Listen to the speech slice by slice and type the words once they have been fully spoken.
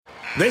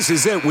This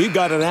is it. We've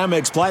got an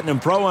Amex Platinum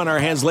Pro on our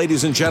hands,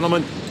 ladies and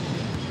gentlemen.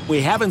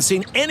 We haven't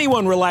seen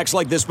anyone relax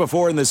like this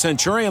before in the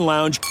Centurion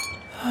Lounge.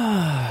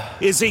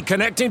 Is he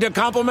connecting to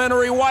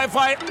complimentary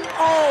Wi-Fi?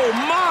 Oh,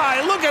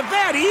 my. Look at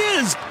that. He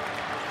is.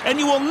 And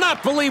you will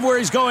not believe where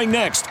he's going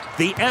next.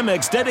 The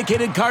Amex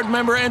dedicated card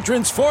member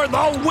entrance for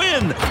the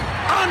win.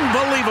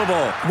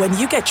 Unbelievable. When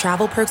you get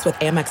travel perks with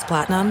Amex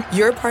Platinum,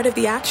 you're part of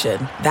the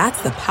action.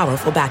 That's the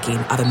powerful backing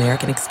of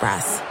American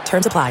Express.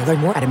 Terms apply. Learn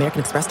more at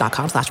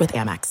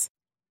americanexpress.com/withAmex.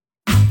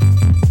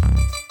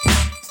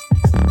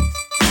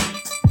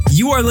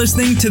 You are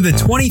listening to the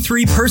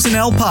 23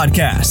 Personnel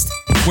Podcast,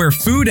 where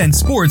food and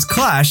sports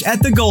clash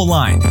at the goal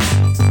line.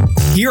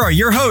 Here are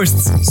your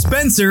hosts,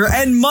 Spencer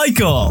and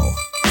Michael.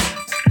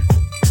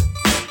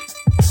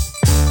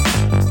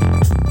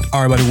 All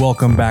right, everybody,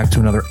 welcome back to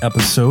another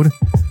episode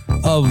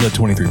of the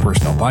 23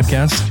 Personnel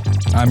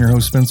Podcast. I'm your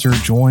host, Spencer,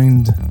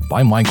 joined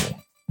by Michael.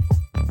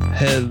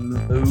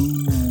 Hello,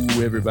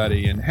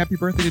 everybody, and happy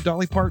birthday to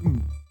Dolly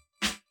Parton.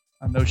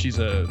 I know she's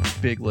a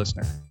big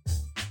listener.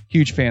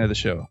 Huge fan of the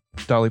show.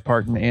 Dolly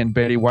Parton and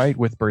Betty White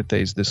with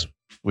birthdays this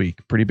week.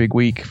 Pretty big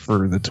week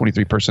for the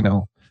 23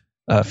 Personnel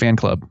fan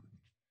club.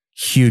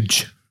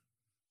 Huge.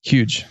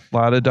 A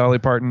lot of Dolly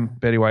Parton,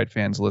 Betty White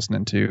fans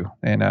listening too.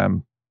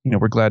 And,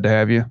 we're glad to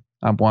have you.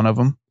 I'm one of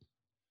them.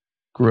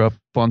 Grew up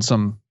on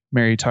some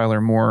Mary Tyler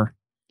Moore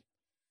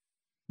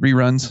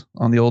reruns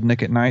on the old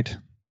Nick at Night.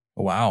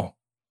 Wow.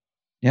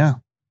 Yeah.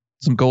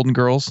 Some Golden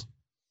Girls.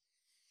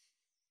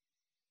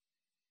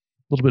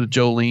 A little bit of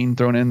Jolene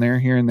thrown in there,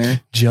 here and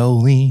there.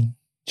 Jolene.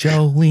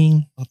 Oh,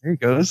 there he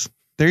goes.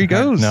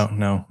 No,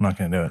 I'm not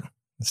going to do it.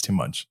 It's too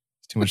much.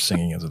 It's too much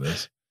singing as it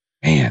is.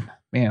 Man,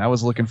 I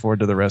was looking forward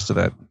to the rest of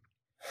that.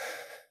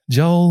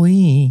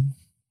 Jolene.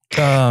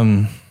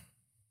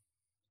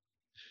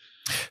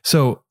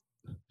 So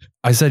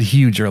I said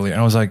huge earlier,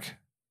 and I was like,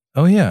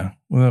 oh yeah,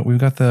 we've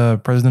got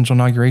the presidential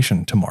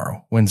inauguration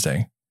tomorrow,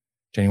 Wednesday,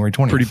 January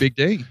 20th. Pretty big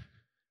day.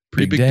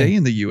 Pretty big day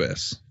in the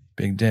U.S.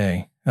 Big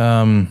day.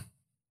 Have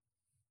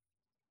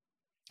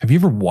you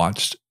ever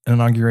watched an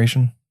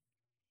inauguration?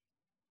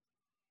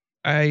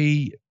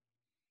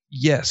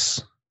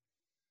 Yes.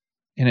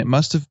 And it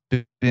must have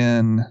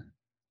been,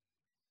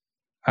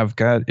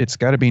 it's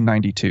got to be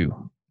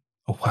 92.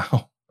 Oh,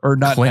 wow. Or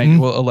not,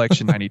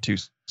 election 92.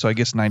 So I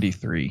guess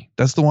 93.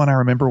 That's the one I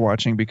remember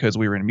watching because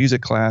we were in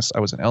music class.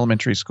 I was in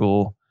elementary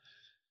school.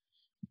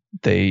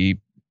 They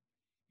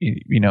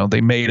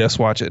made us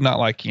watch it. Not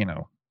like,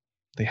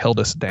 they held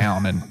us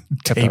down and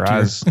kept our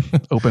eyes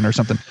open or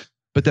something.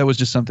 But that was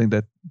just something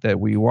that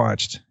we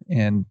watched.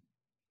 And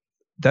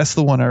that's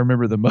the one I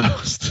remember the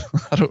most.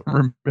 I don't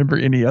remember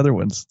any other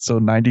ones. So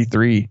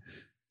 93,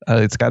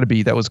 it's got to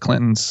be, that was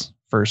Clinton's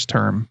first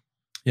term.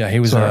 Yeah,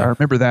 he was. So I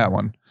remember that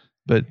one.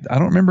 But I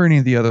don't remember any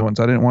of the other ones.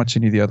 I didn't watch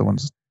any of the other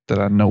ones that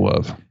I know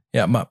of.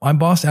 Yeah, my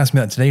boss asked me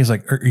that today. He's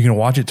like, are you going to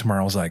watch it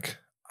tomorrow? I was like,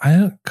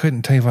 I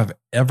couldn't tell you if I've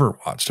ever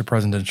watched a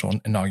presidential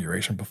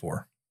inauguration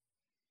before.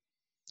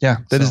 Yeah,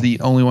 that is the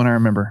only one I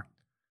remember.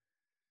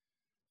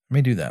 I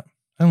may do that.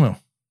 I don't know.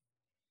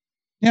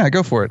 Yeah,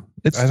 go for it.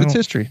 It's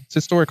history. It's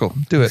historical.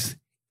 Do it.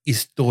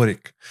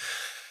 Historic.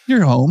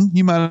 You're home.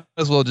 You might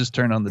as well just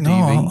turn on the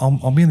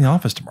TV. I'll be in the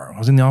office tomorrow. I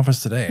was in the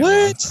office today.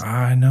 What?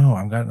 I know.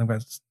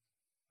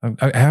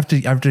 I have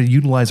to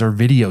utilize our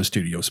video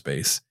studio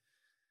space.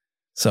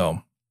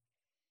 So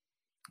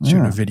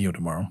shooting a video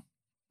tomorrow.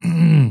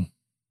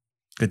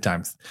 Good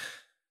times.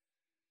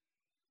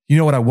 You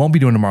know what I won't be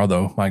doing tomorrow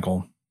though,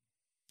 Michael?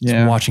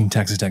 Yeah. Watching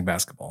Texas Tech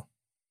basketball.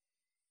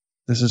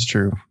 This is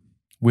true.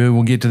 We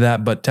will get to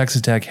that, but Texas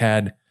Tech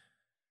had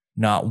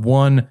not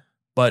one,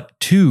 but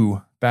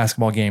two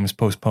basketball games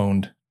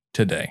postponed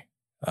today.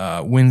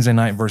 Wednesday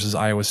night versus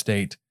Iowa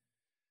State.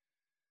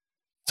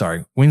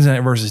 Sorry, Wednesday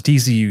night versus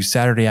TCU,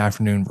 Saturday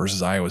afternoon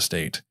versus Iowa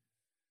State.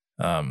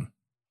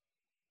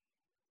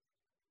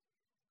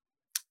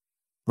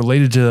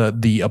 Related to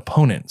the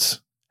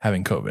opponents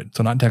having COVID.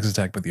 So not Texas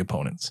Tech, but the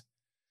opponents.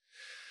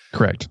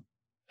 Correct.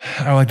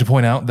 I would like to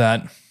point out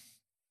that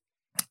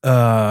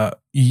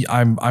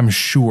I'm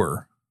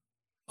sure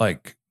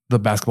like the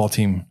basketball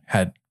team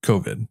had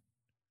COVID.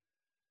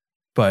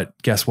 But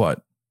guess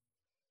what?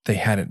 They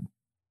had it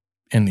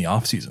in the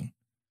off season.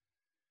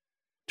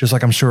 Just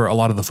like I'm sure a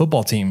lot of the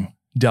football team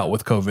dealt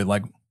with COVID,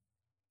 like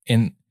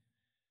in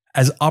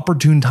as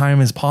opportune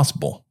time as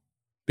possible,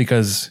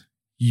 because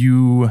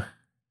I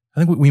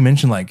think we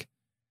mentioned like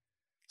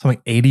something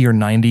like 80 or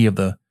 90 of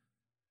the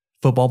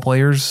football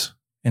players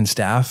and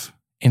staff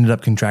ended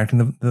up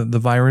contracting the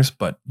virus,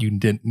 but you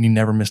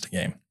never missed a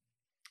game.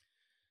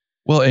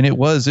 Well, and it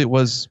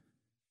was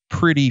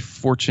pretty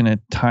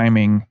fortunate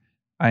timing.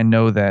 I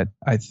know that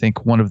I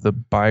think one of the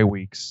bye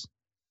weeks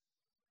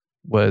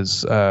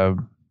was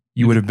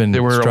you would have been.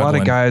 There were struggling. a lot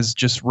of guys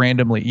just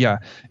randomly. Yeah,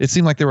 it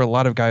seemed like there were a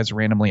lot of guys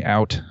randomly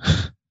out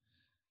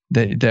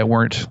that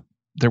weren't.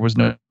 There was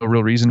no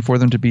real reason for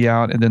them to be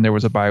out, and then there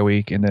was a bye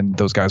week, and then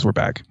those guys were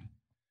back.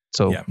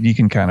 So you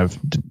can kind of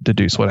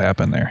deduce what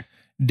happened there.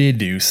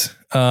 Deduce.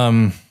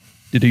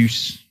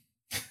 Deduce.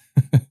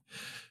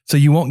 So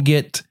you won't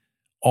get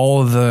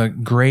all of the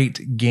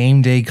great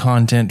game day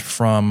content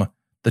from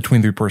the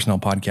 23 Personnel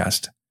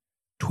Podcast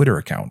Twitter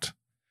account.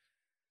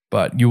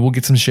 But you will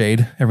get some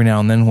shade every now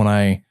and then when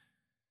I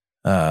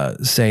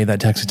say that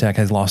Texas Tech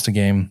has lost a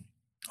game.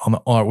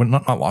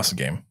 Not lost a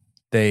game.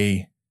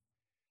 They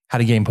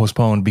had a game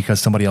postponed because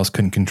somebody else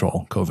couldn't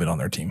control COVID on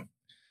their team.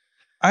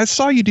 I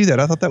saw you do that.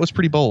 I thought that was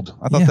pretty bold.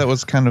 I thought that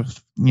was kind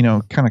of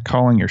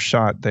calling your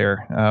shot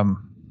there.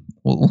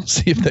 We'll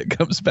see if that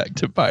comes back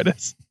to bite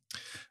us.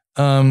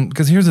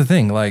 Because here's the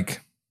thing,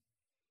 like,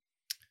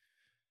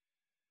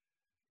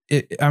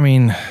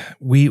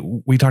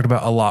 we talked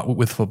about a lot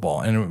with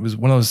football, and it was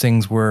one of those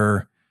things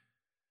where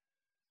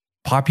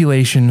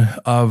population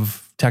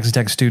of Texas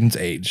Tech students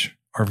age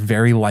are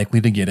very likely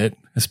to get it,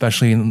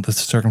 especially in the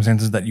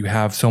circumstances that you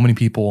have so many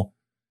people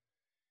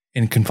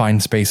in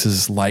confined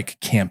spaces like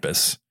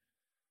campus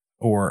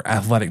or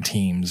athletic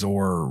teams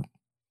or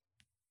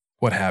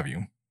what have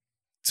you.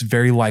 It's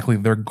very likely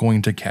they're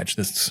going to catch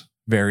this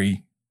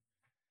very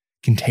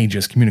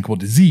contagious communicable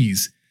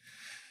disease.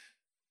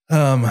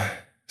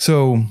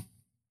 So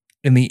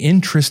in the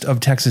interest of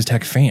Texas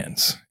Tech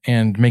fans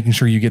and making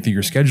sure you get through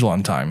your schedule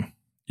on time,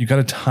 you got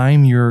to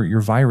time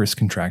your virus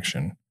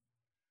contraction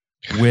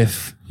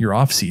with your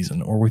off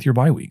season or with your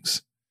bye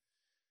weeks.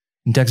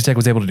 And Texas Tech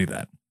was able to do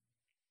that.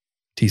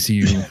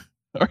 TCU.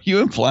 Are you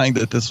implying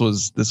that this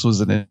was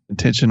an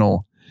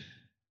intentional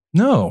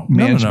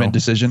management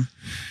decision?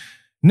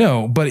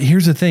 No, but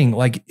here's the thing.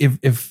 Like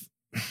if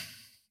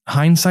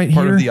hindsight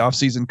part here, of the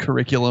off-season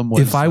curriculum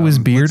was, if I was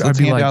Beard, I'd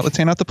be like, let's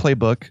hand out the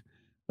playbook.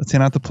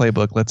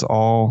 Let's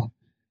all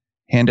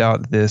hand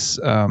out this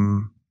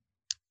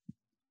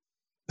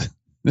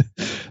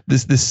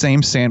this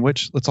same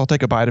sandwich. Let's all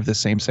take a bite of this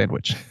same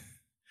sandwich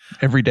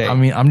every day. I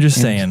mean, I'm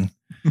just saying,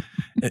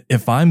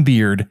 if I'm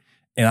Beard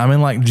and I'm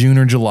in like June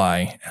or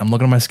July, I'm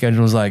looking at my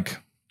schedule, is like,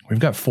 we've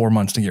got 4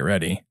 months to get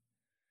ready.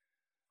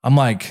 I'm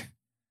like,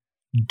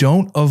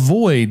 don't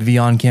avoid the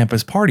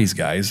on-campus parties,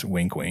 guys.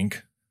 Wink,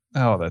 wink.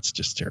 Oh, that's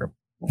just terrible.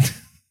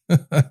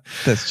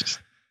 That's just.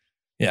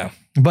 Yeah.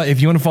 But if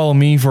you want to follow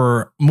me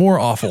for more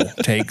awful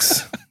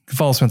takes,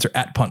 follow Spencer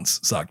at Punts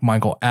Suck,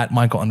 Michael at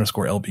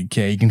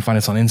Michael_LBK. You can find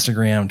us on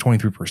Instagram,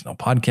 23 Personnel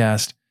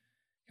Podcast.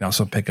 You can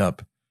also pick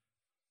up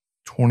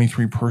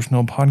 23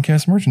 Personnel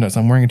Podcast merchandise.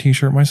 I'm wearing a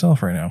t-shirt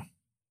myself right now.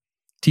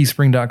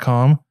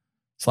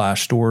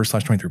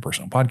 teespring.com/stores/23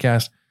 Personnel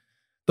Podcast.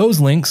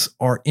 Those links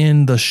are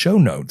in the show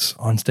notes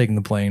on Staking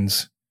the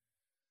Plains,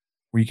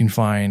 where you can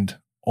find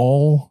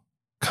all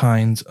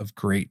kinds of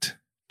great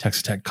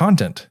Texas Tech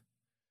content.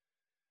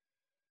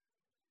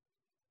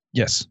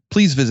 Yes,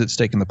 please visit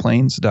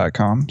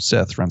stakeintheplains.com.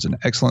 Seth runs an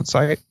excellent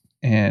site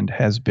and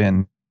has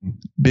been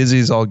busy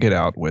as all get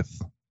out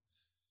with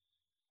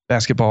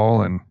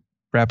basketball and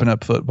wrapping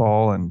up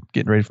football and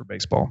getting ready for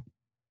baseball.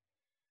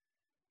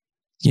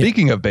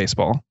 Speaking of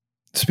baseball,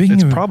 it's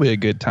probably a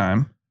good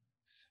time,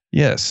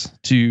 yes,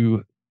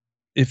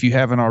 if you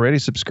haven't already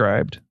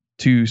subscribed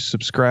to,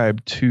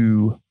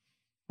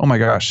 oh my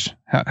gosh,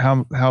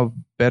 how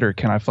better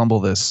can I fumble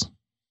this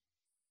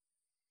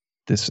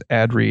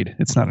ad read?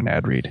 It's not an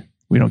ad read.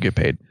 We don't get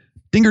paid.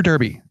 Dinger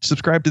Derby.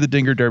 Subscribe to the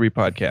Dinger Derby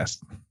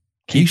podcast.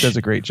 Keith does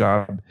a great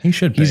job. He's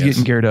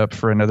getting geared up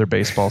for another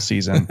baseball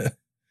season.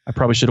 I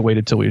probably should have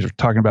waited till we were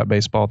talking about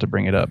baseball to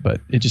bring it up, but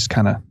it just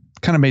kind of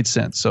made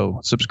sense. So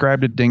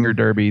subscribe to Dinger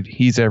Derby.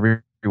 He's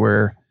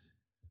everywhere.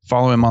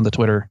 Follow him on the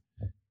Twitter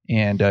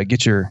and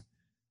get your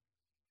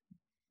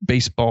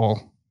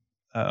baseball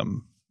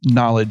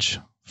knowledge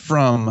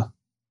from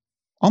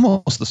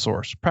almost the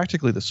source,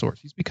 practically the source.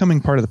 He's becoming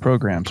part of the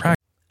program.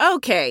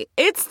 Okay,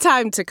 it's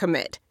time to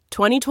commit.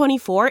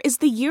 2024 is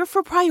the year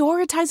for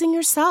prioritizing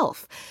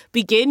yourself.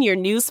 Begin your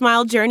new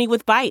smile journey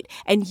with Byte,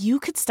 and you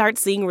could start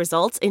seeing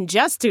results in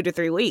just 2 to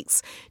 3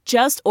 weeks.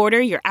 Just order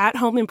your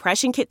at-home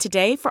impression kit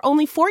today for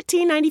only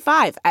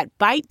 $14.95 at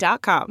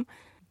Byte.com.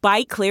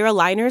 Byte Clear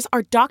aligners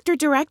are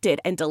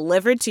doctor-directed and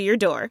delivered to your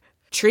door.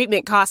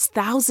 Treatment costs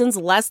thousands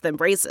less than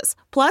braces.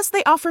 Plus,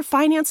 they offer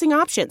financing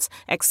options,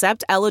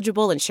 accept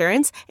eligible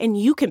insurance, and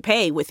you can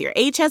pay with your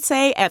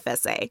HSA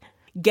FSA.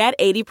 Get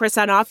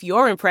 80% off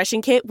your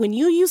impression kit when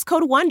you use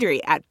code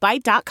WONDERY at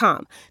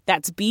Byte.com.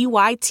 That's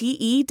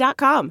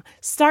BYTE.com.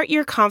 Start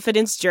your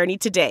confidence journey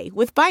today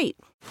with Byte.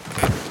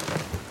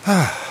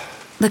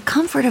 The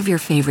comfort of your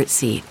favorite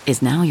seat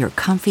is now your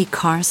comfy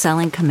car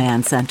selling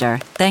command center,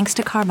 thanks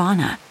to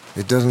Carvana.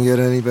 It doesn't get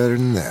any better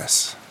than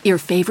this. Your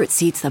favorite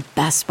seat's the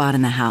best spot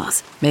in the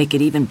house. Make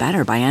it even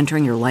better by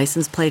entering your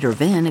license plate or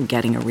VIN and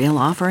getting a real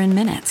offer in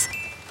minutes.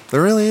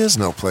 There really is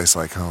no place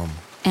like home.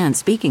 And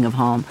speaking of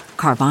home,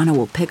 Carvana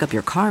will pick up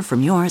your car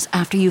from yours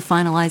after you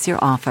finalize your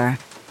offer.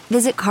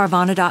 Visit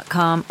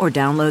Carvana.com or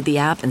download the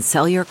app and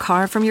sell your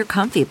car from your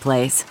comfy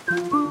place.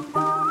 I'm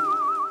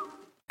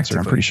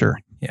pretty sure.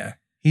 Yeah.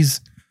 He's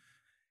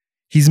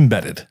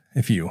embedded,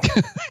 if you.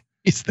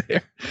 He's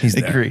there. He's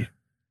there. Agreed.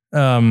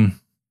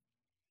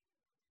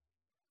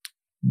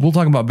 We'll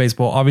talk about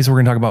baseball. Obviously,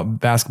 we're going to talk about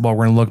basketball.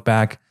 We're going to look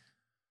back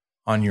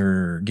on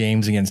your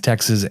games against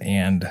Texas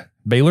and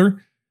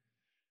Baylor.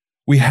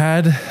 We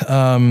had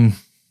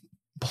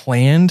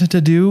planned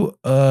to do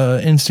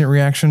instant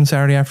reaction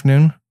Saturday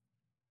afternoon,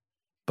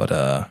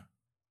 but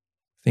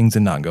things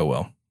did not go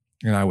well,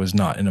 and I was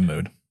not in a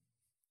mood.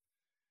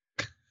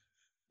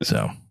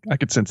 So I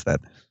could sense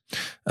that.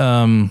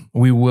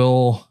 We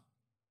will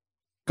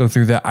go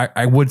through that.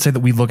 I would say that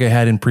we look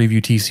ahead and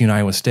preview TCU and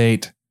Iowa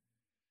State.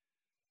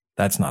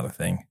 That's not a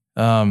thing.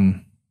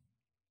 I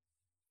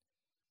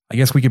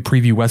guess we could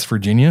preview West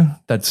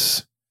Virginia.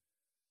 That's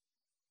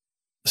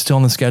still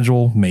on the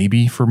schedule,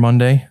 maybe for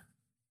Monday.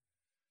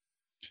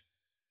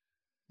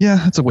 Yeah,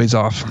 that's a ways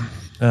off.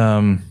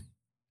 And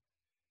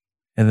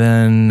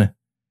then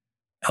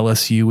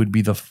LSU would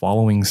be the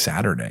following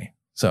Saturday.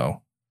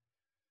 So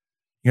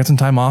you got some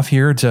time off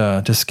here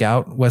to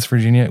scout West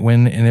Virginia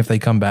when and if they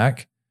come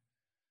back.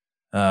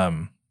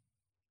 You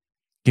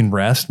can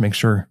rest, make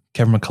sure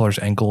Kevin McCullough's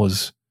ankle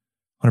is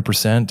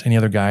 100%. Any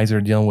other guys that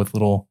are dealing with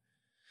little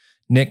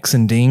nicks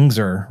and dings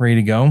are ready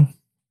to go.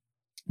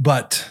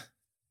 But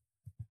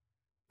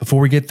before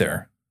we get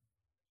there,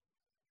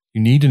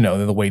 you need to know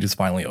that the wait is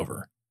finally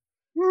over.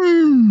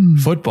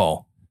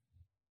 Football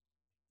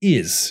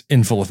is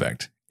in full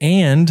effect.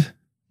 And,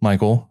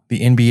 Michael,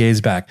 the NBA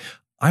is back.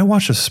 I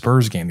watched a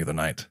Spurs game the other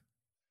night.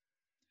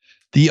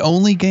 The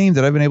only game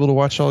that I've been able to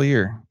watch all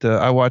year.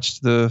 I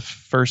watched the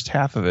first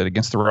half of it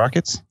against the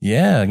Rockets.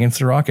 Yeah, against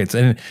the Rockets.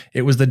 And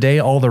it was the day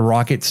all the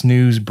Rockets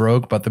news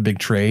broke about the big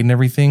trade and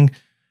everything.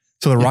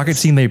 So the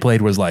Rockets team they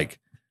played was like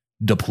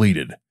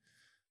depleted.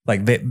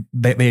 Like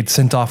they had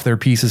sent off their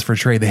pieces for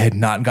trade. They had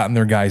not gotten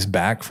their guys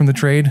back from the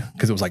trade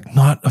because it was like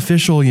not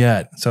official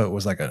yet. So it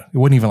was like it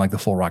wasn't even like the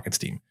full Rockets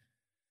team.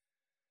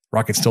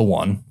 Rockets still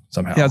won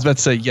somehow. Yeah, I was about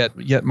to say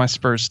yet my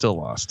Spurs still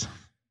lost.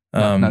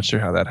 Not sure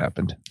how that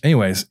happened.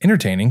 Anyways,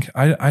 entertaining.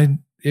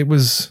 It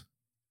was,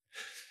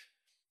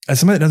 as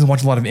somebody that doesn't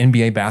watch a lot of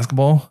NBA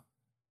basketball,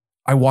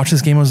 I watched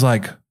this game. I was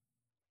like,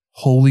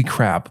 holy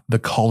crap. The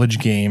college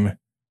game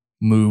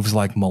moves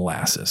like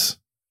molasses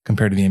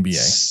compared to the NBA.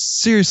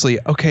 Seriously.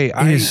 Okay.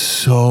 It is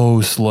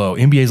so slow.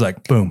 NBA is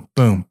like boom,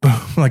 boom,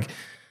 boom. like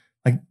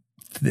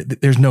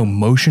there's no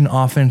motion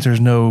offense.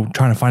 There's no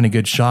trying to find a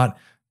good shot.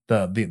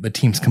 The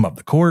teams come up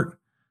the court.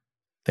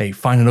 They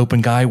find an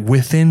open guy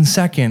within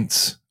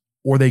seconds,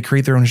 or they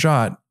create their own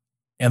shot,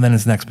 and then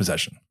it's the next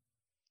possession.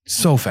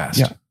 So fast.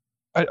 Yeah.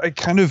 I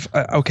kind of,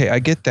 okay, I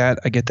get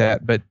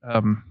that. But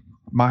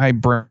my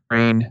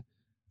brain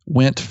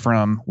went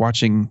from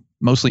watching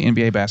mostly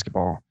NBA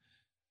basketball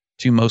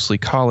to mostly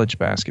college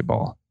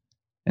basketball.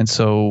 And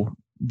so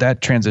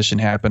that transition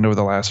happened over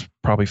the last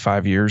probably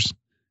 5 years.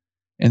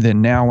 And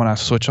then now when I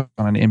switch on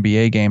an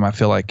NBA game, I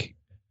feel like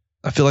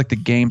the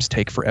games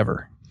take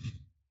forever.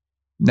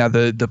 Now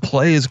the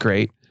play is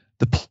great.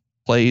 The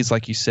plays,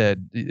 like you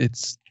said, they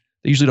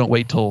usually don't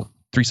wait till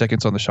 3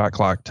 seconds on the shot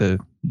clock to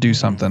do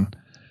something.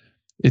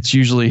 It's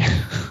usually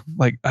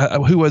like,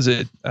 who was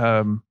it?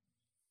 7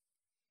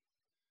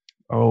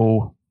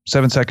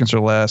 seconds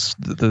or less.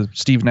 The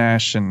Steve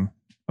Nash and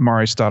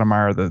Amari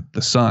Stoudemire,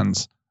 the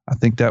Suns. I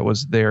think that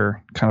was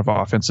their kind of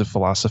offensive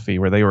philosophy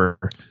where they were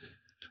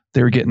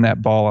getting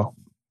that ball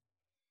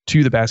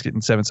to the basket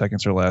in 7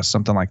 seconds or less,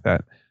 something like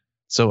that.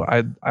 So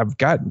I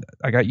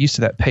got used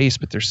to that pace,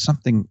 but there's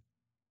something,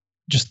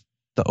 just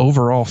the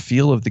overall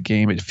feel of the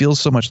game. It feels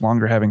so much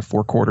longer having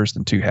 4 quarters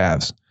than 2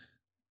 halves.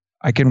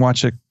 I can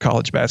watch a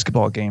college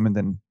basketball game and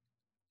then,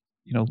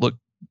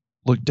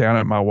 look down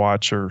at my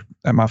watch or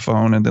at my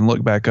phone and then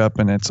look back up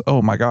and it's,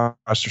 oh my gosh,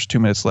 there's 2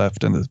 minutes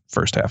left in the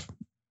first half.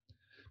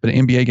 But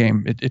an NBA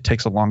game, it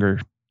takes a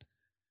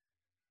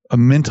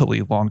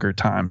mentally longer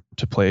time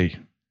to play.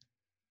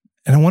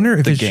 And I wonder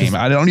if the it's game.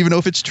 I don't even know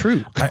if it's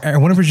true. I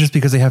wonder if it's just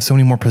because they have so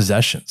many more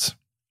possessions.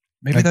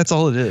 Maybe that's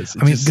all it is.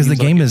 Because the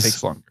game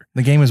takes longer.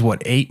 The game is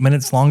what, 8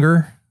 minutes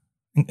longer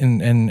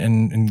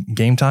in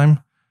game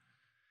time.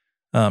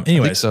 Anyways,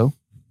 I think so.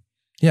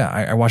 Yeah,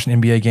 I watched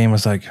an NBA game. I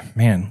was like,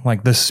 man,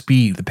 like the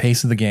speed, the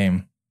pace of the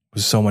game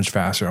was so much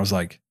faster. I was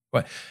like,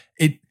 what?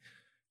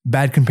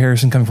 Bad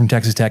comparison coming from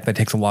Texas Tech. That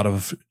takes a lot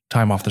of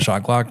time off the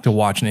shot clock to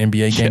watch an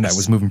NBA game that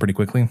was moving pretty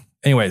quickly.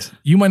 Anyways,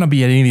 you might not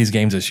be at any of these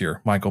games this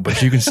year, Michael,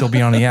 but you can still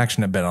be on the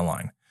action at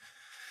BetOnline.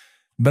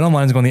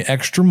 BetOnline is going the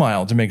extra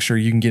mile to make sure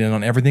you can get in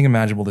on everything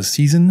imaginable this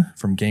season,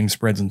 from game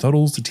spreads and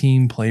totals to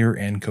team, player,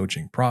 and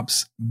coaching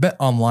props.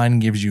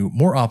 BetOnline gives you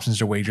more options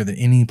to wager than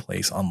any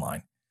place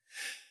online.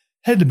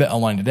 Head to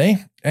BetOnline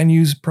today and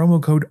use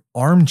promo code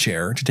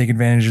ARMCHAIR to take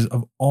advantage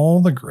of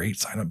all the great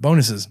sign-up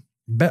bonuses.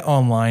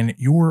 BetOnline,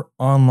 your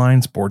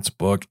online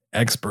sportsbook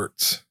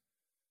experts.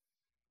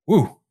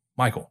 Woo,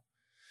 Michael.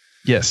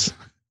 Yes.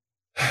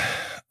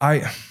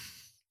 I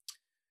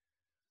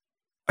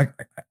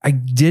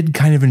did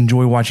kind of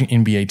enjoy watching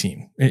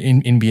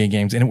NBA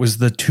games, and it was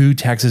the 2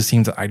 Texas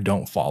teams that I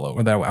don't follow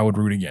or that I would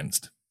root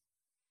against.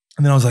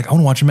 And then I was like, I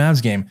want to watch a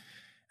Mavs game. And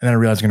then I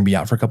realized they're going to be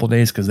out for a couple of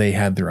days because they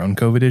had their own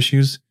COVID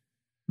issues.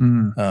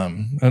 And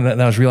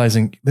I was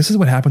realizing this is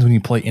what happens when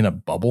you play in a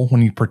bubble.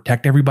 When you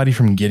protect everybody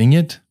from getting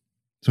it,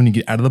 so when you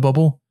get out of the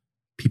bubble,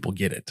 people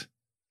get it.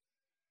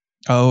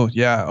 Oh,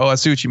 yeah. Oh, I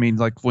see what you mean.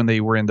 Like when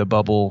they were in the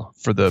bubble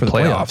for the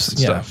playoffs and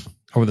stuff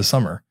over the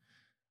summer.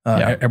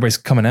 Everybody's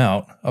coming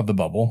out of the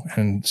bubble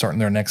and starting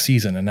their next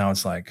season. And now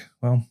it's like,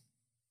 well,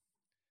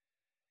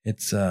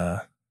 it's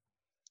the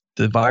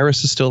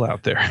virus is still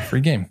out there.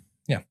 Free game.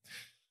 Yeah.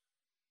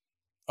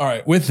 All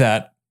right. With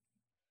that,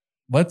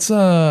 let's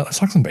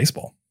talk some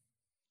baseball.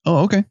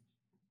 Oh, okay.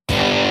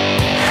 Left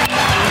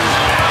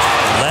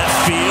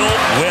field,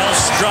 well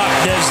struck.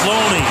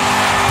 Desloney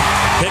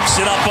picks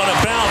it up on a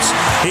bounce.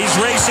 He's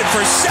racing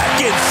for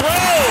second. Throw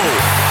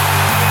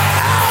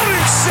out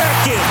in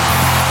second.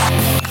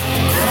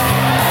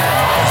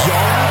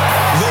 Young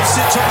lifts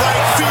it to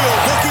right field,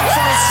 looking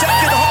for a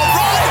second home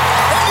run,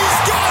 and he's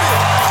got it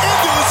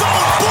into his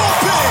own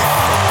bullpen.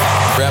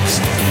 Reps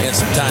and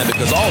some time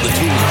because all the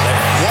tools are there.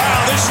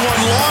 Wow, this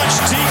one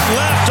launched deep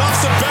left off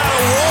the bat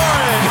of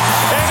Warren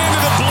and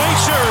into the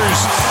bleachers.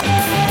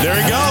 There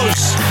he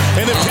goes,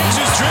 and the pitch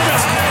is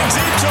driven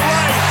deep to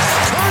right.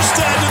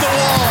 Kjerstad to the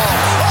wall,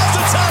 off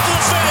the top of the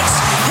fence.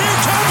 Here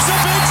comes the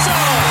big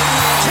fella.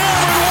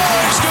 Cameron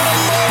Warren's going to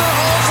motor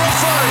home from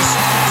first.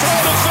 Throw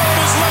to third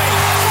is late,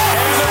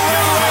 and the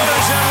Red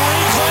Raiders have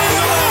reclaimed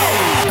the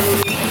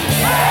lead.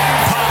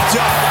 Popped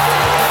up.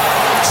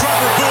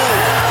 Trevor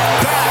Boone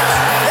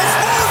back. It's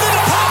more than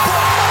a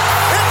pop-up.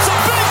 It's a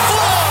big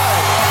fly.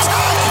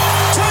 Tech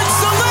takes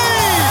the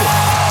lead.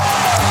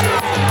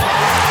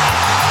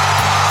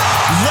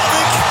 Love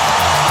it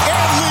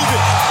and leave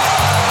it.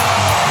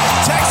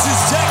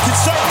 Texas Tech can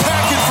start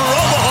packing for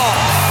Omaha.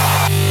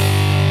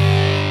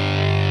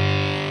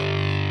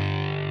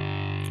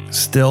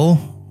 Still,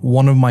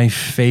 one of my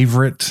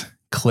favorite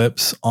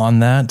clips on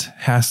that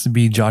has to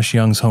be Josh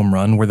Young's home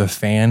run where the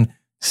fan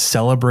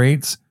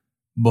celebrates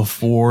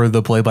before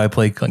the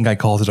play-by-play guy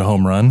calls it a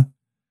home run.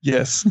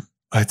 Yes.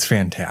 It's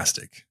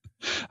fantastic.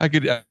 I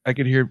could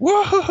hear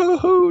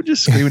whoa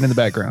just screaming in the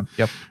background.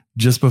 Yep.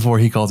 Just before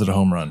he calls it a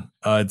home run.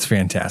 It's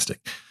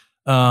fantastic.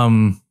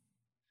 Man,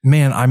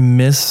 I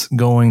miss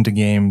going to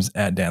games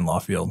at Dan Law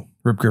Field,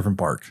 Rip Griffin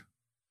Park.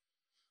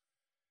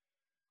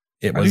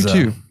 I do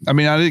too. I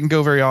mean, I didn't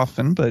go very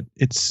often, but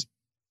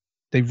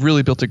they've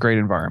really built a great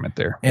environment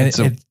there. And it's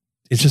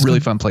just a really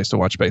fun place to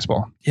watch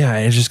baseball. Yeah,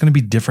 it's just going to be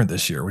different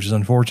this year, which is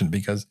unfortunate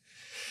because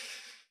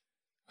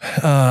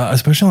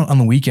especially on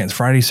the weekends,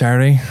 Friday,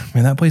 Saturday,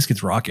 man, that place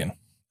gets rocking.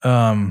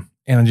 And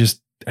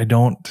I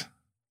don't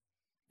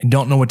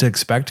know what to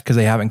expect because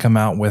they haven't come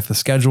out with a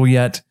schedule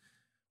yet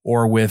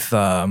or with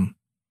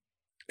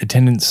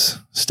attendance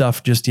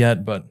stuff just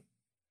yet. But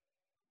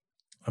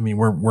I mean,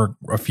 we're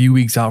a few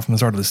weeks out from the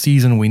start of the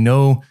season. We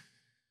know,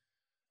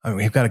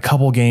 we've got a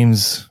couple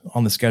games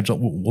on the schedule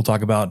we'll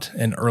talk about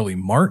in early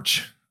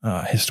March.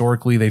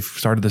 Historically, they've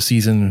started the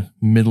season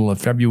middle of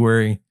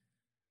February.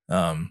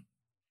 But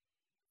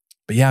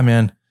yeah,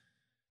 man,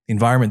 the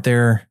environment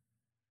there,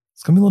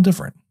 it's going to be a little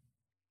different.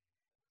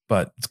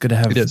 But it's good to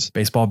have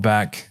baseball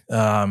back.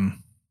 A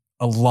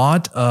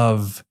lot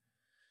of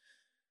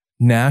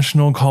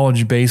national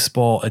college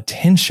baseball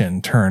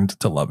attention turned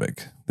to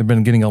Lubbock. They've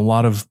been getting a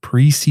lot of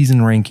preseason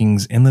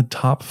rankings in the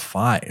top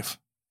 5,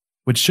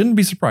 which shouldn't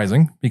be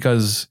surprising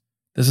because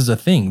this is a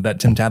thing that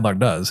Tim Tadlock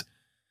does.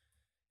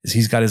 Is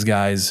he's got his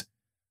guys,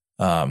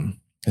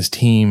 his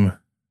team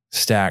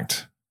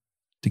stacked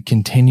to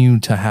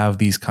continue to have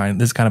this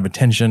kind of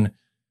attention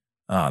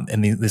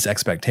and this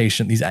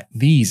expectation,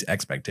 these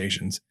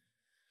expectations.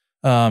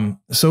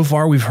 So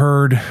far, we've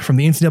heard from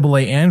the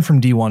NCAA and from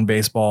D1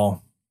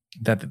 baseball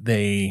that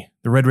the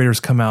Red Raiders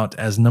come out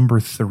as number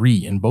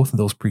 3 in both of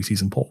those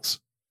preseason polls,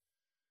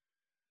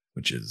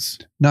 which is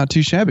not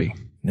too shabby.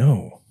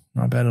 No,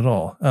 not bad at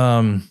all.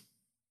 And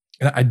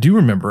I do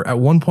remember at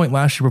one point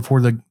last year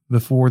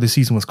before the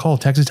season was called,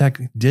 Texas Tech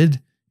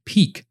did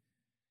peak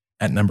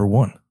at number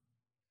 1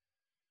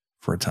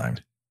 for a time.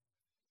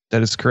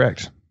 That is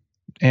correct.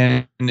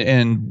 And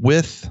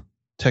with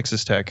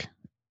Texas Tech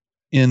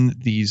in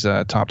these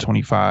top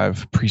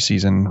 25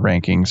 preseason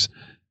rankings,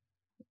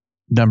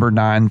 number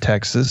 9,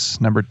 Texas,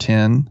 number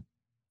 10,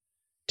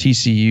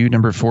 TCU,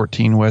 number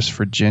 14, West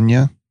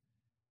Virginia,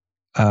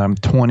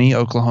 20,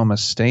 Oklahoma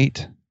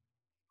State.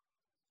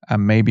 I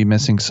may be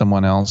missing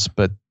someone else,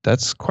 but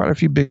that's quite a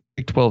few Big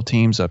 12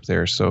 teams up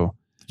there. So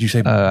did you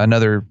say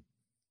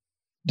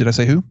did I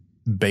say who?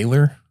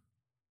 Baylor?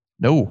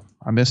 No,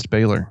 I missed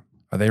Baylor.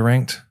 Are they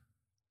ranked?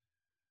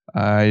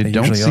 I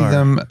don't see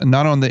them,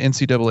 not on the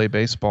NCAA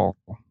baseball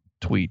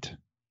tweet.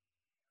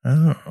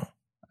 Oh.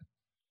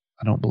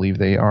 I don't believe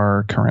they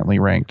are currently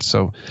ranked.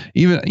 So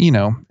even,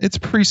 it's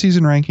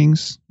preseason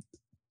rankings.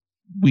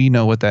 We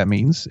know what that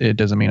means. It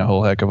doesn't mean a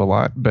whole heck of a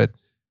lot, but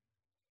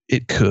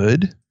it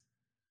could.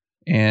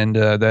 And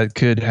that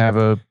could have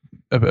a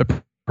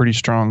pretty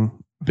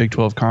strong Big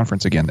 12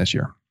 conference again this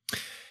year.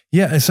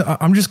 Yeah, so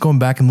I'm just going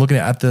back and looking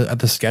at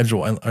the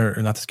schedule,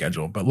 or not the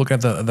schedule, but look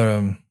at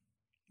the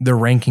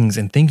rankings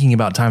and thinking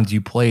about times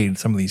you played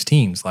some of these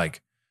teams.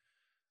 Like,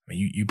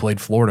 you played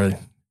Florida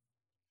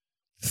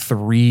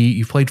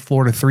 3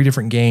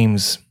 different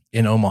games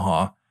in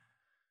Omaha.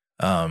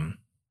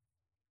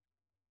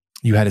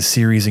 You had a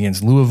series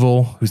against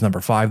Louisville, who's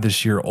number 5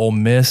 this year. Ole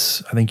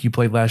Miss, I think you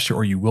played last year,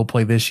 or you will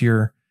play this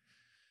year.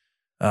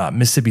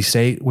 Mississippi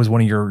State was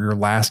one of your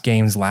last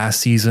games last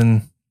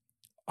season.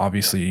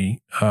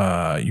 Obviously,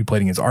 you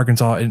played against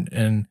Arkansas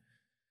in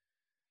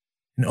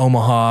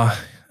Omaha,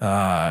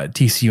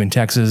 TCU in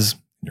Texas,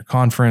 in your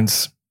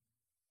conference.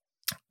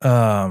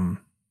 Scrolling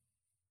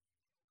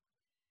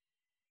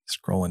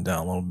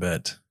down a little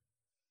bit.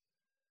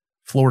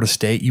 Florida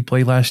State, you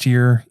played last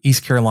year.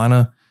 East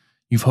Carolina,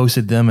 you've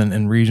hosted them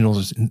in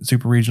regionals,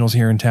 super regionals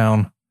here in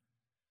town.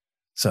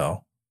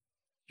 So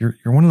you're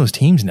one of those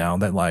teams now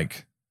that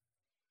like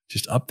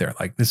just up there.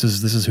 Like this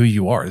is who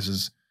you are. This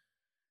is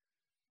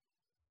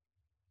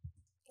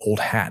old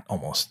hat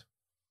almost.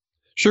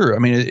 Sure. I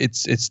mean,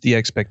 it's the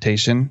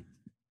expectation,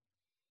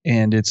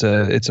 and it's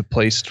a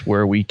place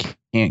where we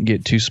can't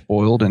get too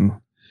spoiled and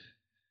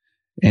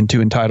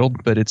too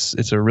entitled, but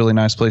it's a really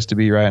nice place to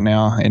be right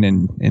now and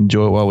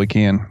enjoy it while we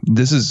can.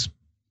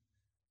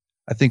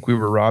 I think we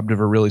were robbed of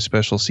a really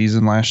special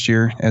season last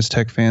year as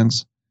Tech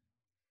fans.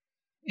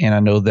 And I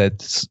know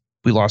that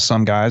we lost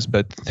some guys,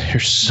 but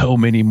there's so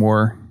many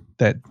more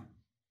that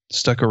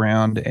stuck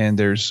around, and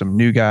there's some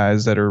new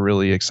guys that are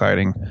really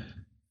exciting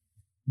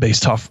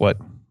based off what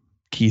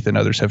Keith and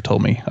others have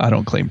told me. I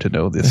don't claim to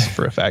know this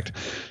for a fact,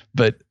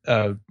 but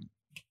I'm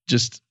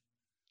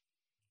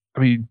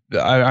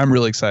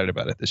really excited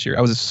about it this year.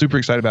 I was super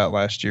excited about it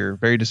last year,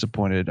 very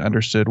disappointed,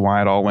 understood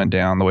why it all went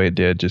down the way it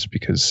did, just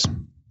because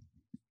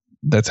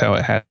that's how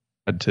it had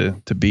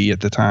to be at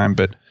the time.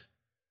 But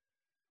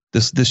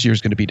this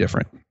year's going to be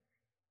different.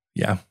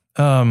 Yeah.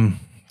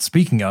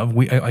 Speaking of,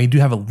 I do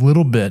have a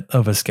little bit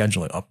of a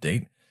scheduling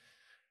update.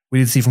 We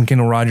did see from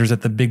Kendall Rogers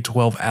that the Big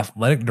 12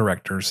 athletic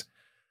directors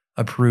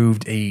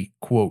approved a,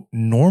 quote,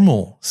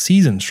 normal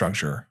season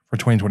structure for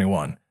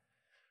 2021,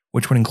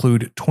 which would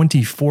include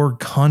 24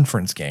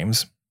 conference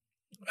games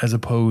as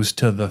opposed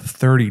to the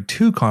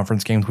 32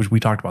 conference games, which we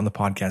talked about on the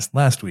podcast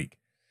last week.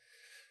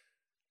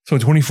 So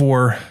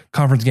 24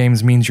 conference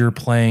games means you're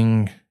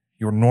playing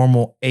your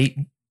normal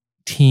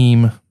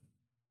 8-team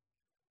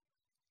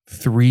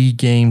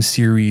 3-game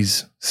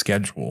series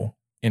schedule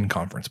in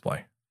conference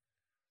play.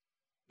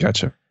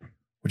 Gotcha.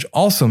 Which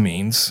also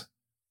means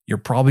you're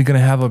probably going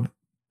to have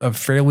a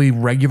fairly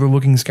regular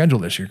looking schedule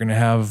this year. You're going to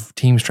have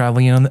teams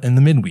traveling in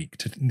the midweek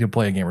to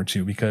play a game or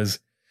two, because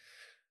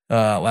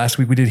last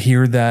week we did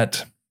hear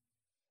that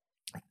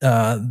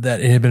that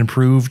it had been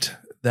approved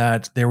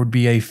that there would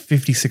be a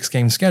 56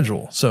 game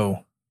schedule.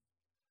 So,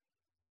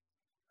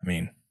 I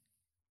mean,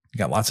 you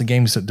got lots of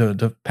games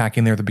to pack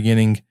in there at the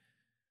beginning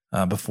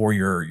before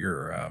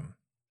your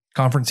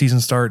conference season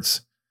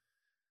starts.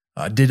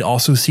 Did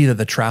also see that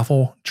the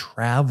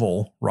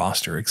travel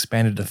roster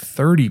expanded to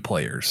 30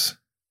 players,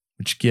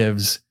 which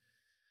gives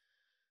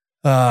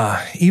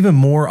even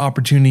more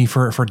opportunity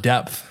for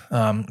depth.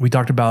 We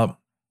talked about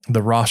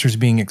the rosters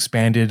being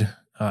expanded,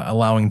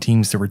 allowing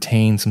teams to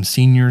retain some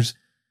seniors.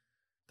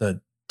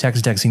 The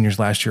Texas Tech seniors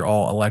last year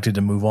all elected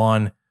to move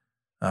on,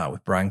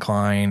 with Brian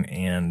Klein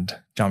and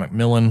John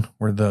McMillan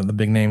were the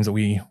big names that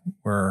we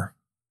were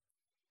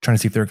trying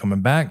to see if they're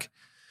coming back.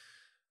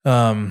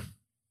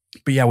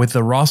 But yeah, with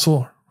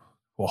the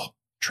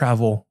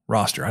travel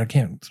roster, I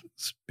can't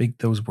speak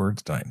those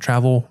words tonight.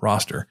 Travel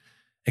roster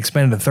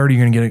expanded to 30.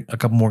 You're going to get a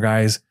couple more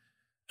guys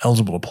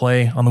eligible to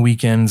play on the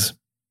weekends.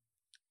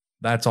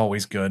 That's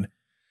always good.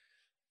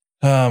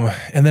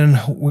 And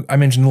then I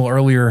mentioned a little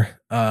earlier,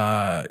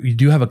 you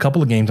do have a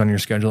couple of games on your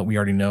schedule that we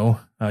already know.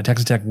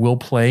 Texas Tech will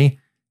play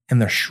in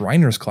the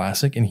Shriners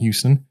Classic in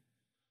Houston.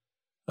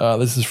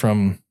 This is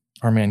from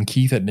our man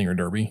Keith at Dinger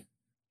Derby.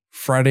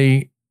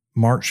 Friday,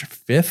 March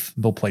 5th,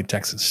 they'll play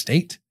Texas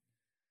State.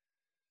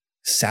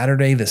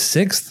 Saturday the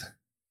 6th,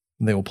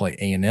 they will play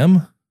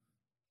A&M.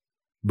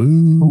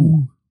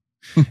 Boo.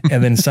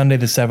 And then Sunday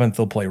the 7th,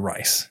 they'll play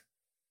Rice.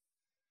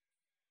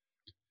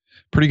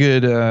 Pretty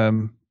good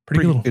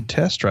good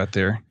test right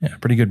there. Yeah,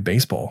 pretty good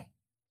baseball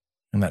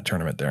in that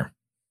tournament there.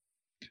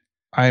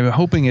 I'm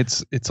hoping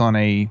it's on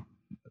a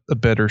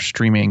better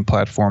streaming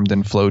platform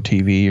than Flow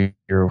TV.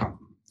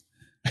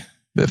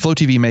 But Flow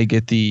TV may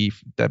get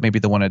that may be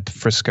the one at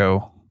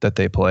Frisco that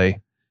they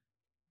play.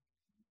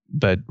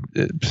 But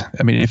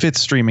I mean, if it's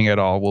streaming at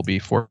all, we'll be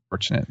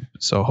fortunate.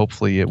 So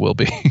hopefully it will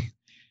be.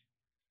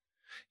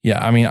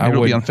 Yeah, I mean,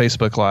 it'll be on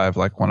Facebook Live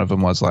like one of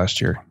them was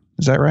last year.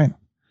 Is that right?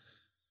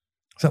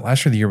 Was that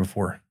last year or the year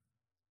before?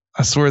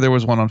 I swear there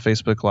was one on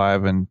Facebook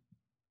Live, and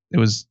it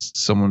was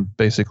someone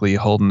basically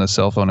holding a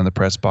cell phone in the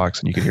press box,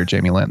 and you could hear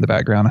Jamie Lent in the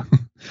background.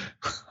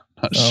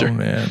 Not sure. Oh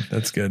man,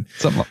 that's good.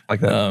 Something like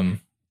that.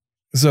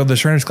 So the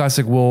Shriners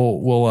Classic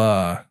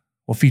will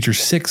feature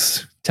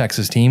 6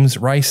 Texas teams: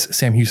 Rice,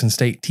 Sam Houston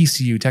State,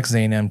 TCU, Texas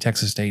A&M,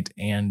 Texas State,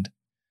 and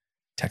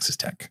Texas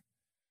Tech.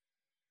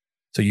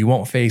 So you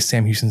won't face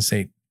Sam Houston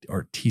State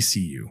or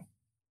TCU.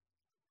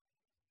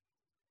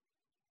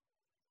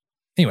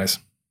 Anyways,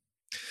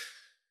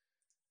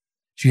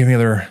 do you have any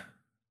other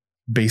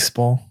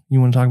baseball you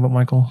want to talk about,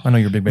 Michael? I know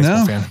you're a big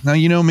baseball fan. No,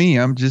 you know me.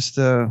 I'm just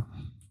a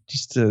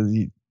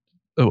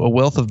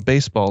wealth of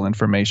baseball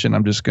information.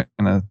 I'm just going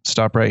to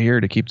stop right here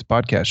to keep the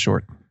podcast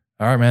short.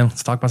 All right, man.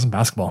 Let's talk about some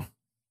basketball.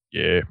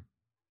 Yeah.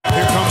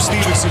 Here comes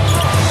Stevenson.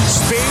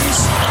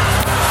 Spins.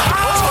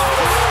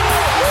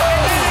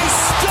 And it is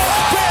stuck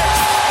back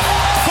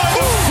by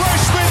the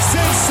freshman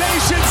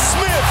sensation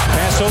Smith.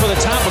 Pass over the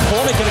top.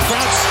 McCormick in the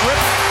crowd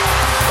stripped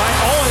by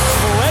Owens.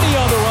 Moretti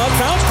on the run.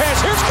 Bounce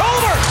pass. Here's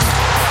Culver.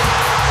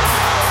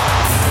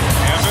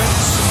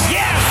 Evans.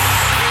 Yes!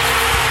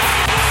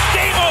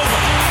 Game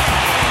over.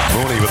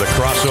 Mooney with a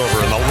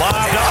crossover and the lob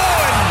to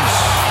Owens.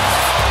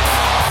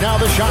 Now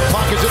the shot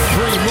clock is at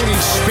 3. Mooney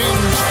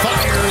spins,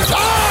 fires.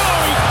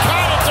 Oh, he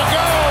got it to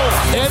go.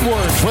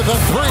 Edwards with a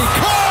 3.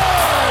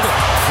 Good!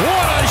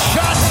 What a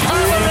shot,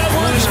 Kyler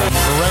Edwards.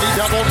 Moretti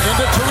doubled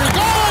into Tariq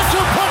Owens,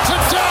 who puts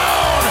it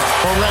down.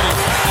 Moretti.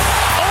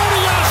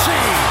 Odiasi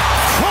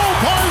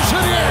crowbars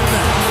it in.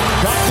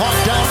 Got clock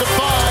down to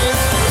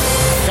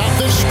 5. Got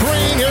the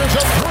screen. Here's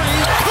a 3.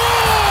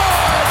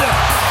 Good!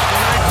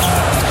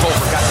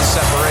 Culver got the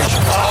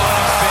separation. Oh,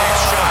 big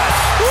shot.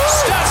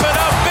 Step it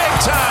up big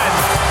time.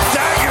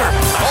 Dagger.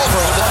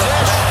 Culver with the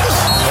dish.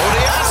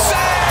 Odiase.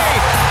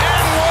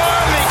 And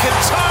one. He can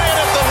tie it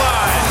at the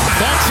line.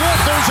 That's it.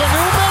 There's a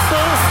new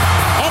member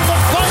of the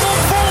Final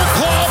Four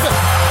Club,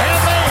 and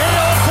they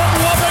hail from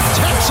Lubbock,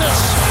 Texas.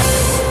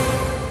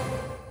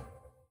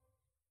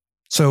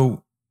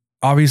 So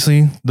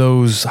obviously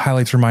those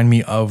highlights remind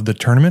me of the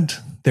tournament.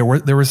 There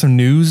was some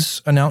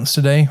news announced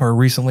today or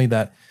recently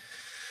that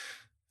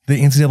the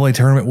NCAA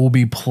tournament will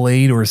be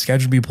played or is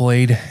scheduled to be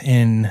played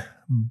in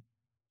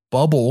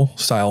bubble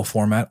style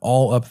format,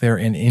 all up there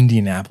in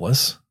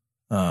Indianapolis.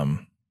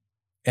 And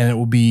it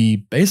will be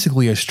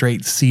basically a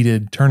straight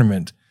seeded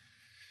tournament.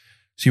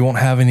 So you won't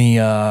have any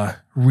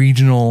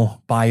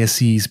regional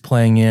biases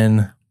playing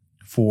in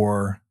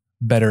for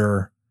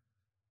better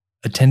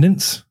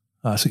attendance.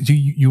 So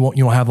you won't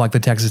have like the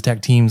Texas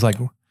Tech teams like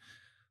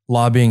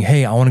lobbying,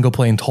 hey, I want to go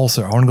play in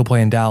Tulsa. I want to go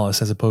play in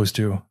Dallas, as opposed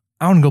to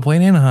I want to go play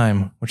in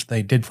Anaheim, which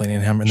they did play in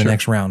Anaheim in the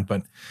next round.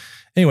 But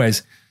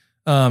anyways,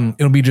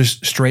 it'll be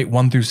just straight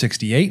 1 through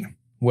 68,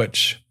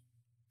 which,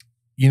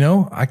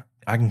 I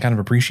can kind of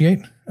appreciate.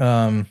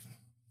 You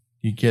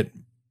get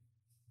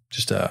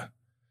just I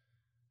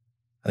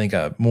think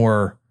a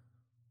more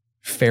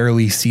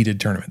fairly seeded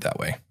tournament that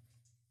way.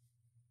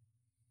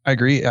 I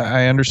agree.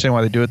 I understand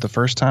why they do it the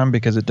first time,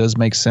 because it does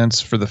make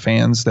sense for the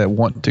fans that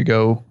want to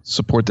go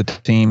support the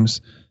teams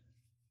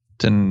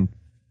to,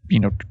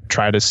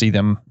 try to see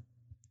them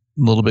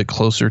a little bit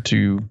closer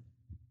to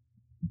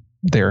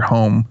their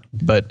home.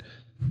 But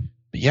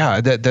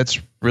yeah, that's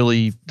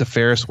really the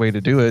fairest way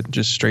to do it.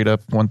 Just straight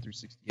up 1 through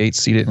 68,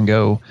 seed it and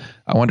go.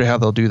 I wonder how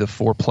they'll do the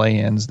 4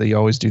 play-ins. They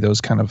always do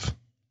those kind of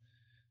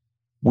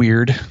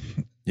weird.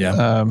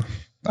 Yeah.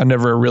 I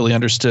never really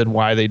understood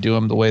why they do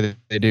them the way that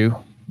they do,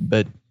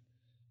 but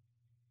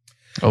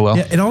oh well.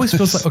 Yeah, it always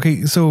feels like,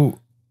 okay, so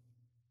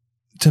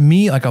to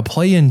me, like a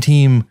play-in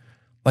team,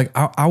 like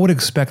I would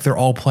expect they're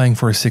all playing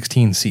for a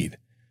 16 seed.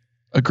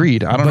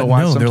 Agreed. I don't know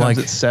why. No, sometimes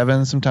it's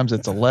 7, sometimes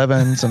it's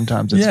 11,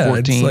 sometimes it's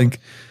 14. It's like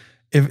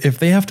if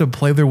they have to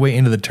play their way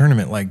into the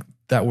tournament, like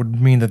that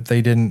would mean that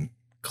they didn't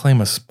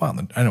claim a spot.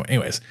 I know.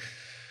 Anyways,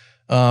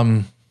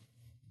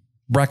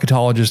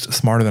 bracketologist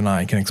smarter than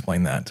I can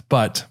explain that.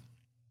 But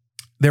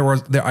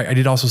I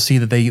did also see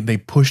that they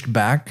pushed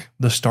back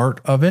the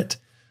start of it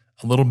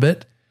a little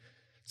bit.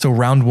 So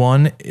round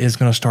 1 is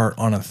going to start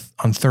on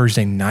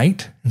Thursday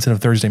night instead of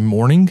Thursday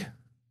morning.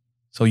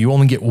 So you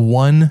only get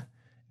 1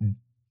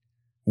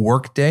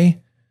 work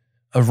day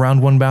of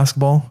round 1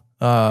 basketball.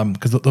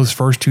 Because those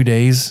first 2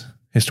 days,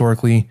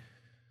 historically,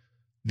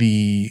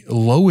 the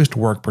lowest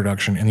work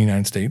production in the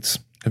United States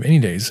of any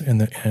days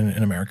in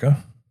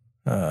America,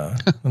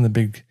 when the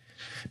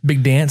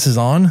big dance is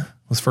on,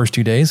 those first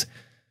 2 days.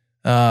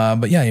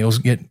 But yeah, you'll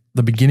get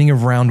the beginning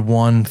of round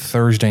 1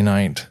 Thursday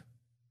night,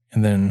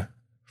 and then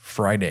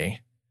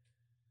Friday.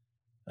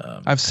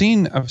 I've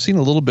seen a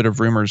little bit of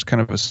rumors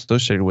kind of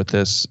associated with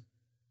this.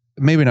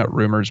 Maybe not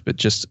rumors, but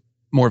just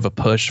more of a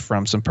push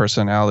from some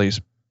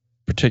personalities,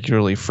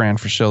 particularly Fran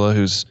Fraschilla,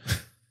 who's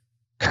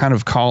kind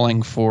of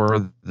calling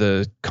for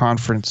the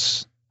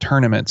conference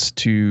tournaments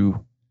to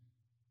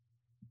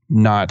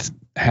not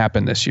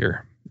happen this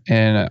year.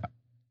 And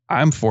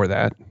I'm for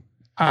that.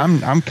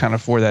 I'm kind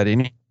of for that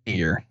any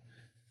year.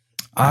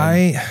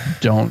 I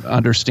don't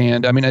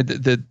understand. I mean,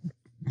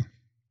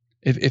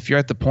 if you're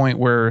at the point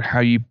where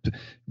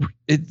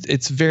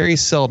it's very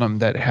seldom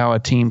that how a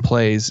team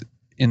plays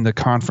in the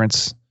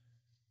conference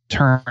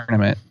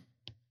tournament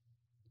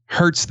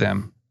hurts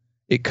them.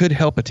 It could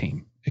help a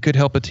team. It could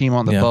help a team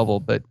on the bubble,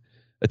 but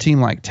a team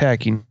like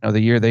Tech, the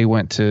year they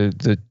went to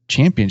the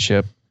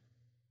championship,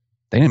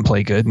 they didn't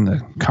play good in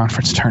the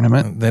conference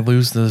tournament. They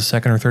lose the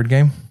second or third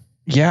game.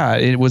 Yeah,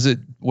 it was at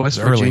West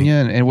Virginia,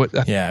 and what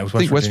I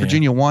think West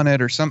Virginia won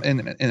it or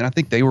something, and I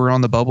think they were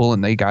on the bubble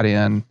and they got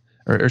in,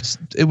 or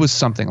it was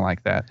something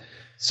like that.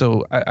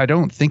 So I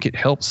don't think it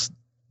helps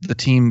the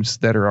teams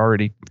that are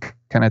already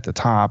kind of at the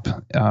top.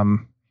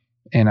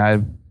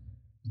 And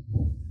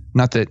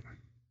not that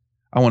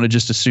I want to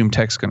just assume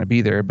Tech's going to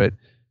be there, but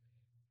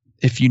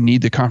if you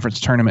need the conference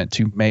tournament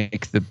to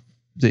make the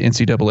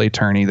NCAA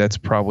tourney,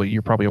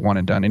 you're probably a one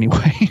and done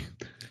anyway.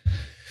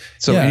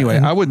 So anyway,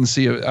 I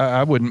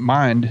wouldn't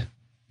mind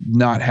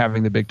not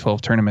having the Big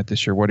 12 tournament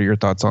this year. What are your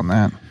thoughts on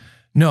that?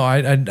 No,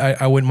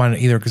 I wouldn't mind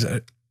it either, because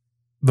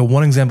the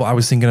one example I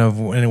was thinking of,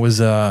 and it was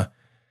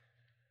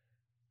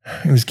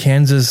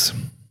Kansas. I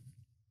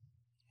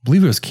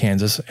believe it was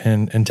Kansas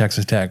and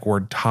Texas Tech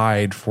were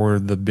tied for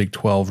the Big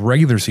 12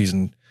 regular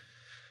season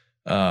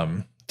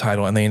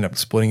title, and they ended up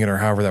splitting it, or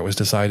however that was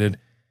decided.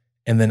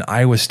 And then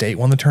Iowa State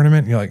won the tournament.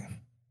 And you're like,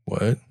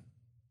 what?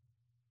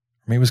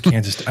 Maybe it was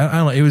Kansas. I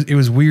don't know. It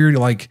was weird,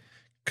 like,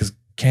 because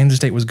Kansas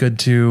State was good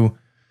too,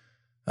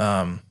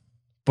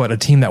 but a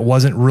team that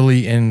wasn't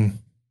really in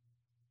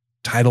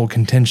title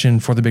contention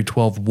for the Big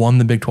 12 won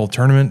the Big 12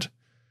 tournament.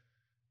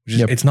 Which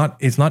is,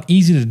 it's not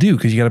easy to do,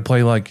 because you got to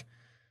play like,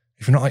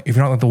 if you're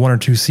not like the 1 or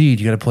 2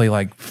 seed, you got to play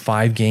like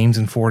 5 games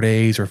in 4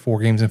 days or 4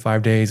 games in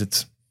 5 days.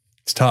 It's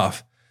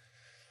tough.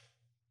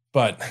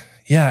 But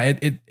yeah,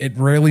 it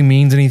rarely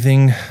means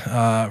anything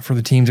for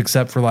the teams,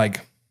 except for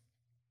like,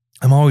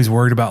 I'm always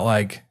worried about,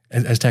 like,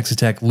 as Texas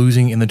Tech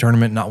losing in the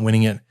tournament, not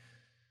winning it,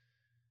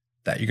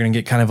 that you're going to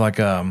get kind of like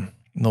a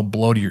little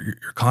blow to your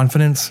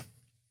confidence.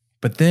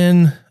 But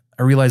then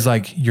I realized,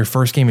 like, your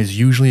first game is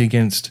usually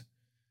against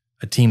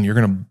a team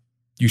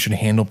you should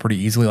handle pretty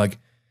easily. Like,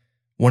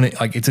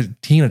 it's a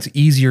team that's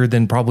easier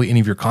than probably any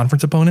of your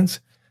conference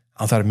opponents,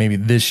 outside of maybe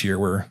this year,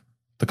 where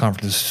the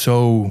conference is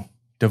so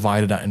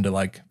divided out into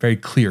like very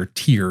clear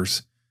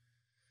tiers.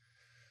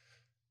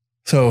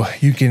 So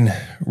you can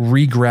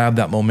re-grab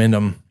that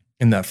momentum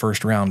in that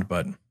first round,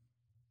 but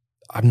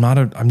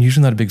I'm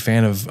usually not a big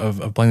fan of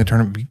playing the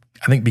tournament.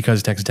 I think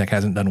because Texas Tech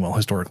hasn't done well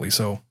historically.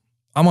 So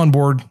I'm on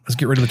board. Let's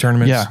get rid of the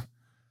tournaments. Yeah.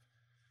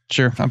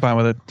 Sure. I'm fine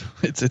with it.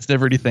 It's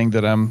never anything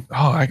that I'm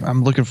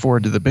looking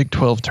forward to the Big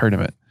 12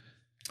 tournament.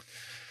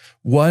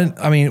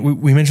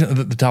 We mentioned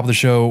at the top of the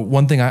show,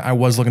 one thing I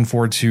was looking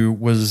forward to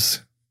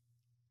was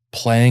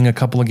playing a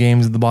couple of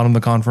games at the bottom of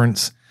the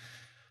conference.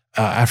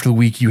 After the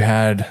week you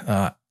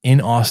had in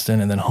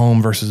Austin, and then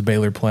home versus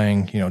Baylor,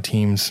 playing,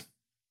 teams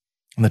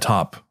in the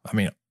top. I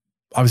mean,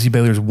 obviously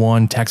Baylor's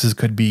 1, Texas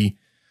could be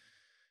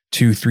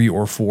 2, 3,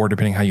 or 4,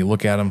 depending how you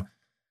look at them.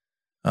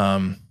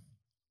 And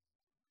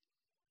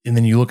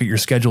then you look at your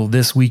schedule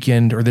this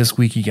weekend, or this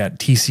week you got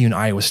TCU and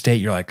Iowa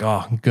State. You're like,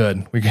 oh,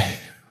 good.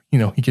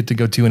 You get to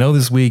go 2-0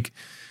 this week.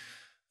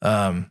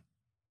 I'm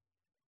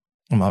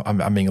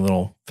being a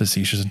little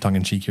facetious and tongue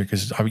in cheek here,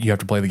 because you have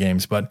to play the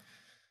games, but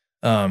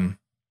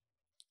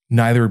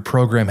neither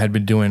program had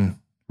been doing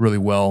really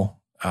well.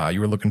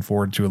 You were looking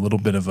forward to a little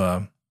bit of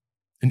an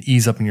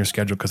ease up in your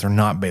schedule, because they're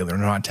not Baylor, they're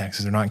not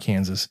Texas, they're not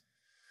Kansas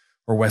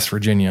or West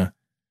Virginia.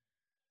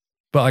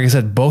 But like I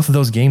said, both of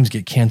those games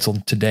get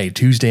canceled today,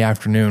 Tuesday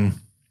afternoon,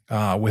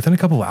 within a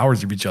couple of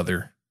hours of each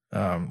other,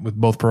 with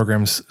both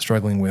programs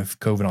struggling with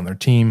COVID on their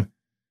team.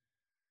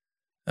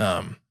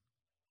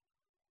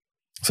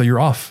 So you're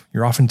off.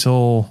 You're off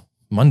until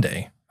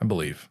Monday, I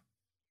believe.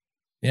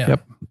 Yeah.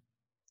 Yep.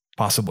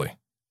 Possibly.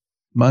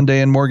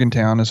 Monday in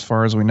Morgantown, as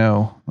far as we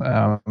know.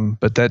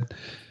 But that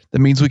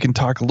means we can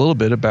talk a little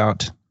bit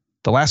about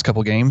the last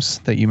couple games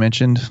that you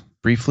mentioned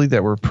briefly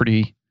that were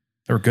pretty.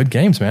 They were good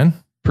games, man.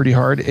 Pretty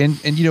hard. And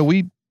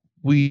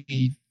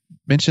we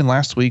mentioned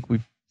last week, we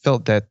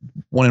felt that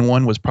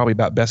 1-1 was probably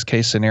about best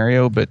case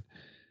scenario, but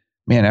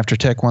man, after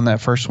Tech won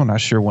that first one, I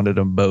sure wanted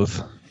them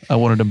both. I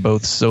wanted them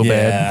both so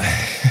bad.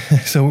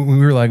 So we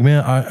were like,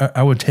 man,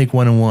 I would take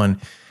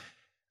 1-1.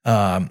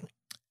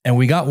 And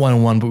we got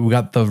 1-1, but we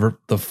got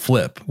the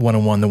flip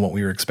 1-1 than what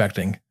we were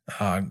expecting.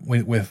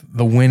 With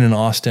the win in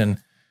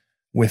Austin,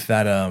 with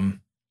that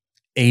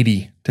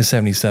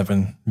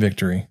 80-77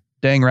 victory.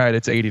 Dang right,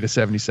 it's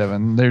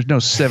 80-77. There's no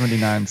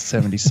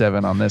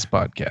 79-77 on this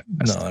podcast.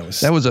 No,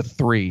 that was a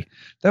 3.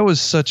 That was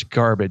such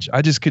garbage.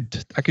 I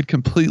could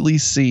completely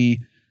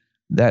see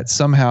that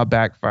somehow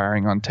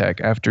backfiring on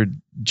Tech after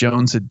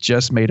Jones had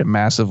just made a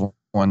massive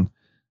one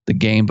the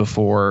game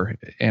before,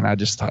 and I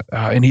just thought,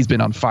 and he's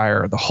been on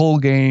fire the whole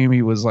game.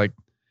 He was like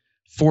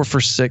 4 for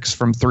 6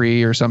 from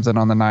 3 or something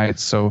on the night.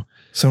 So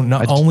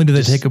not only did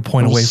they take a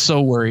point away,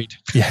 so worried.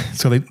 Yeah,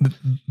 so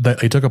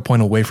they took a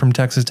point away from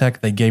Texas Tech.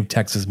 They gave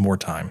Texas more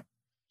time.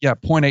 Yeah,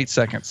 0.8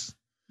 seconds.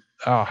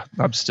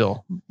 I'm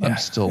still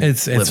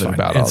it's livid fine.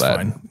 about it's all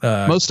that.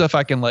 Fine. Most stuff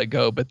I can let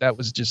go, but that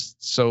was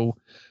just so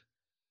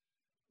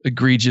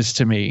egregious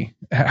to me.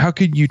 How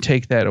could you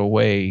take that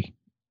away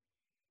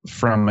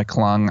from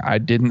McClung? I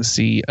didn't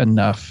see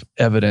enough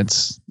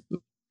evidence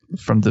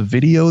from the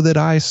video that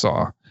I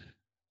saw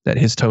that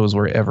his toes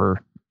were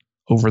ever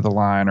over the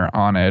line or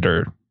on it,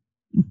 or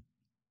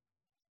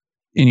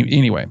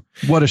anyway,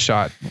 what a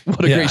shot.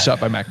 What a great shot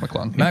by Mac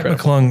McClung. Mac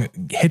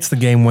McClung hits the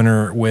game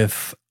winner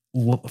with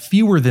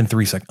fewer than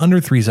 3 seconds,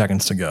 under 3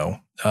 seconds to go.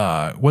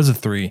 Was it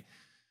 3?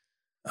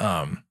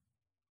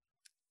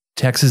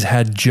 Texas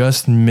had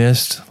just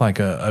missed like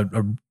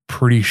a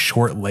pretty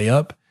short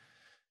layup.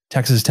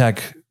 Texas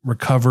Tech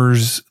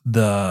recovers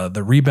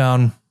the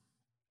rebound,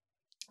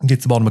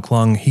 gets the ball to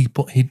McClung.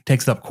 He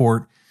takes it up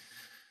court,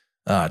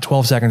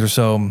 12 seconds or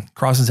so,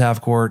 crosses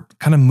half court,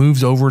 kind of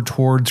moves over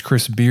towards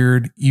Chris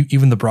Beard.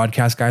 Even the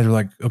broadcast guys are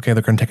like, okay,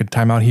 they're going to take a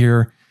timeout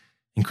here.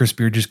 and Chris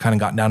Beard just kind of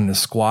got down in his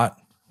squat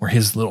where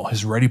his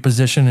ready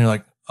position, and you're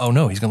like, oh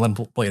no, he's gonna let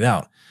him play it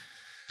out.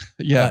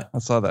 Yeah, I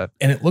saw that.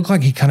 And it looked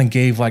like he kind of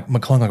gave like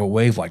McClung like a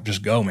wave, like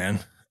just go, man.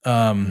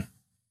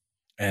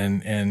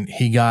 And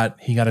he got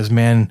his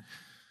man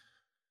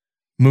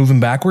moving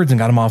backwards and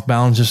got him off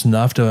balance just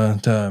enough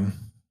to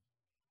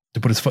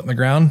put his foot in the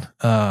ground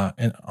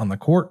and on the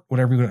court,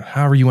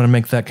 however you want to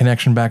make that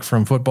connection back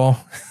from football,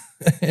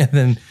 and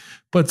then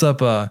puts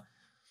up a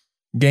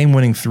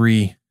game-winning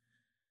three.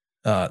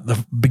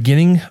 The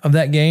beginning of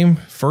that game,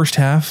 first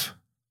half,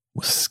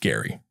 was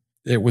scary.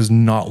 It was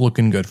not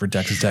looking good for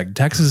Texas Tech.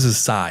 Texas's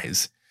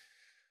size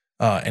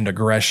and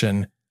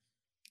aggression,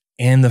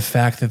 and the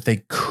fact that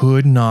they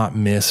could not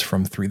miss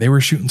from three. They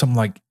were shooting something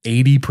like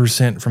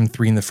 80% from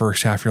three in the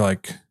first half. You're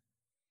like,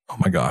 oh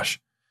my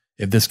gosh,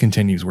 if this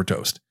continues, we're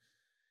toast.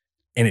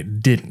 And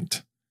it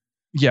didn't.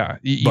 Yeah,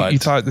 you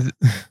thought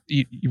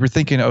you were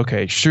thinking,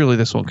 okay, surely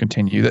this won't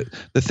continue.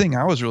 The thing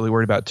I was really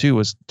worried about too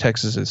was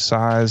Texas's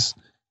size.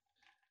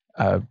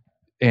 And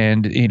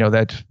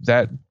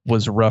that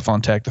was rough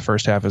on Tech the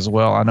first half as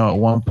well. I know at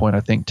one point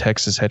I think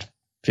Texas had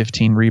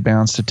 15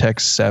 rebounds to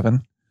Tech's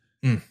 7,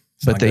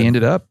 but they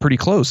ended up pretty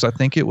close. I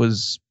think it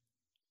was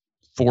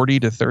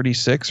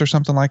 40-36 or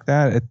something like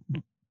that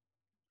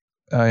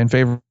in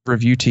favor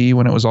of UT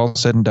when it was all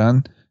said and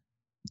done.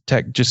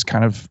 Tech just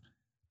kind of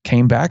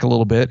came back a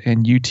little bit,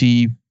 and UT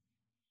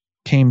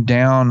came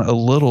down a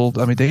little.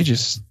 I mean,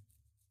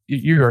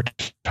 you are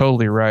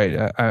totally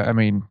right. I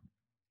mean,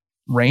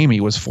 Ramey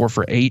was 4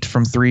 for 8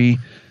 from 3,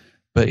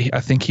 but I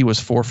think he was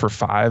 4 for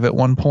 5 at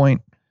one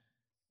point.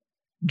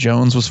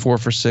 Jones was 4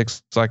 for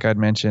 6, like I'd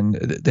mentioned.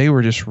 They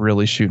were just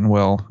really shooting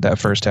well that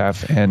first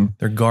half, and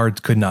their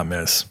guards could not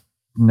miss.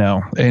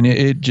 No, and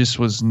it just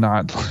was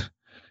not.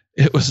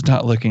 It was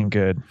not looking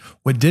good.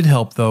 What did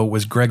help though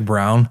was Greg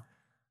Brown.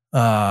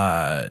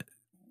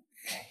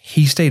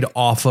 He stayed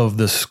off of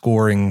the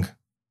scoring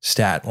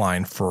stat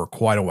line for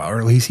quite a while, or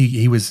at least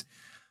he was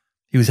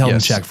held in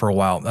check for a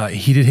while.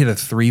 He did hit a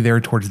 3 there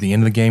towards the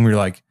end of the game. Where you're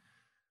like,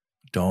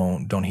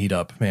 don't heat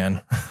up,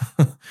 man.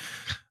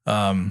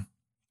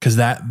 Because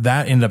that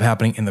ended up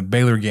happening in the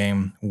Baylor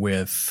game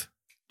with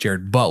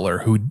Jared Butler,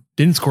 who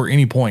didn't score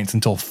any points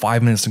until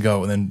 5 minutes to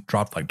go, and then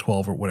dropped like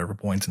 12 or whatever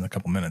points in a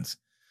couple minutes.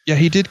 Yeah,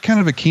 he did kind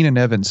of a Keenan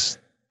Evans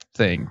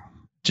thing.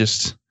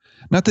 Just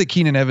not that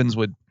Keenan Evans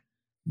would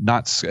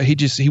not.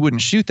 He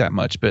wouldn't shoot that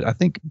much, but I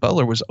think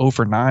Butler was 0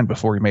 for 9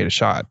 before he made a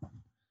shot.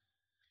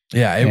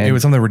 Yeah, it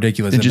was something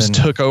ridiculous. It just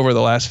took over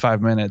the last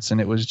 5 minutes, and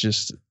it was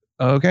just,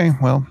 okay,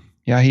 well,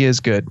 yeah, he is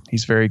good.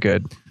 He's very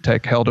good.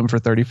 Tech held him for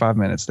 35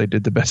 minutes. They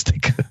did the best they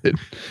could.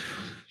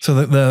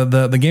 So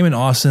the game in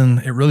Austin,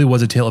 it really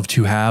was a tale of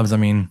two halves. I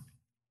mean,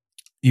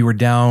 you were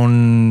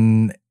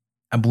down,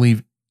 I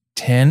believe,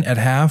 10 at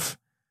half,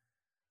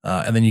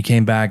 and then you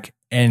came back,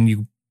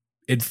 and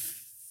it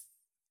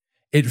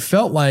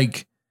felt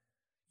like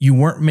you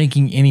weren't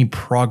making any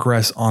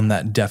progress on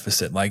that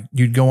deficit. Like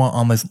you'd go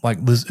on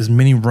this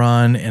mini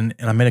run, and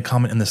I made a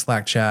comment in the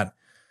Slack chat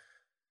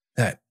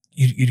that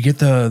you'd get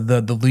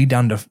the lead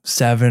down to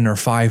 7 or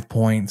 5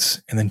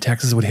 points, and then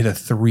Texas would hit a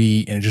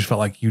 3, and it just felt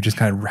like you just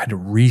kind of had to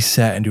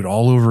reset and do it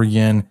all over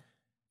again.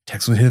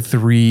 Texas would hit a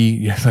 3,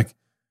 you're like,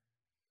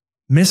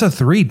 miss a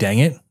 3, dang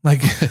it!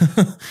 Like,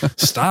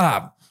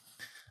 stop.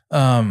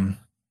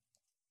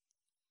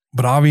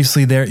 But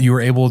obviously there you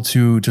were able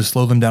to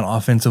slow them down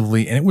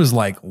offensively, and it was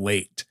like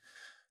late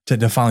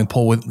to finally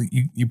pull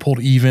you pulled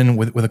even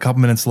with a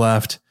couple minutes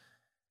left,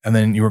 and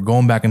then you were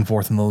going back and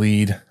forth in the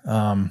lead.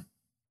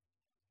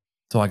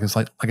 So like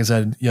I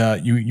said, yeah,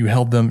 you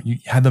held them, you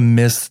had them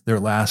miss their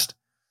last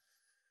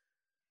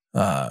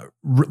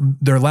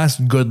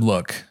good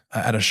look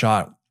at a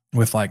shot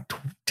with like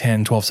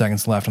 10, 12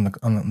 seconds left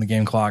on the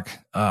game clock.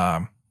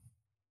 But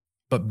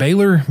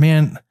Baylor,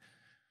 man,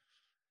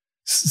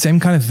 same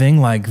kind of thing.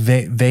 Like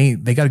they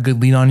got a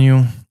good lead on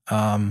you.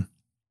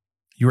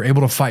 You were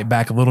able to fight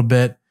back a little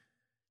bit.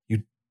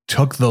 You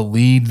took the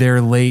lead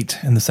there late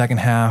in the second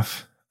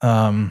half.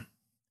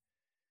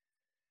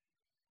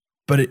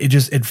 But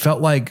it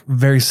felt like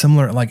very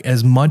similar. Like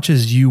as much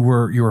as you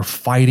were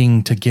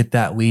fighting to get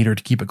that lead or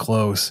to keep it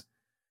close,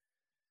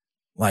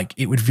 like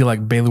it would feel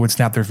like Baylor would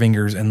snap their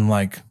fingers and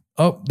like,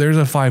 oh, there's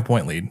a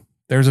 5-point lead.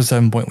 There's a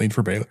 7-point lead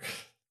for Baylor.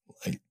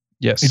 Like,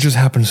 yes, it just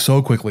happened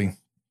so quickly.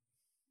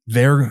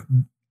 They're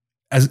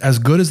as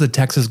good as the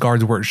Texas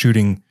guards were at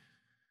shooting.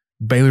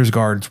 Baylor's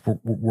guards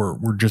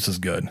were just as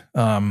good.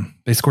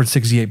 They scored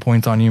 68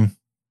 points on you.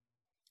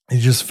 It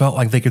just felt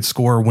like they could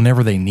score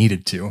whenever they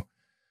needed to.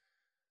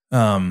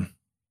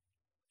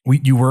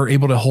 You were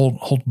able to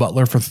hold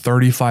Butler for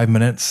 35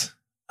 minutes.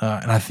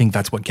 And I think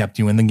that's what kept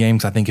you in the game.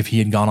 Cause I think if he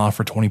had gone off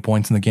for 20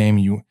 points in the game,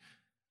 you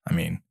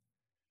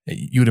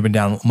would have been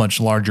down much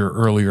larger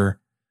earlier.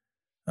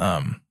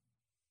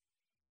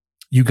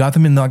 You got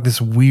them in like this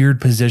weird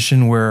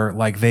position where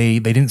like they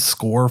didn't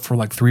score for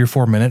like 3 or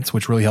 4 minutes,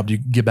 which really helped you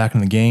get back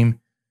in the game.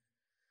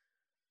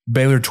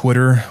 Baylor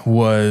Twitter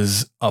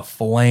was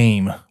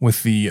aflame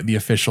with the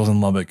officials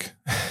in Lubbock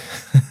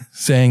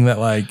saying that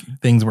like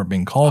things weren't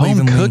being called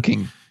evenly.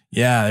 Cooking.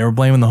 Yeah, they were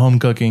blaming the home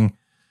cooking.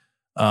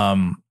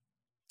 Hang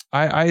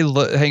on,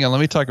 let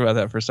me talk about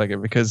that for a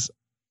second, because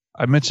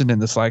I mentioned in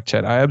the Slack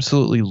chat, I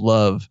absolutely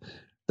love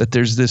that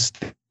there's this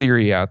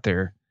theory out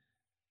there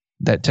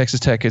that Texas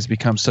Tech has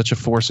become such a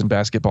force in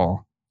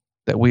basketball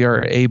that we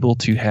are able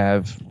to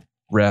have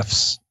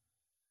refs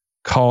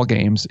call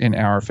games in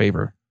our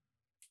favor.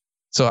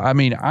 So, I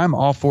mean, I'm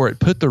all for it.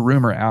 Put the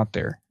rumor out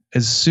there.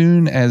 As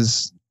soon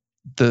as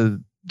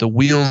the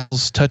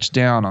wheels touch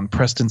down on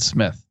Preston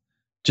Smith,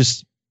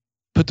 just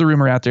put the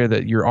rumor out there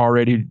that you're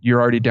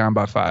already down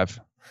by 5.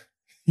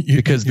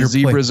 Because the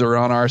Zebras are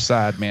on our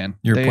side, man.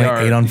 You're playing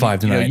 8 on 5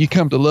 tonight. You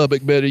come to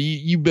Lubbock,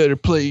 you better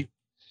play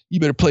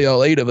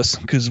all 8 of us,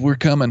 because we're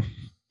coming.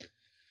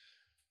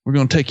 We're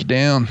going to take you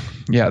down.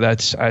 Yeah,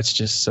 that's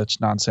just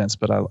such nonsense,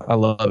 but I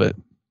love it.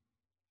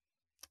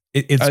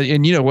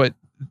 And you know what?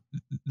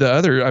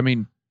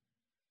 The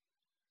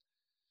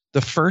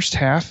first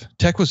half,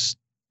 Tech was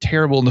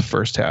terrible in the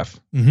first half.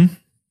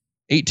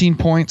 18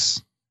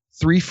 points,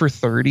 3 for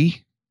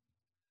 30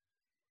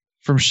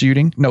 from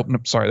shooting. Nope,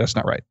 sorry, that's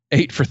not right.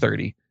 8 for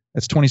 30.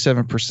 That's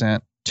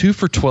 27%. 2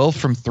 for 12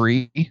 from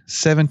 3,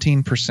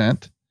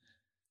 17%.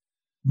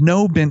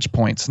 No bench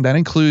points. And that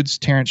includes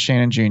Terrence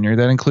Shannon Jr.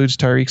 That includes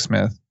Tyreke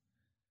Smith.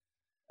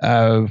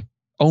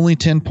 Only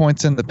 10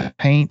 points in the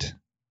paint.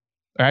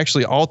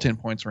 Actually, all 10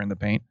 points were in the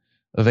paint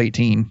of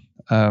 18.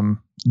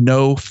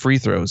 No free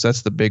throws.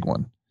 That's the big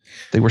one.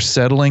 They were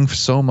settling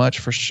so much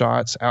for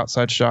shots,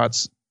 outside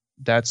shots.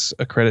 That's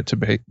a credit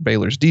to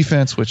Baylor's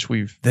defense, which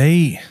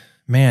they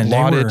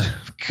lauded.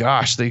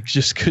 They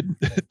just couldn't.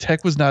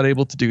 Tech was not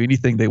able to do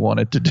anything they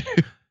wanted to do.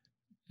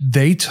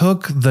 They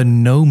took the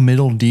no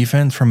middle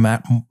defense from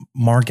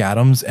Mark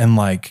Adams and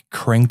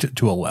cranked it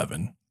to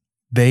 11.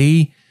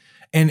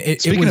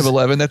 Speaking of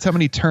 11, that's how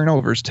many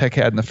turnovers Tech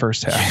had in the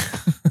first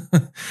half.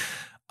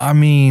 I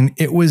mean,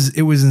 it was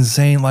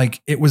insane.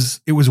 It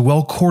was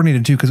well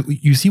coordinated too, because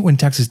you see when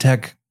Texas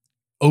Tech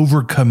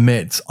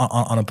overcommits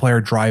on a player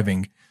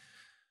driving,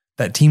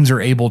 that teams are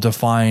able to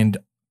find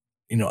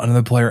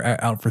another player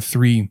out for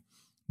 3.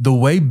 The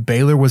way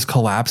Baylor was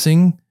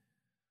collapsing,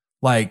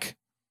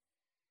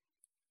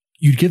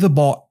 you'd get the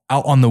ball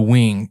out on the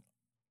wing,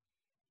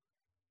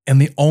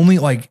 and the only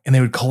and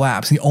they would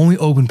collapse. The only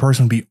open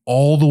person would be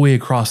all the way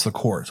across the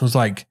court. So it's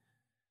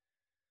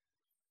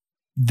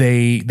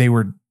they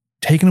were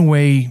taking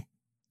away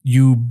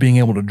you being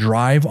able to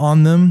drive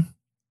on them.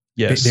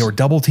 Yes. They were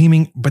double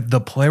teaming, but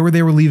the player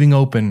they were leaving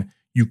open,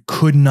 you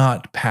could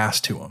not pass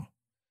to him.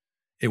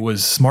 It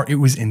was smart. It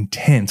was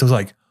intense. It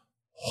was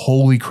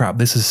holy crap,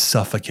 this is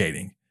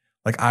suffocating.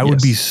 I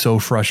would be so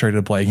frustrated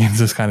to play against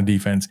this kind of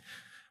defense,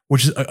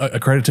 which is a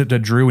credit to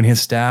Drew and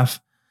his staff.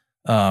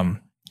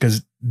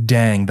 Because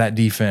dang, that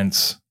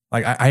defense,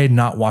 I had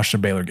not watched a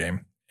Baylor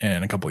game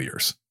in a couple of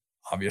years.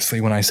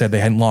 Obviously, when I said they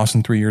hadn't lost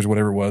in 3 years,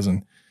 whatever it was,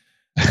 and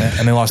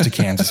they lost to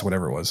Kansas,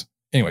 whatever it was.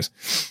 Anyways,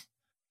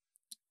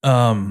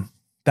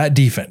 that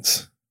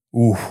defense,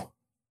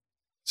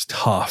 it's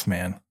tough,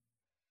 man.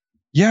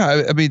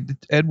 Yeah, I mean,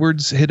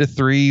 Edwards hit a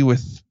 3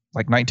 with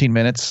 19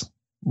 minutes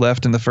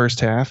left in the first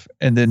half,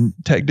 and then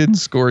Tech didn't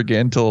score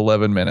again until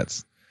 11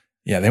 minutes.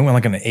 Yeah, they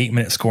went an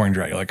 8-minute scoring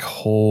drought.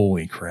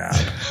 Holy crap.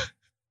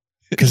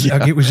 Because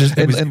it was just,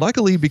 and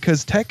luckily,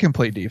 because Tech can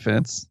play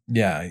defense.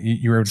 Yeah,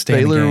 you were able to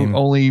stay in the Baylor game.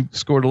 only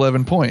scored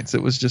 11 points.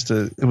 It was just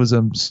a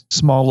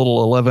small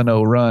little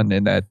 11-0 run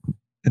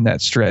in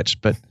that stretch.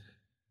 But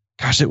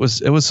gosh, it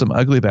was some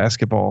ugly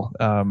basketball.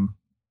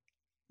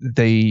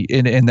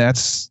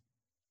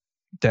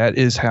 That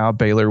is how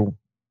Baylor.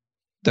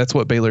 That's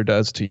what Baylor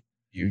does to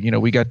you.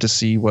 We got to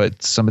see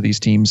what some of these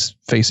teams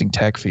facing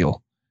Tech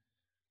feel,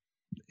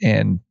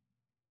 and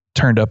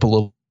turned up a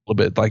little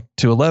bit,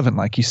 to 11,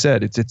 like you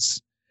said.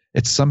 It's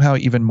somehow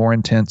even more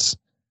intense.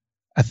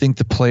 I think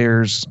the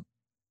players,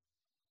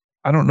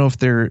 I don't know if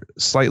they're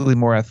slightly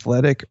more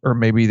athletic or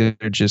maybe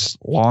they're just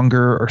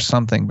longer or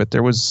something, but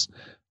there's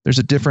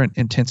a different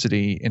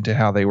intensity into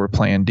how they were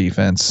playing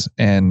defense,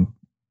 and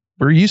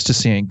we're used to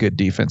seeing good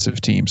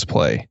defensive teams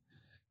play.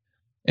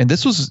 And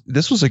this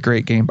was a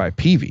great game by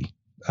Peavy.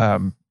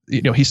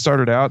 He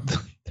started out, there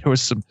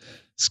was some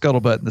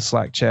scuttlebutt in the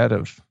Slack chat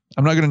of,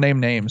 I'm not going to name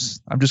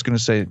names. I'm just going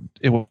to say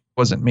it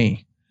wasn't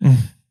me.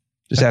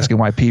 Just asking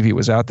why Peavy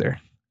was out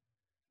there.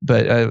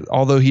 But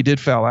although he did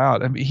foul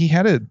out, I mean, he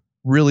had a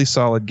really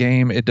solid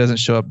game. It doesn't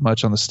show up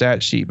much on the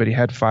stat sheet, but he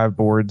had 5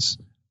 boards,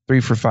 3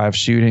 for 5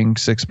 shooting,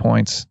 6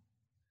 points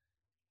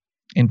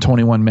in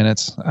 21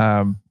 minutes.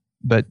 But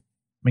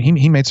I mean,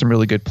 he made some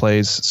really good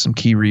plays, some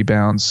key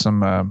rebounds,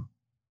 some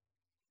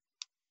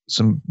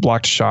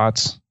blocked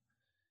shots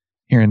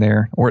here and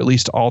there, or at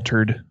least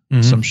altered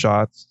some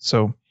shots.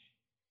 So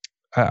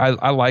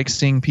I like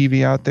seeing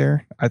Peavy out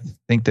there. I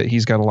think that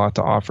he's got a lot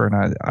to offer,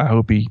 and I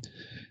hope he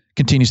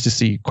continues to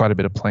see quite a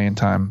bit of playing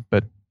time.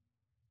 But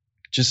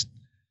just,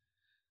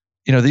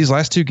 these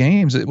last 2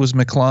 games, it was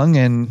McClung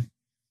and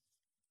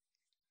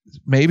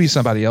maybe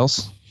somebody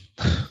else.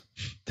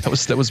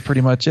 That was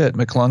pretty much it.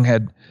 McClung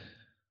had,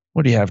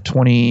 what do you have,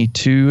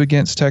 22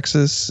 against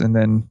Texas, and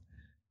then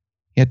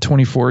he had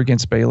 24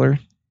 against Baylor.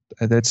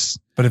 But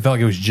it felt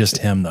like it was just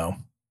him though.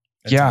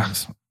 Yeah.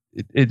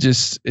 It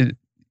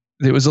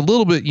was a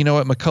little bit, you know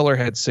what? McCullough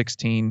had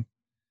 16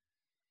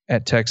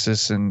 at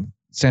Texas and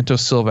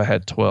Santos Silva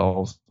had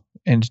 12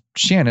 and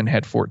Shannon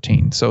had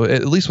 14. So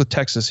at least with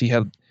Texas, he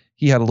had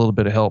a little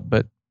bit of help,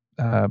 but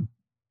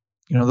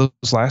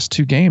those last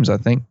two games, I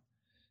think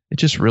it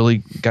just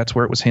really got to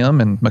where it was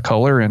him and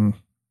McCullough and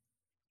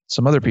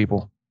some other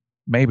people,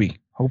 maybe,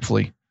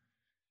 hopefully.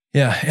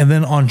 Yeah. And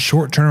then on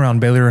short turnaround,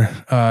 Baylor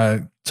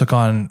took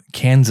on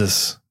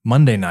Kansas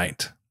Monday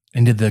night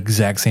and did the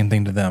exact same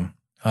thing to them.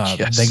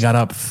 Yes. They got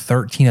up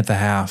 13 at the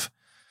half,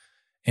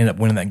 ended up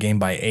winning that game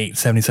by 8,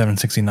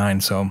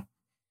 77-69. So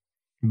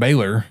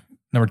Baylor,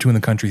 number 2 in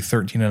the country,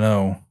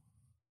 13-0.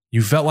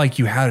 You felt like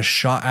you had a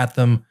shot at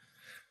them,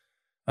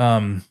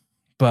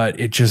 but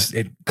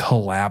it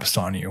collapsed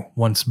on you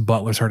once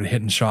Butler started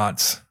hitting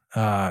shots.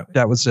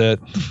 That was it.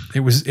 It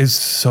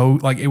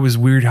was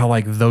weird how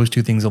like those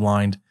two things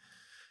aligned,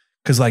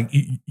 because like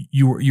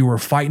you were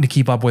fighting to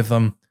keep up with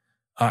them,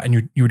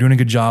 and you were doing a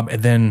good job,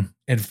 and then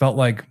it felt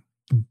like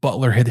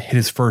Butler hit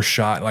his first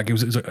shot. Like it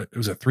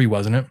was a 3,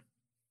 wasn't it?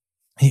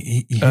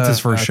 He hits his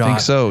first shot. I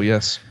think so.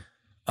 Yes.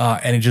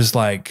 And it just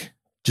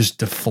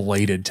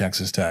deflated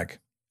Texas Tech,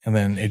 and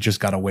then it just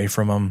got away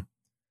from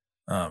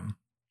them.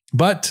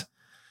 But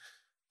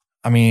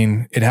I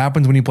mean, it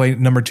happens when you play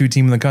number 2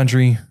 team in the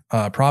country.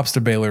 Props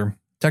to Baylor.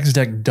 Texas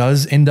Tech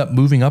does end up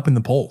moving up in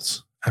the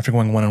polls after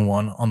going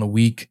 1-1 on the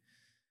week.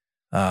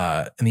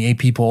 And the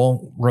AP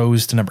poll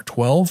rose to number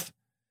 12.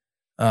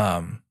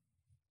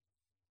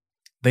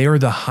 They are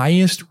the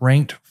highest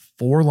ranked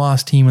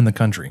 4-loss team in the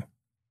country,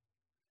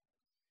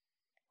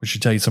 which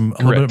should tell you a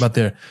little bit about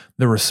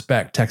the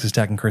respect Texas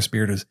Tech and Chris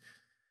Beard is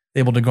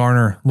able to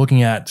garner,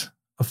 looking at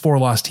a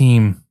 4-loss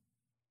team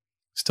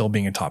still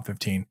being a top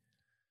 15.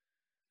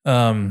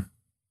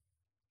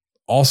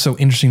 Also,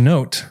 interesting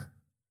note,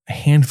 a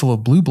handful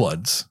of blue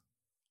bloods,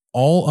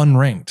 all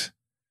unranked.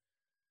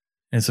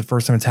 And it's the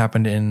first time it's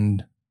happened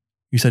in,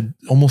 you said,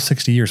 almost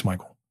 60 years,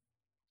 Michael.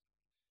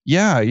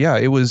 Yeah.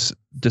 It was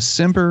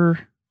December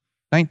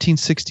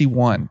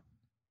 1961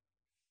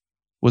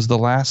 was the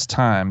last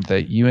time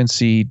that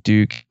UNC,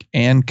 Duke,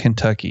 and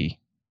Kentucky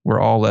were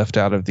all left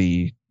out of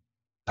the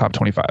top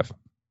 25.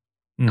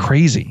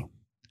 Crazy.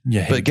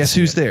 Yeah. But guess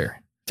who's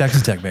there?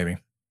 Texas Tech, baby.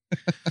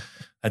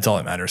 That's all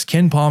that matters.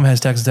 Ken Palm has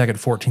Texas Tech at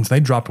 14, so they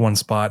dropped 1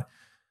 spot.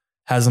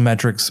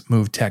 Haslametrics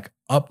moved Tech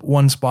up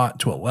 1 spot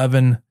to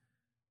 11.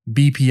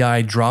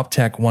 BPI dropped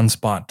Tech 1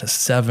 spot to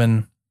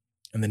 7.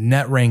 And the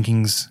net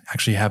rankings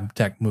actually have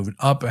Tech moving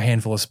up a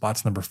handful of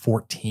spots, number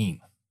 14.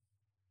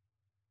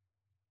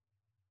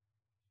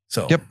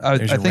 So, yep, I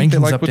think they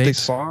like what they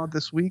saw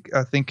this week.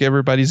 I think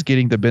everybody's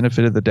getting the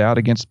benefit of the doubt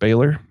against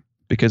Baylor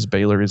because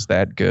Baylor is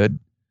that good.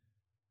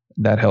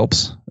 That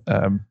helps.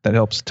 That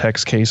helps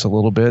Tech's case a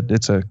little bit.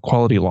 It's a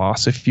quality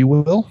loss, if you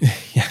will.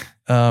 Yeah.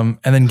 And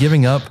then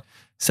giving up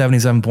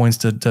 77 points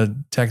to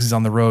Texas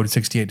on the road,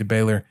 68 to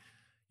Baylor.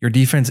 Your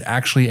defense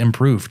actually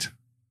improved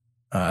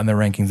in their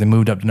rankings. They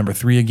moved up to number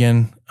 3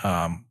 again.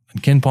 And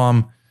Ken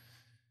Palm,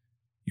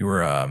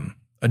 your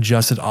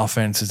adjusted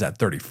offense is at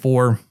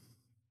 34.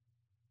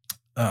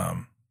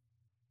 And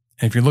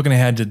if you're looking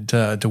ahead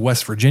to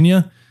West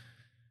Virginia,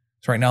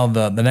 so right now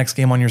the next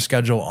game on your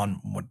schedule on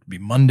what would be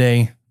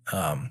Monday,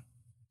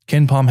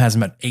 Ken Palm has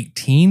them at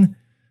 18.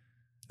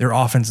 Their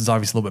offense is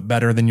obviously a little bit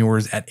better than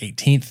yours at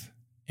 18th,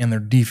 and their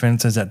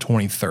defense is at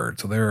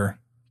 23rd. So they're a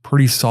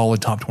pretty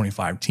solid top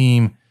 25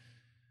 team.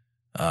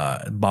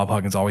 Bob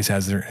Huggins always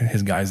has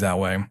his guys that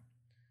way.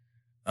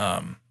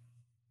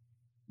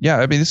 Yeah,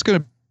 I mean, it's going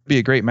to be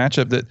a great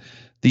matchup. That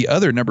the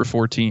other number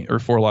 14 or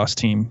 4-loss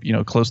team,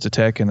 close to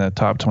Tech in the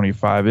top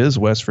 25 is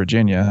West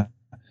Virginia.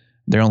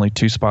 They're only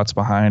 2 spots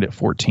behind at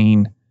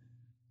 14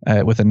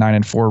 with a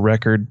 9-4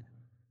 record.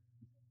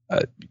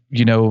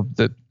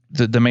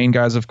 The main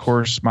guys, of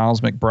course,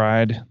 Miles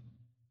McBride,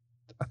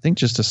 I think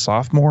just a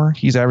sophomore.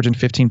 He's averaging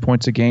 15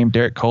 points a game.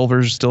 Derek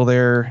Culver's still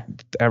there,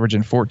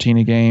 averaging 14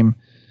 a game.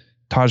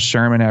 Taj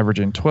Sherman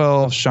averaging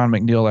 12. Sean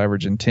McNeil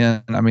averaging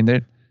 10. I mean,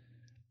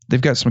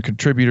 they've got some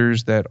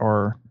contributors that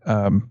are,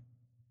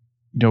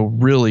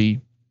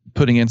 really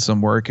putting in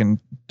some work. And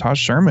Taj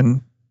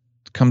Sherman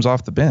comes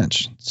off the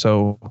bench.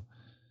 So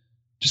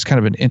just kind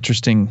of an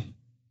interesting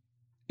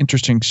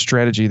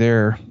strategy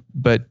there.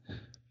 But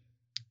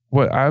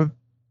what I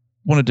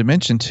wanted to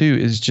mention too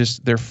is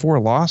just their 4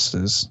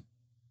 losses.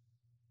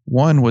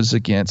 One was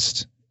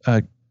against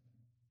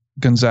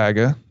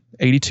Gonzaga,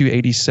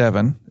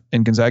 82-87,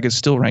 and Gonzaga is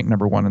still ranked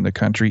number 1 in the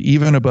country,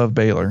 even above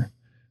Baylor,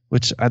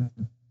 which I'm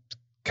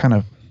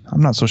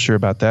not so sure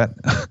about that.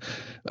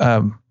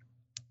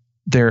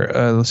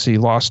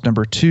 Loss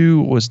number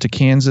 2 was to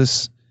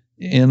Kansas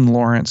in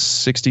Lawrence,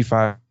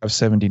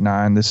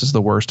 65-79. This is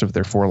the worst of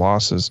their 4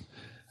 losses.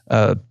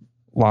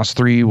 Loss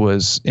 3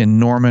 was in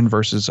Norman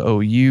versus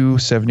OU,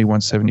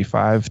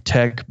 71-75.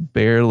 Tech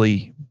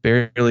barely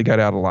got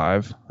out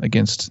alive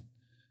against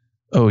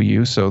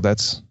OU, so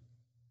that's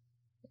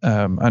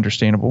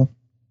understandable.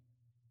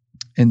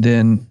 And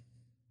then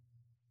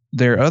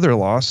their other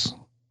loss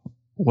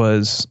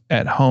was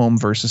at home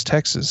versus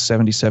Texas,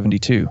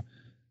 70-72.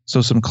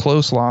 So some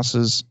close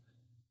losses,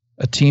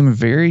 a team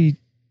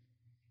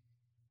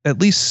at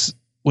least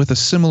with a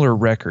similar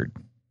record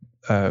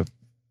to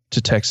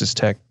Texas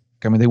Tech.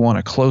 I mean, they won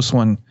a close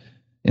one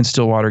in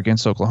Stillwater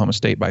against Oklahoma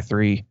State by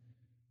 3.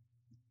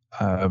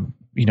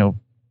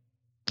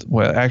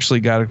 Actually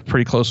got a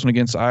pretty close one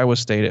against Iowa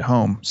State at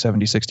home,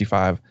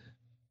 70-65.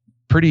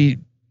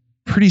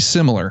 Pretty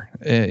similar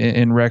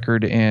in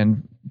record,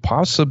 and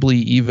possibly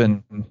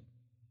even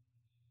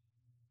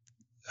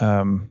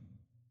some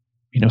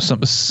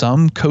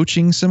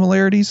coaching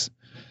similarities.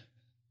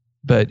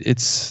 But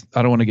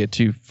I don't want to get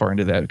too far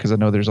into that because I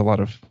know there's a lot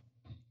of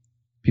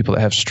people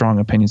that have strong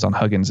opinions on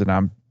Huggins, and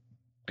I'm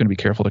going to be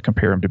careful to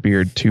compare him to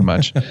Beard too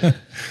much.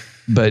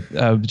 But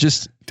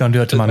just don't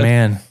do it to my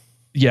man.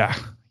 Yeah,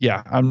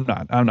 I'm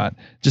not.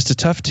 Just a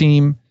tough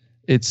team.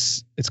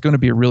 It's going to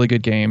be a really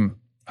good game.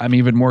 I'm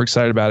even more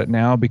excited about it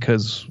now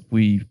because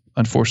we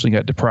unfortunately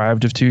got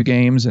deprived of 2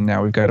 games, and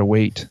now we've got to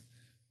wait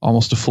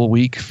almost a full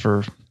week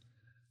for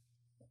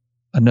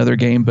another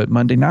game. But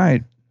Monday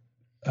night,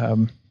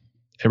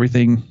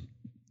 everything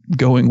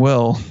going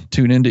well.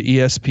 Tune into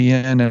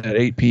ESPN at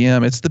 8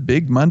 p.m. It's the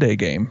big Monday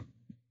game.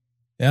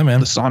 Yeah,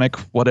 man. The Sonic,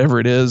 whatever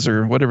it is,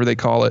 or whatever they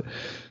call it.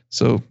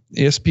 So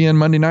ESPN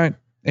Monday night,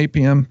 8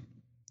 p.m.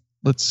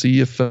 Let's see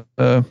if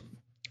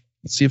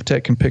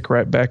Tech can pick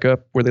right back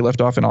up where they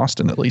left off in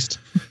Austin, at least.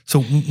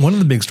 So one of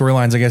the big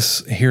storylines, I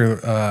guess,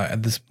 here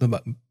at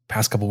the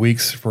past couple of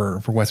weeks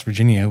for West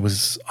Virginia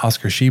was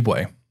Oscar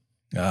Tshiebwe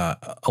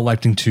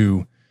electing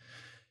to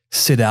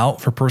sit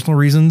out for personal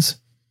reasons.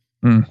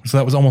 So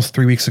that was almost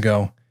 3 weeks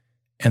ago.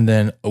 And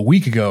then a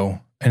week ago,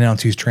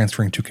 announced he's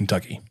transferring to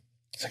Kentucky.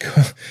 It's like,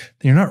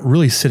 you're not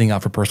really sitting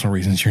out for personal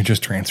reasons. You're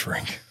just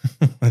transferring.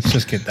 Let's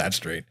just get that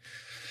straight.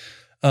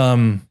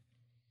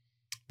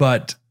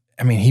 But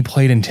I mean, he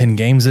played in 10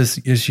 games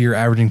this year,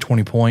 averaging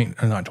 20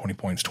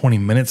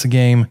 minutes a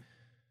game,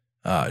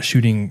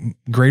 shooting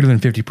greater than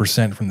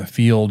 50% from the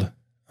field,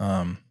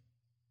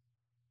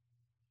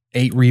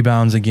 8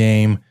 rebounds a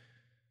game,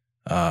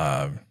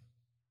 9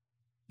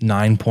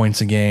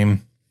 points a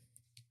game.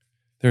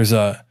 There's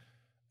a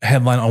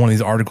headline on one of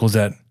these articles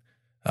that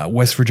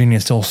West Virginia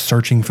is still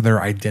searching for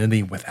their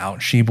identity without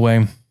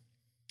Tshiebwe.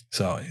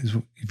 So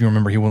if you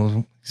remember, he's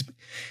one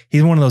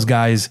of those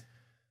guys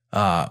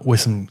with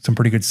some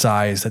pretty good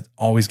size that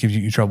always gives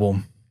you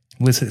trouble.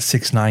 Listed at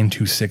 6'9",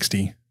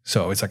 260.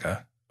 So it's like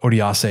a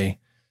Odiase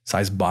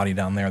sized body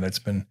down there that's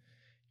been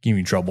giving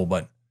you trouble.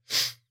 But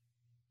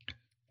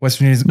West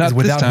Virginia is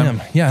without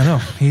him. Yeah, I know.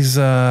 He's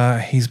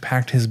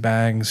packed his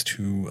bags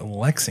to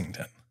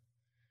Lexington.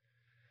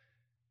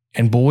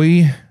 And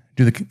boy,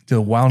 do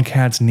the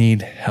Wildcats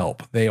need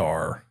help. They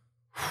are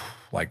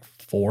like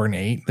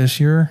 4-8 this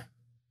year.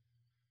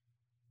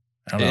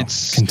 I don't know.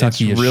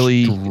 Kentucky is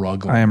really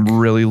struggling. I am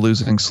really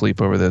losing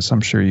sleep over this. I'm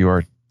sure you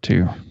are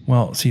too.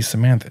 Well, see,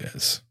 Samantha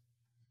is,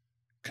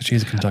 because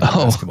she's a Kentucky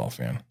basketball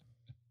fan.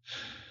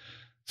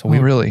 So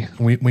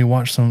we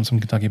watch some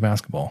Kentucky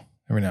basketball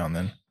every now and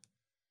then.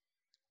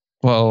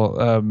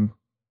 Well,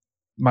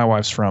 my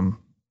wife's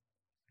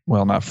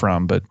not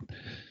from, but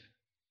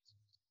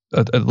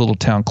a little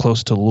town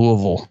close to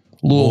Louisville.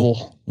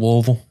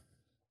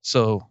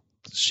 So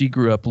she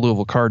grew up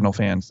Louisville Cardinal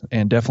fans,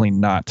 and definitely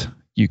not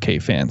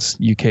UK fans.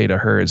 UK to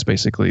her is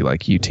basically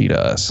like UT to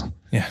us.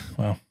 Yeah,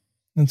 well,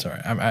 that's all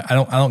right. I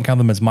don't count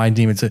them as my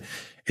team. It's a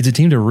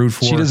team to root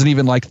for. She doesn't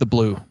even like the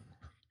blue.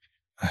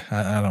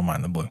 I don't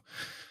mind the blue.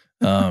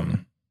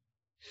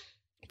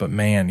 But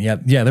man, yeah,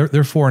 they're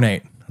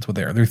 4-8. That's what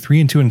they are. They're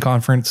 3-2 in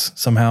conference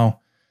somehow.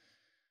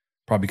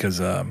 Probably because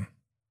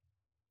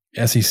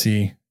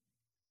SEC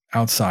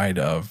outside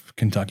of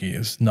Kentucky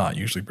is not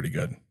usually pretty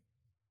good.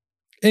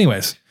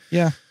 Anyways,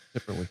 yeah,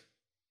 differently.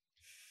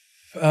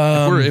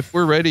 If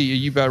we're ready, are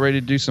you about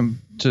ready to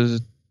to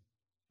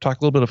talk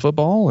a little bit of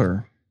football,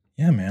 or?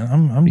 Yeah, man,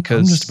 I'm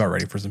just about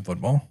ready for some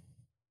football.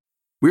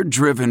 We're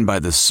driven by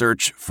the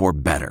search for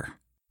better,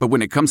 but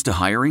when it comes to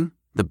hiring,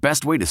 the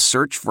best way to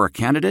search for a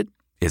candidate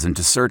isn't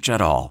to search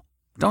at all.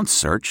 Don't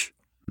search.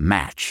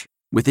 Match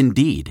with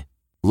Indeed.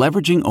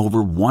 Leveraging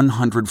over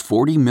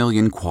 140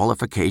 million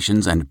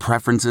qualifications and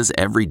preferences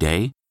every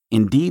day,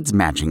 Indeed's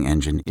matching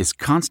engine is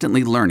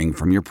constantly learning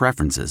from your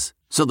preferences.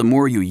 So the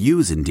more you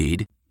use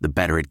Indeed, the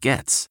better it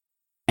gets.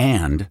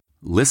 And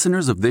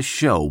listeners of this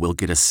show will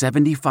get a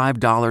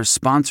 $75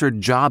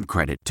 sponsored job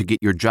credit to get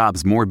your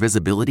jobs more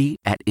visibility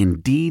at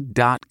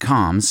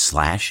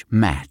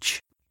Indeed.com/match.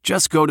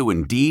 Just go to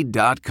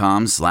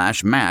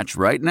Indeed.com/match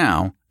right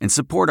now and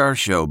support our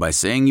show by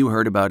saying you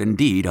heard about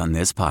Indeed on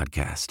this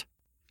podcast.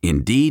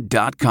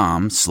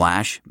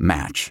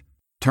 Indeed.com/match.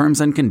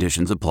 Terms and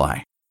conditions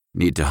apply.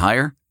 Need to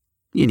hire?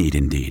 You need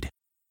Indeed.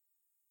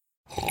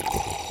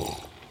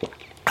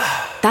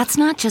 That's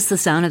not just the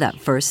sound of that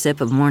first sip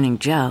of Morning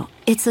Joe.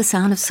 It's the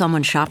sound of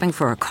someone shopping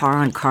for a car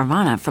on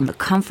Carvana from the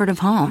comfort of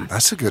home.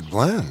 That's a good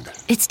blend.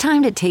 It's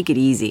time to take it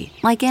easy,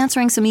 like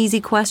answering some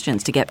easy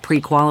questions to get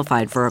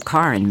pre-qualified for a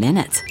car in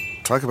minutes.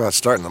 Talk about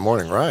starting the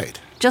morning right.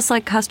 just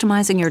like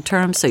customizing your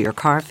terms so your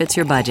car fits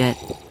your budget.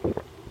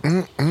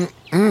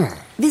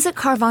 Visit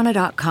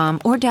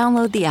Carvana.com or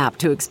download the app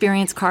to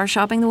experience car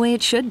shopping the way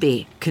it should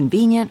be.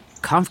 Convenient,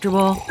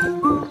 comfortable.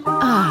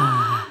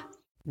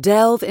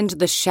 Delve into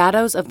the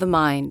shadows of the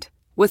mind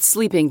with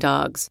Sleeping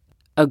Dogs,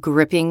 a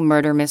gripping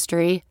murder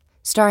mystery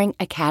starring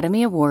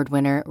Academy Award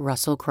winner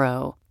Russell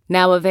Crowe.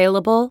 Now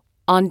available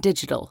on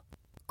digital.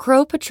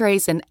 Crowe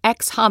portrays an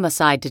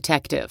ex-homicide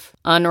detective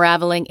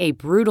unraveling a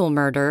brutal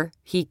murder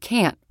he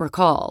can't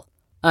recall.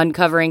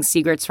 Uncovering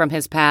secrets from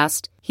his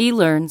past, he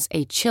learns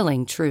a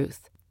chilling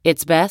truth.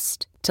 It's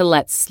best to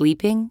let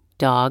sleeping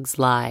dogs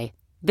lie.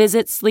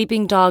 Visit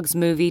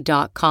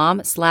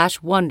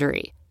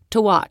sleepingdogsmovie.com/Wondery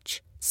to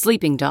watch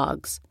Sleeping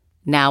Dogs,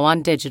 now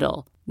on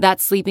digital.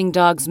 That's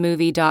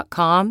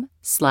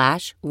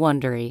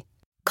sleepingdogsmovie.com/Wondery.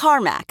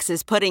 CarMax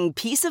is putting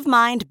peace of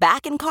mind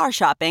back in car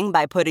shopping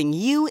by putting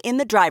you in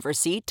the driver's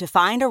seat to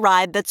find a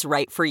ride that's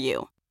right for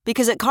you.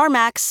 Because at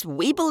CarMax,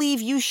 we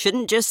believe you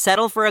shouldn't just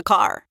settle for a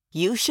car.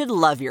 You should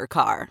love your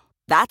car.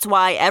 That's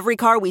why every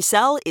car we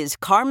sell is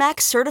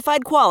CarMax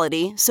certified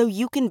quality, so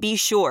you can be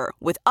sure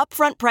with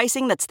upfront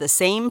pricing that's the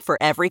same for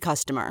every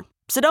customer.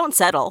 So don't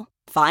settle.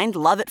 Find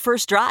love at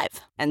first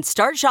drive and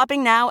start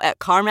shopping now at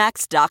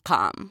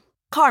CarMax.com.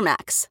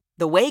 CarMax,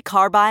 the way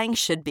car buying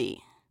should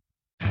be.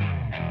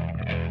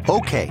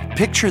 Okay,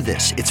 picture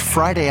this. It's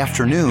Friday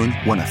afternoon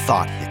when a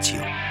thought hits you.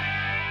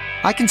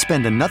 I can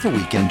spend another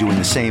weekend doing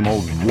the same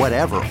old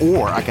whatever,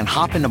 or I can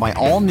hop into my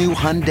all-new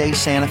Hyundai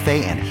Santa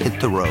Fe and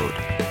hit the road.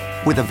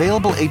 With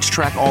available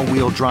H-Track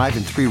all-wheel drive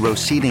and 3-row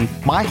seating,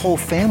 my whole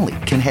family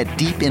can head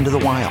deep into the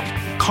wild.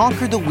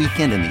 Conquer the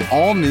weekend in the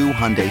all-new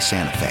Hyundai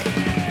Santa Fe.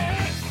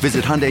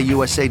 Visit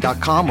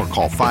HyundaiUSA.com or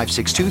call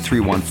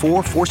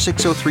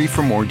 562-314-4603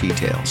 for more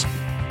details.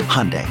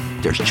 Hyundai,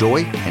 there's joy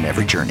in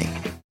every journey.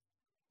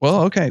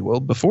 Well, okay. Well,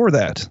 before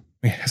that,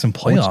 we have some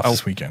playoffs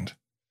this weekend.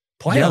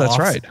 Playoffs? Yeah, that's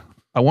right.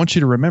 I want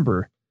you to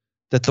remember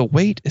that the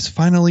wait is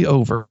finally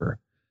over.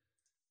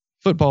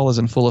 Football is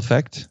in full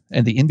effect,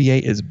 and the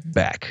NBA is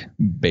back,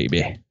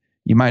 baby.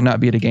 You might not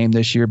be at a game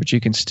this year, but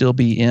you can still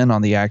be in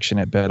on the action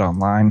at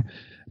BetOnline.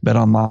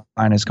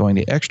 BetOnline is going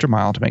the extra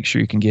mile to make sure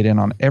you can get in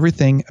on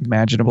everything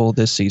imaginable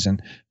this season,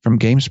 from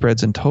game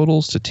spreads and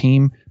totals to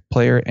team,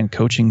 player, and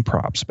coaching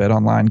props.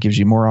 BetOnline gives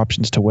you more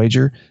options to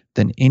wager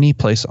than any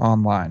place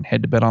online.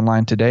 Head to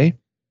BetOnline today.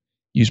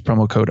 Use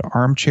promo code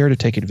ARMCHAIR to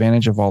take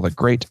advantage of all the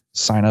great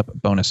sign-up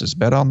bonuses.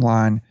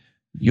 BetOnline,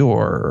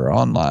 your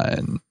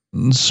online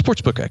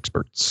sportsbook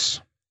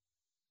experts.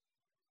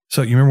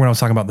 So you remember when I was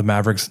talking about the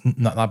Mavericks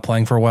not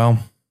playing for a while?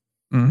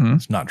 Mm-hmm.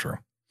 It's not true.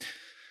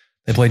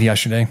 They played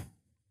yesterday,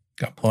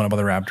 got blown up by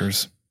the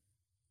Raptors.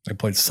 They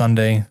played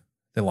Sunday,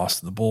 they lost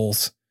to the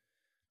Bulls.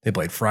 They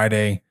played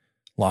Friday,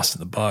 lost to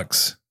the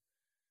Bucks.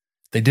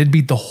 They did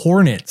beat the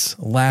Hornets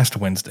last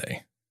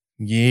Wednesday.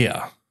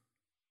 Yeah.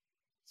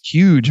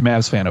 Huge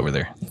Mavs fan over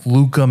there.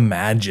 Luka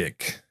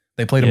Magic.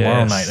 They play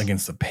tomorrow night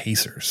against the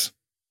Pacers.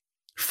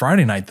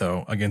 Friday night,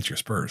 though, against your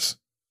Spurs.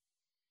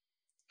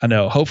 I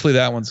know. Hopefully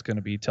that one's going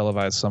to be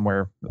televised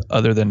somewhere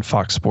other than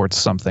Fox Sports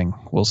something.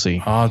 We'll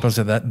see. I was about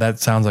to say that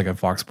sounds like a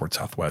Fox Sports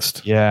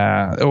Southwest.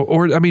 Yeah.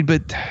 Or I mean,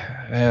 but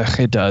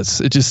it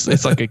does.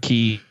 It's like a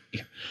key.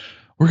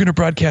 We're going to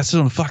broadcast it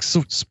on Fox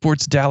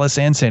Sports Dallas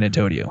and San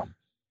Antonio.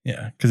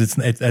 Yeah, because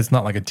it's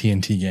not like a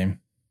TNT game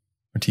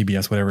or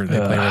TBS, whatever they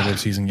play regular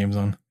season games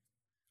on.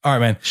 All right,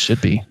 man.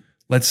 Should be.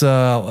 Let's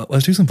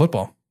do some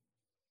football.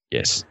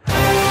 Yes.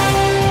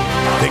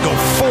 They go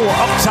 4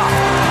 up top.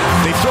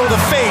 They throw the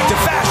fade to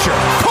Vasher.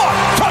 Caught.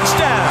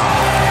 Touchdown.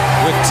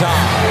 With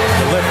Tom.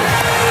 Delivered.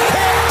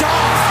 Picked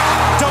off.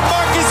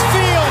 DeMarcus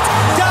Fields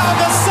down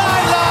the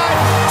sideline.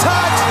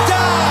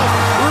 Touchdown.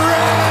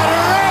 Red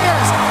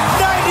Raiders.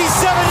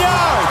 97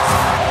 yards.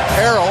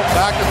 Harrell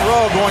back to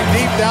throw. Going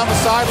deep down the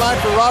sideline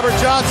for Robert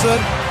Johnson.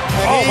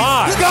 And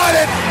my. Got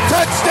it.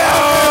 Touchdown.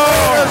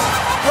 Raiders.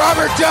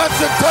 Robert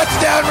Johnson.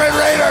 Touchdown. Red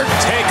Raiders.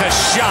 Take a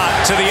shot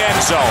to the end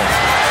zone.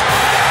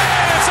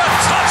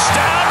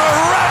 Touchdown,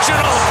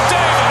 Reginald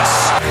Davis.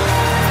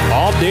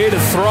 All day to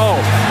throw.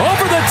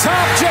 Over the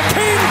top,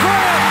 Jakeem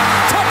Grant.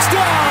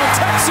 Touchdown,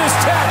 Texas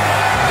Tech.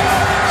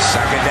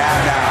 Second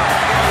down now.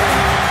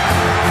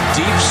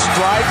 Deep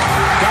strike.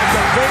 Got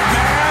the big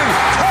man.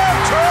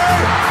 Turn.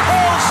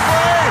 Pulls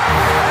free.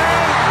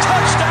 And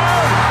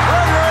touchdown.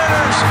 Red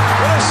Raiders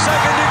with a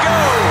second to go.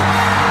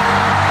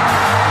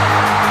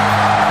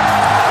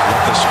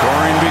 Let the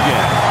scoring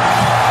begin.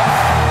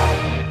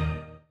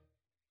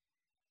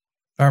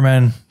 All right,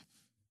 man.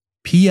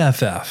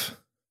 PFF.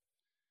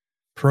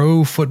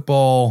 Pro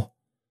Football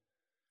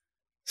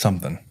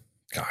something.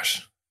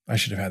 Gosh, I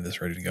should have had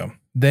this ready to go.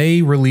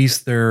 They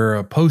released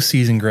their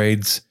postseason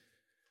grades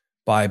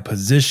by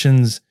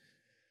positions.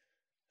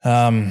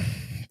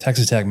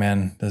 Texas Tech,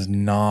 man, does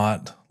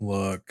not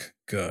look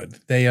good.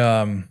 They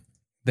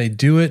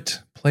do it,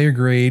 player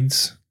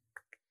grades.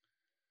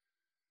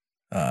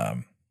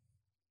 They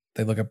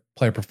look at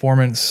player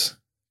performance,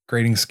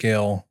 grading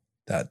scale.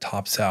 That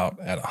tops out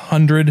at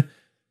 100.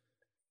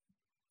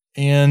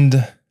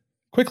 And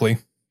quickly,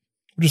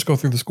 we'll just go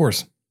through the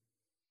scores.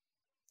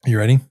 You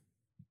ready?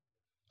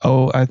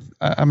 Oh,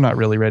 I'm not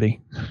really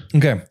ready.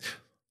 Okay.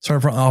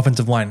 Starting from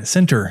offensive line.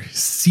 Center,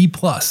 C+.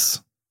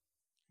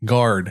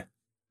 Guard,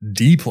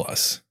 D+.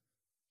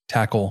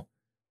 Tackle,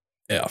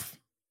 F.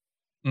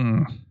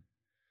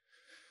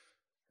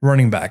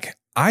 Running back.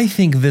 I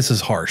think this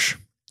is harsh.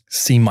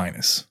 C-.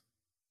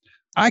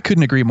 I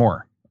couldn't agree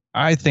more.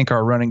 I think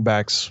our running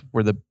backs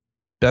were the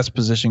best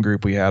position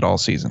group we had all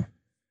season.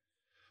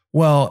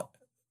 Well,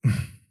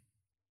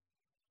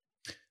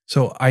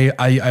 so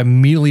I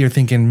immediately are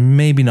thinking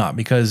maybe not,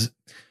 because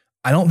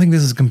I don't think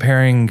this is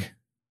comparing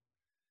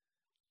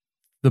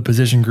the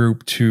position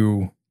group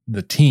to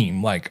the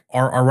team. Like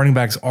our running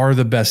backs are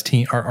the best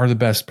team, are the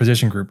best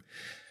position group.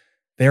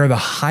 They are the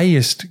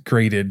highest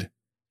graded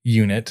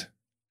unit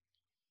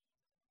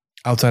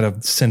outside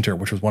of center,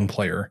 which was one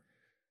player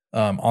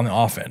on the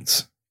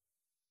offense.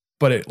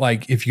 But it,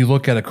 like, if you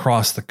look at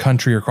across the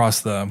country,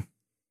 across the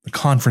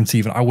conference,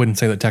 even, I wouldn't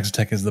say that Texas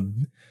Tech has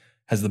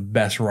the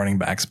best running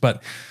backs.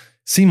 But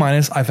C-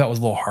 I thought was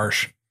a little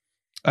harsh.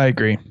 I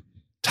agree.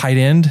 Tight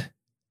end,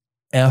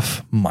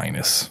 F-. I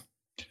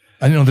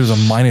didn't know there's a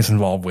minus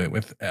involved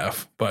with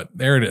F, but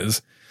there it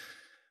is.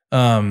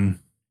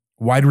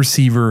 Wide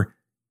receiver,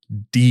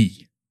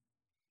 D.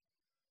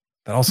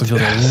 That also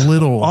feels a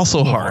little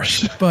also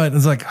harsh, but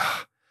it's like,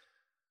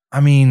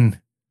 I mean,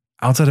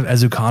 outside of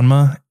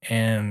Ezukanma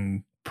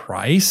and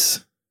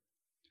Price.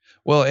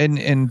 Well, and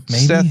maybe?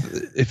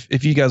 Seth,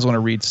 if you guys want to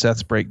read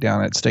Seth's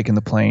breakdown at Stake in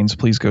the Plains,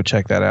 please go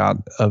check that out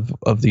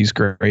of these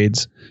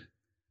grades.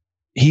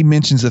 He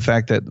mentions the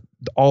fact that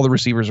all the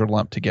receivers are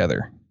lumped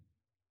together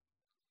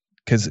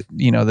because,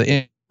 you know,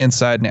 the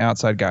inside and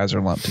outside guys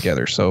are lumped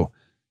together. So,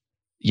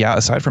 yeah,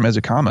 aside from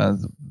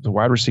Ezukanma, the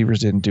wide receivers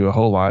didn't do a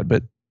whole lot,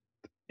 but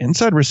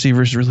inside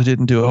receivers really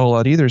didn't do a whole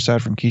lot either,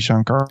 aside from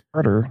Keyshawn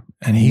Carter.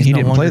 And he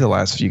didn't play the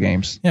last few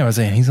games. Yeah, I was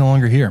saying he's no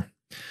longer here.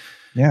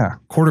 Yeah.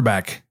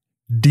 Quarterback,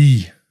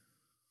 D.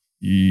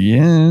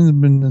 Yeah,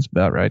 that's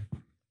about right.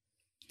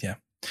 Yeah.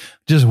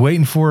 Just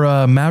waiting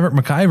for Maverick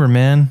McIver,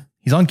 man.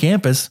 He's on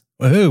campus.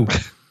 Woohoo.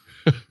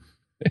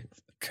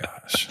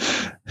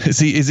 Gosh. Is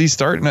he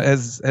starting?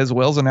 Has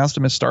Wells announced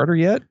him as starter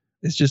yet?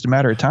 It's just a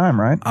matter of time,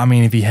 right? I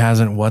mean, if he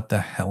hasn't, what the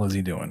hell is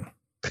he doing?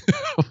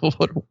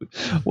 what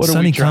are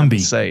Sonny we trying Cumbie,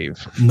 to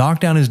save? Knock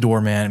down his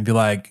door, man, and be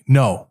like,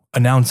 no,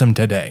 announce him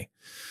today.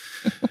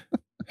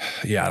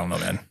 Yeah, I don't know,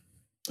 man.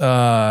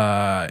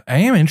 I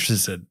am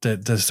interested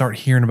to start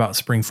hearing about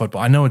spring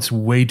football. I know it's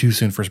way too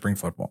soon for spring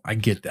football. I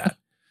get that.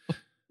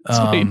 It's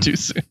way too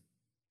soon.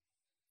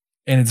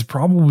 And it's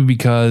probably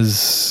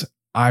because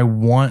I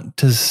want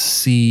to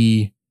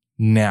see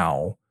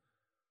now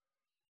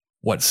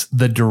what's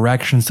the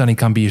direction Sonny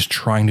Cumbie is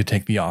trying to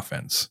take the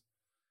offense.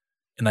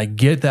 And I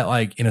get that,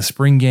 like, in a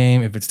spring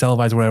game, if it's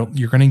televised, whatever,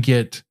 you're going to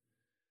get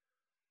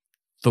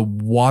the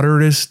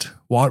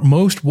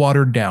most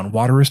watered down,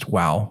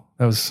 wow,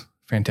 that was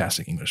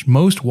fantastic English,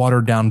 most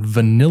watered down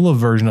vanilla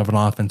version of an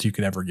offense you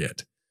could ever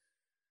get.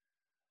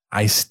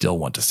 I still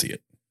want to see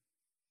it.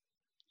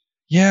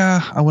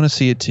 Yeah, I want to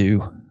see it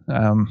too.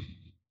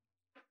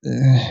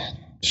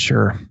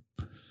 Sure.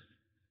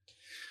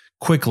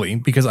 Quickly,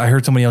 because I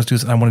heard somebody else do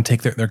this and I want to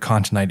take their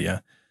content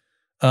idea.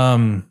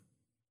 How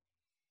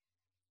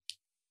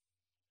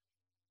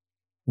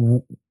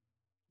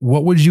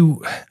would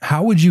you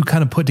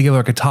kind of put together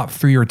like a top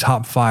 3 or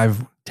top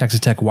 5 Texas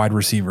Tech wide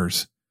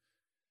receivers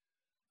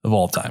of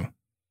all time?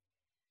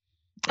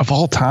 Of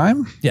all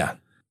time? Yeah.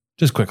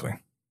 Just quickly.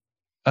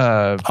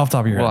 Off the top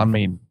of your head. Well, I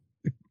mean,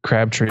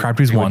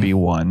 Crabtree's would be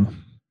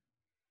one.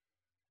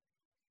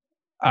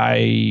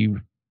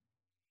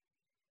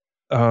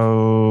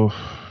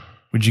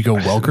 Would you go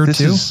Welker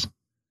too?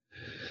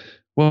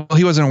 Well,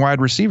 he wasn't a wide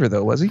receiver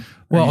though, was he?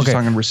 Well, okay.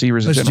 Talking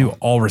receivers. Let's do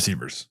all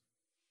receivers.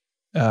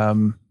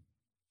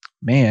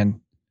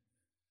 Man,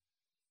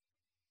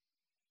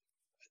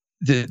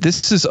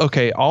 this is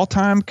okay all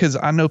time, because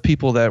I know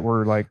people that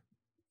were like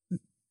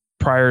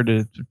prior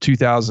to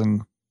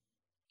 2000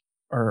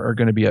 are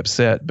going to be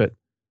upset, but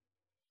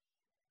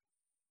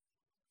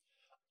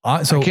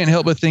so I can't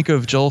help but think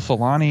of Joel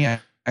Falani.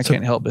 I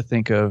can't help but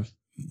think of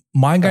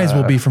my guys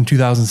will be from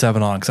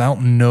 2007 on, because I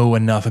don't know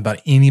enough about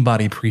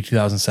anybody pre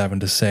 2007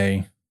 to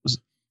say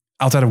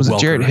outside of was Welker.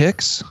 It Jarrett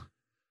Hicks?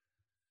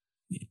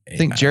 I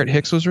think Jarrett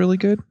Hicks was really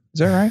good. Is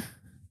that right?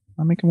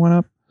 I'm making one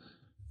up.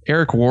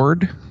 Eric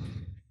Ward.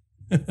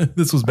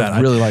 This was bad. I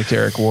really liked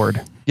Eric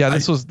Ward. Yeah,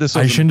 this was.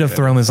 I shouldn't have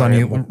thrown this on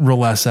you real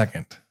last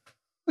second.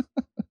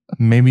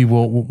 Maybe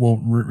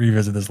we'll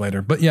revisit this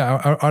later. But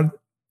yeah,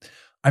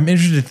 I'm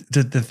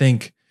interested to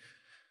think,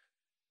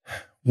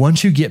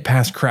 once you get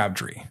past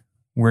Crabtree,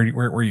 where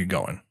are you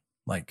going?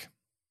 Like,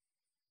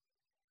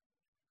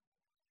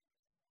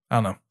 I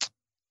don't know.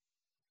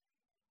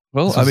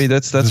 Well, I mean,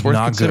 that's worth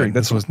considering.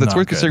 That's worth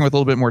considering with a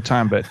little bit more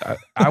time. But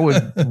I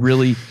would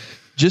really,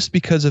 just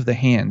because of the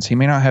hands, he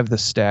may not have the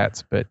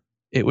stats, but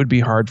it would be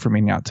hard for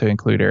me not to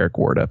include Eric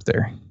Ward up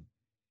there.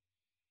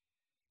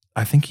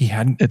 I think he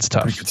had pretty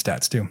good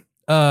stats too.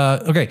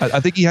 Okay, I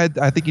think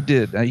he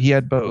did. He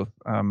had both.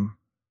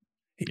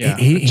 Yeah,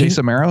 Jace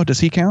Amaro, does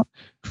he count?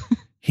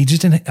 he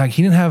just didn't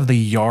have the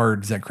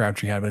yards that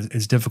Crabtree had, but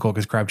it's difficult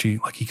because Crabtree,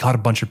 like, he caught a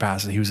bunch of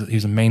passes. He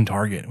was a main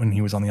target when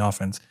he was on the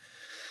offense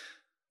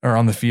or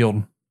on the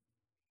field.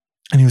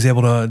 And he was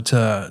able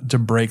to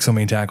break so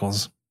many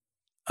tackles.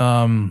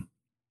 Well,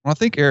 I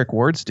think Eric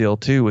Ward's deal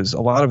too was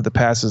a lot of the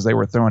passes they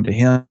were throwing to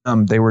him,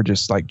 they were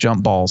just like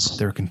jump balls.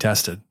 They were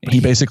contested. He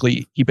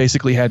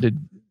basically had to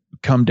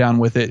come down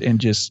with it and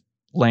just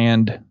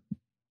land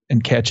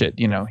and catch it.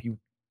 You know,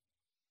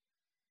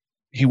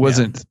 he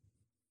wasn't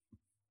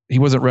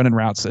running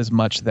routes as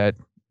much that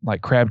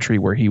like Crabtree,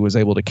 where he was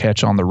able to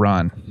catch on the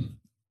run.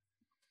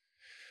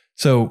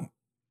 So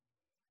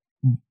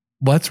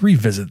let's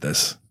revisit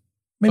this.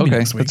 Maybe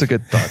next week. That's a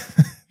good thought.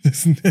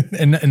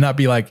 and not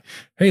be like,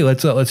 hey,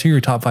 let's hear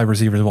your top 5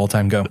 receivers of all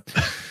time go.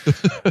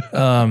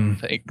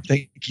 Thank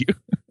you.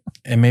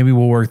 And maybe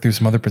we'll work through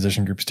some other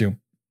position groups too.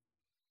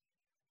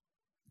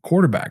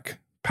 Quarterback,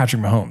 Patrick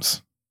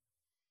Mahomes.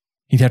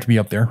 He'd have to be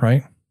up there,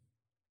 right?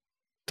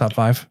 Top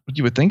 5?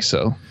 You would think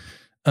so.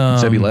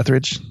 Zebby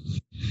Lethridge.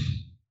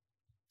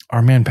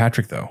 Our man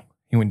Patrick, though,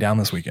 he went down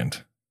this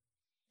weekend.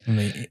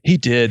 He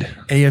did.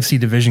 AFC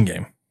division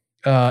game.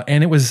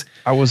 And it was,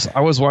 I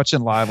was watching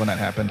live when that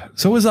happened.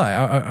 So was I.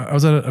 I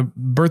was at a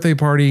birthday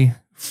party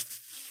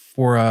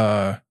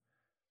for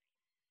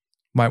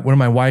one of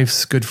my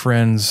wife's good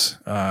friends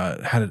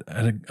had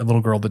a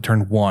little girl that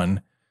turned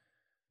 1,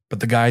 but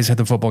the guys had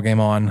the football game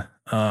on.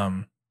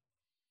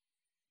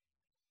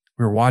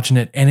 We were watching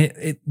it,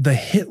 and the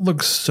hit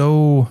looked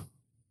so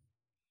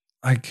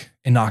like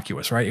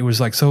innocuous, right? It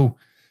was like so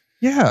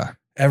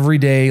every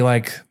day,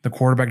 like the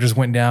quarterback just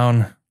went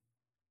down.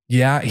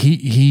 Yeah,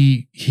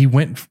 he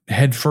went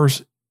head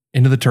first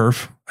into the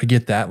turf. I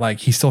get that. Like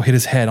he still hit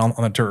his head on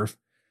the turf.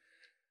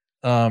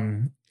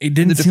 It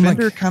didn't the seem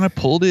defender like kind of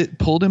pulled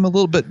him a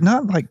little bit,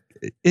 not like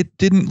it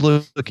didn't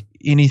look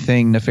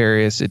anything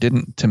nefarious. It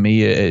didn't to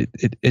me.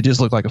 It just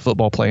looked like a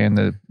football play, and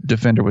the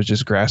defender was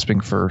just grasping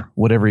for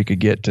whatever he could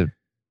get to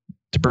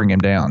bring him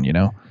down, you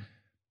know.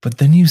 But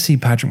then you see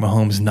Patrick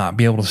Mahomes not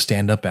be able to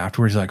stand up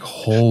afterwards. Like,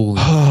 holy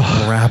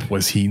crap,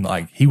 was he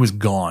like, he was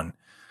gone.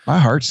 My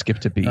heart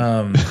skipped a beat.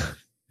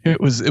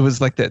 It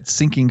was like that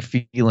sinking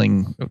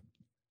feeling,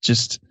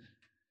 just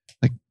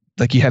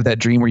like you have that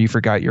dream where you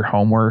forgot your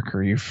homework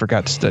or you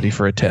forgot to study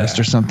for a test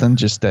or something.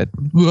 Just that,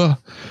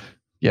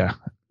 yeah,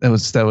 that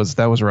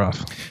was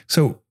rough.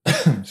 So,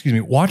 excuse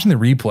me, watching the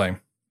replay,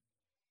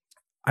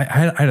 I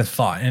had a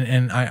thought,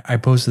 and I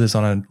posted this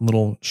on a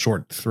little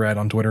short thread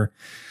on Twitter.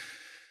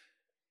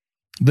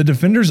 The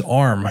defender's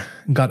arm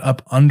got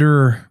up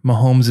under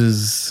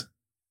Mahomes's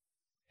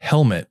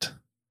helmet.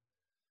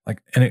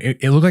 Like, and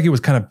it looked like it was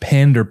kind of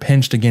pinned or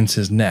pinched against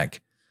his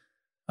neck.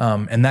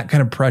 And that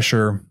kind of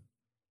pressure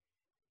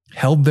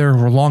held there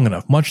for long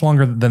enough, much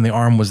longer than the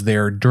arm was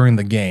there during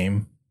the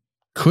game,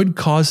 could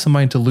cause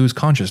somebody to lose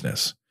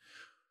consciousness.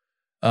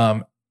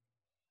 I've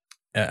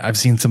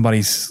seen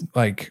somebody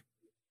like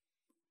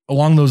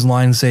along those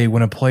lines say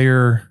when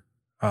somebody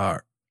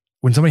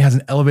has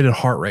an elevated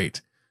heart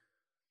rate,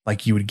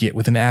 like you would get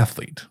with an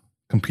athlete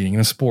competing in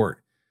a sport,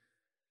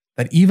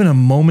 that even a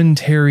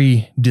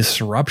momentary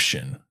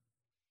disruption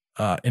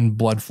in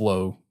blood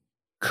flow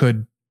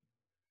could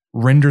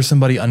render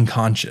somebody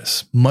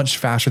unconscious much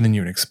faster than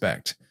you would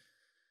expect.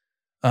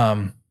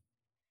 So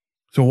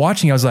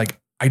watching, I was like,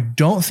 I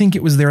don't think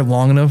it was there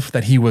long enough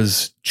that he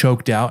was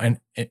choked out, and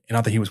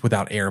not that he was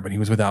without air, but he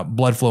was without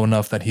blood flow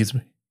enough that he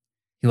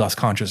lost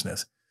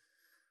consciousness.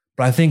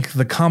 But I think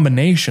the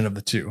combination of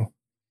the two,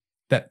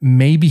 that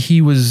maybe he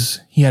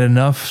had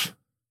enough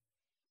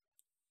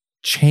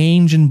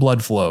change in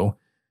blood flow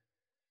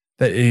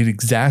that it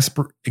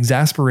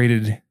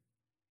exasperated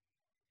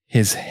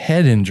his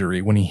head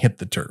injury when he hit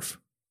the turf.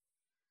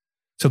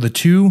 So the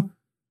two,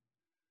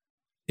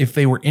 if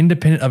they were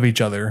independent of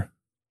each other,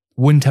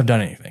 wouldn't have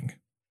done anything.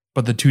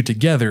 But the two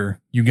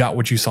together, you got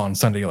what you saw on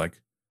Sunday. You're like,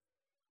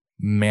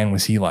 man,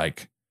 was he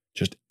like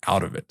just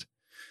out of it.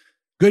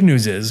 Good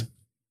news is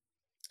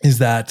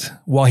that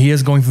while he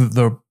is going through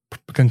the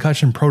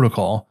concussion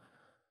protocol,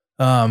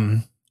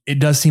 it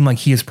does seem like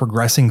he is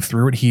progressing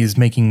through it. He is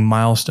making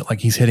milestones, like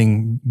he's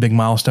hitting big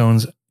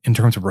milestones in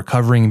terms of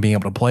recovering and being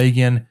able to play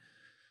again,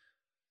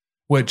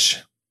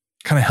 which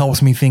kind of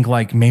helps me think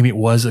like maybe it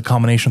was a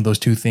combination of those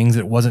two things.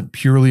 It wasn't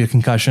purely a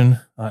concussion.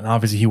 And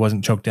obviously he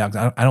wasn't choked out.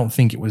 I don't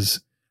think there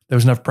was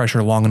enough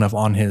pressure long enough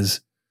on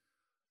his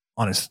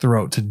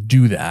throat to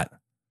do that.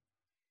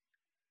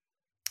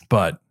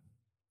 But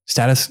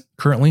status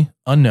currently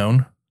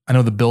unknown. I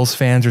know the Bills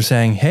fans are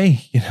saying,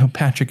 hey,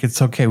 Patrick, it's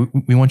okay.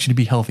 We want you to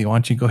be healthy. Why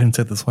don't you go ahead and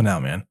sit this one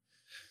out, man?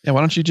 Yeah, why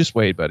don't you just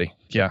wait, buddy?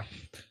 Yeah.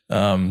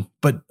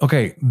 But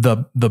okay,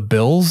 the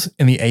Bills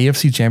in the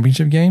AFC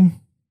Championship game,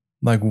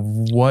 like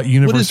what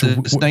universe? What is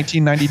this,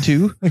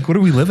 1992? Like, what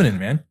are we living in,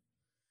 man?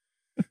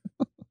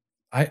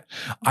 I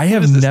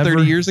have never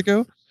 30 years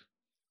ago.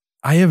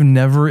 I have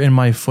never in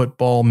my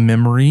football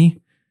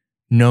memory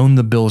known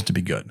the Bills to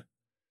be good.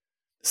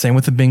 Same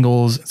with the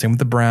Bengals, same with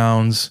the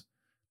Browns.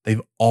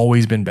 They've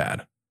always been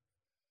bad.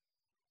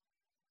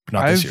 But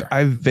not this year.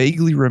 I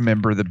vaguely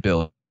remember the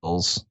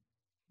Bills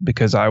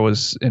because I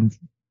was in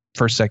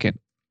first, second,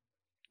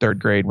 third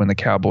grade when the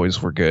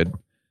Cowboys were good.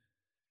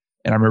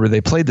 And I remember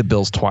they played the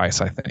Bills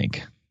twice, I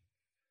think.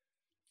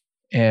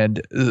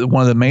 And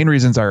one of the main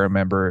reasons I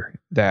remember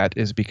that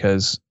is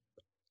because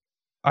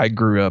I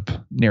grew up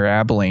near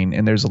Abilene,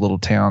 and there's a little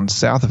town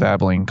south of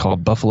Abilene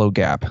called Buffalo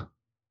Gap.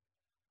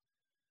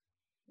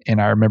 And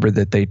I remember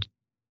that they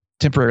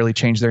temporarily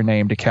changed their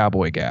name to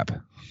Cowboy Gap.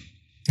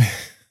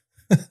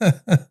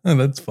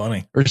 That's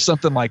funny. Or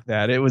something like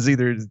that. It was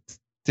either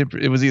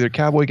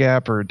Cowboy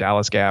Gap or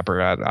Dallas Gap,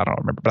 or I don't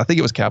remember, but I think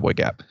it was Cowboy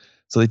Gap.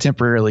 So they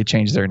temporarily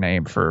changed their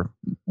name for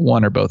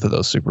one or both of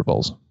those Super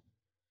Bowls.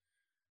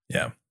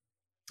 Yeah.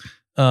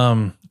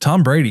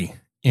 Tom Brady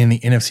in the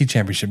NFC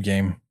Championship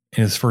game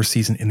in his first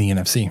season in the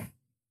NFC.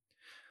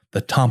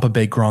 The Tampa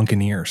Bay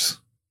Gronkaneers.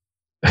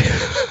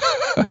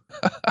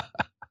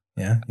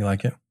 Yeah, you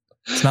like it?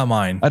 It's not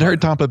mine. I'd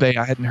heard Tampa Bay.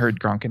 I hadn't heard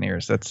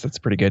Gronkaneers. That's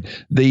pretty good.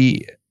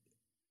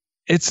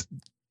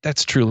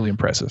 That's truly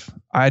impressive.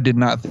 I did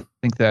not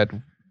think that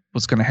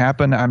was going to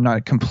happen. I'm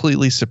not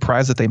completely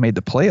surprised that they made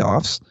the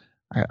playoffs.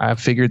 I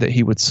figured that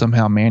he would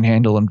somehow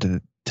manhandle him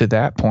to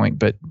that point,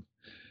 but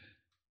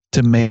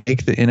to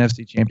make the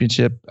NFC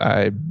Championship,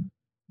 I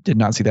did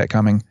not see that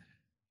coming.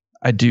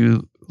 I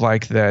do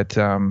like that.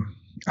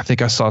 I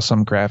think I saw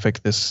some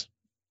graphic this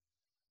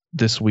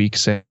week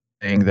saying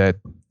that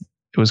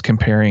it was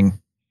comparing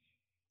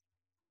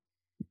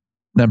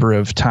number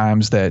of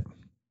times that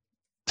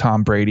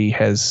Tom Brady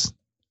has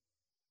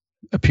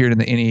appeared in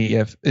the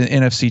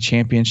NFC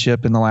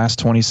Championship in the last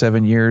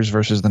 27 years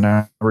versus the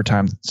number of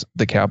times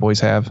the Cowboys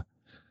have.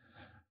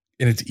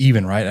 And it's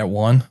even, right? At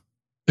 1?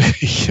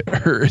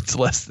 Or it's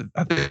less than,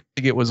 I think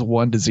it was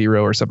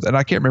 1-0 or something. And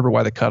I can't remember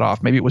why the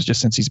cutoff. Maybe it was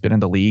just since he's been in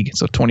the league.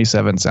 So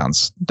 27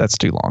 that's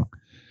too long.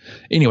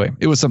 Anyway,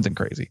 it was something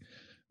crazy,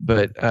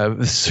 but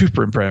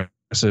super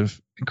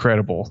impressive,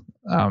 incredible.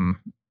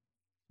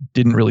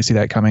 Didn't really see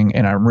that coming.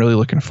 And I'm really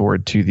looking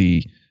forward to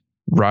the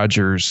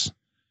Rodgers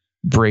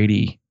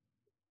Brady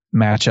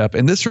matchup.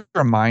 And this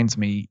reminds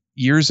me,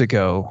 years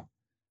ago,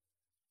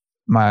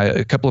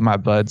 a couple of my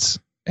buds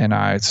and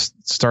I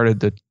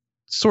started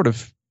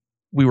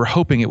we were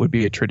hoping it would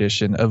be a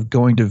tradition of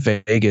going to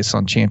Vegas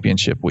on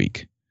championship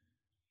week,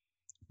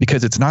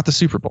 because it's not the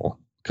Super Bowl,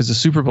 because the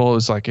Super Bowl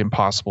is like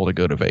impossible to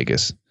go to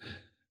Vegas.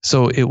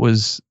 So it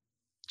was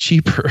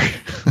cheaper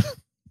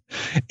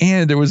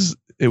and it was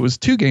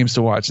 2 games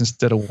to watch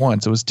instead of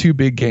 1. So it was 2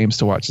 big games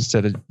to watch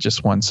instead of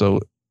just 1. So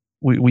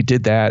we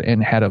did that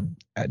and had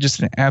just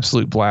an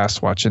absolute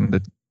blast watching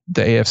the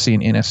AFC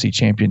and NFC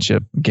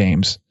championship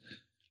games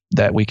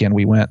that weekend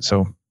we went.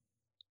 So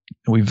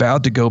we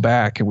vowed to go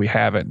back and we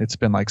haven't. It's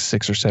been like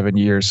 6 or 7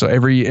 years. So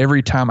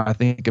every time I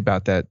think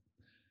about that,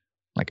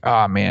 like,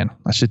 man,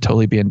 I should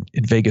totally be in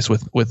Vegas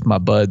with my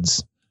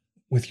buds,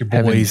 with your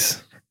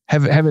boys,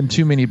 having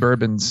too many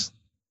bourbons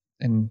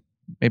and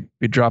maybe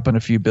dropping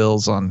a few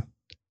bills on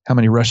how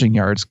many rushing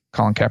yards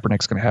Colin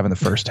Kaepernick's going to have in the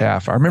first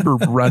half. I remember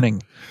running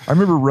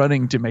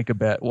to make a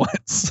bet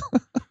once.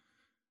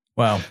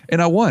 Wow.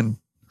 And I won.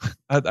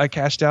 I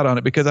cashed out on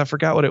it because I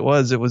forgot what it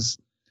was. It was,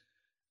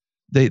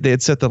 they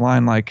had set the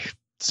line like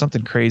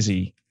something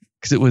crazy,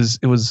 because it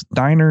was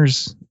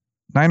Niners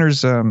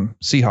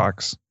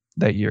Seahawks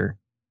that year.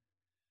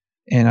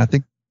 And I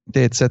think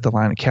they had set the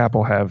line at Cap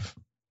will have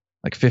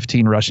like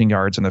 15 rushing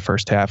yards in the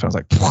first half. And I was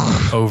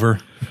like, over.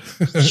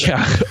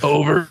 Yeah,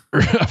 over.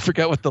 I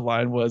forgot what the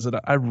line was. And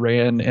I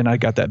ran and I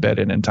got that bet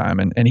in time.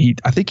 And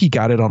I think he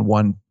got it on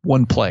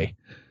one play,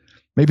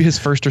 maybe his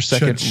first or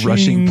second Cha-ching.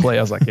 rushing play.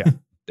 I was like, yeah,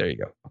 there you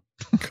go.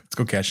 Let's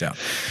go cash out.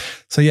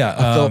 So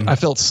yeah, I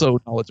felt so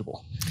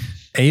knowledgeable.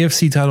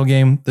 AFC title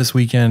game this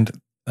weekend,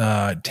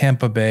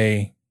 Tampa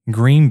Bay,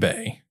 Green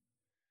Bay.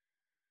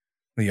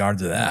 The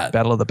odds of that.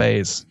 Battle of the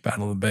Bays.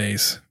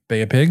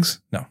 Bay of Pigs?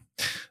 No.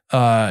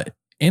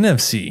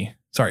 NFC.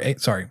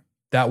 Sorry.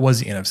 That was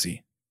the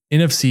NFC.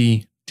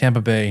 NFC,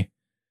 Tampa Bay,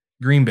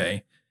 Green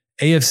Bay.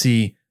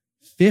 AFC,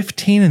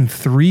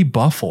 15-3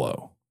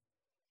 Buffalo.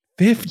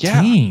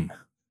 15. Yeah.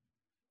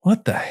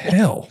 What the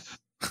hell?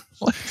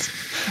 What?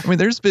 I mean,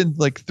 there's been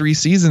like 3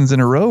 seasons in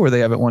a row where they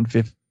haven't won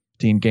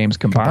 15 games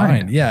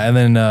combined. Yeah. And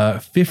then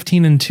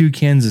 15-2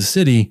 Kansas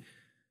City.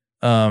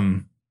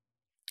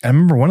 I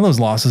remember one of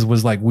those losses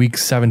was like week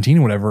 17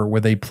 or whatever,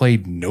 where they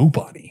played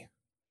nobody.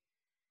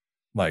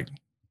 Like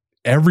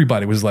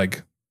everybody was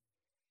like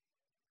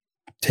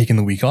taking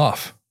the week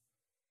off.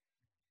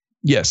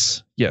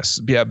 Yes.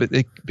 Yeah. But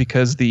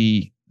because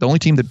the only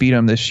team that beat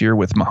them this year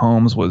with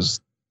Mahomes was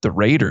the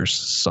Raiders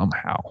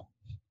somehow.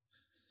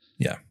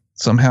 Yeah.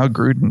 Somehow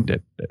Gruden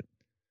did it.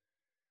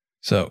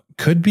 So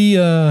could be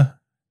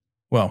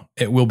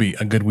it will be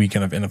a good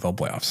weekend of NFL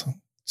playoffs. I'll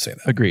say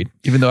that. Agreed.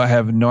 Even though I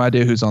have no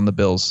idea who's on the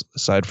Bills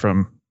aside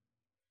from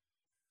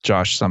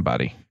Josh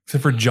somebody.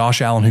 Except for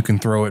Josh Allen, who can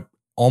throw it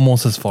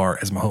almost as far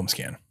as Mahomes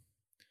can.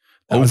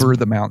 Over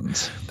the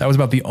mountains. That was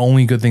about the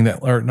only good thing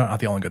or not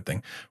the only good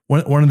thing.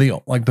 One of the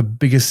like the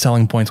biggest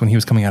selling points when he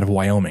was coming out of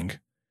Wyoming.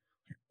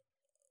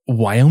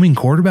 Wyoming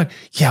quarterback?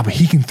 Yeah, but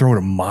he can throw it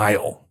a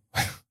mile.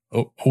 Oh,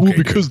 okay. Well,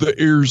 because the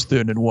air's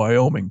thin in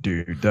Wyoming,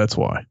 dude. That's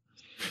why.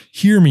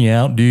 Hear me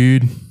out,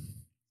 dude.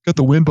 Got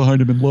the wind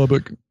behind him in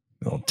Lubbock. A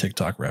little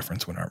TikTok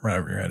reference went right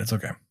over your head. It's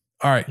okay.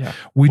 All right. Yeah.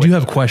 We do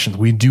have questions.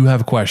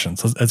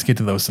 Let's get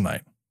to those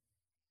tonight.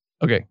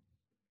 Okay.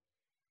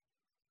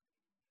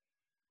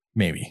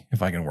 Maybe,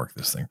 if I can work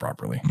this thing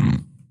properly.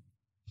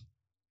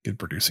 Good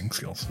producing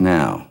skills.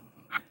 Now,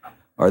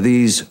 are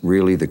these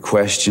really the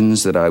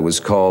questions that I was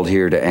called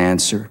here to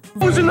answer?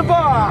 Who's in the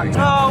box?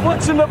 Oh,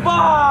 what's in the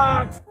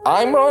box?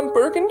 I'm Ron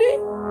Burgundy.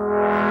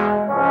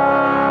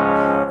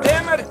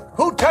 Damn it!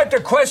 Who typed a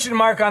question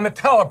mark on the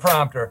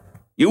teleprompter?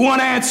 You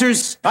want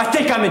answers? I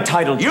think I'm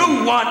entitled. You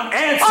want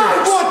answers?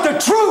 I want the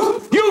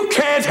truth! You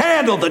can't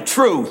handle the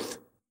truth!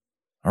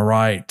 All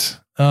right.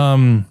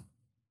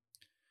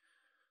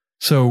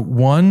 So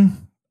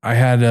one, I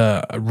had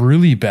a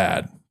really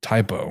bad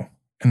typo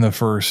in the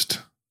first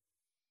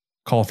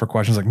call for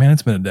questions. Like, man,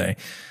 it's been a day.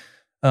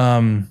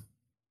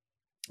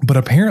 But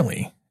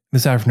apparently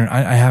this afternoon,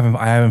 I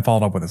haven't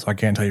followed up with it, so I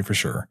can't tell you for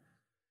sure.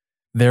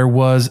 There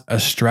was a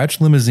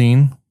stretch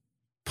limousine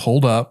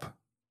pulled up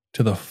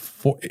to the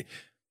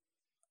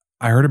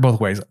I heard it both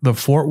ways. The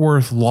Fort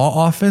Worth law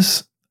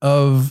office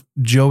of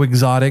Joe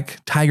Exotic,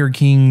 Tiger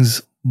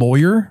King's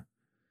lawyer,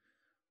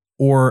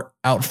 or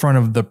out front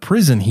of the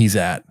prison he's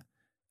at,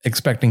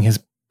 expecting his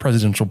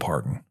presidential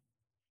pardon.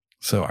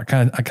 So I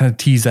kind of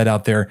teased that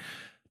out there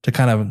to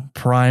kind of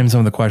prime some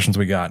of the questions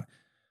we got.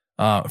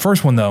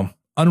 First one though,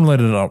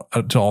 unrelated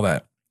to all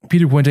that.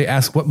 Peter Puente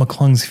asked what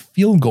McClung's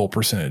field goal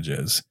percentage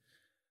is.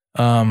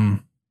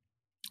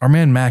 Our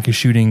man Mac is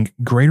shooting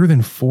greater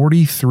than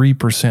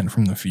 43%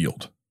 from the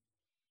field.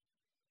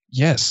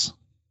 Yes.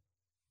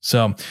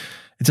 So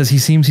it says he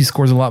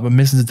scores a lot, but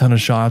misses a ton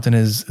of shots. And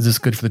is this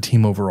good for the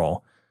team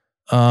overall?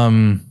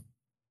 You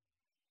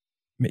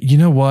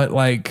know what?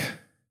 Like,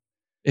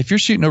 if you're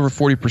shooting over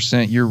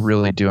 40%, you're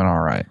really doing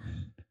all right.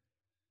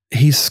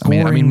 He's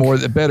scoring. I mean,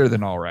 better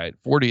than all right.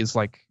 40 is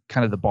like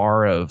kind of the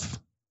bar of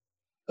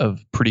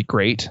pretty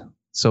great.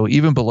 So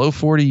even below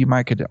 40, you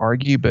could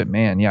argue, but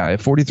man, yeah, at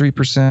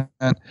 43%,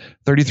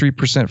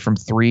 33% from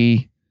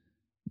three,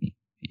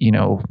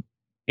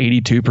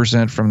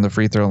 82% from the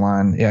free throw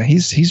line. Yeah,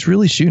 he's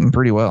really shooting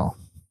pretty well.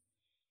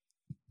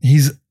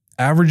 He's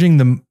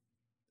averaging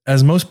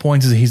as most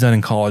points as he's done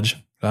in college.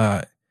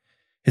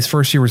 His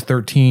first year was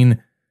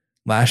 13.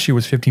 Last year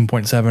was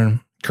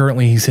 15.7.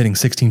 Currently, he's hitting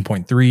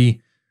 16.3.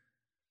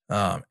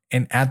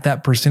 And at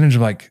that percentage,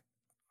 like,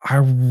 I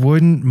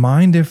wouldn't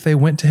mind if they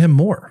went to him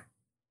more.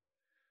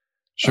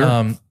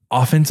 Sure.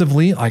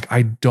 Offensively, like,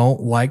 I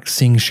don't like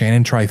seeing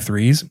Shannon try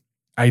threes.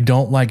 I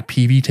don't like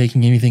PV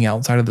taking anything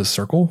outside of the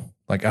circle,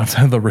 like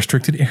outside of the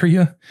restricted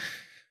area.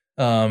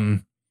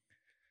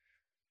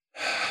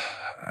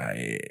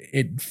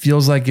 It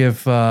feels like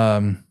if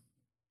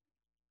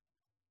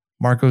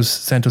Marcos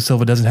Santos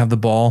Silva doesn't have the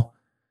ball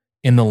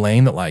in the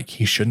lane, that like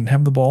he shouldn't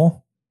have the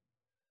ball.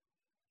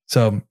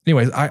 So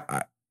anyways,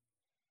 I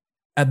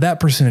at that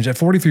percentage, at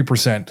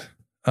 43%,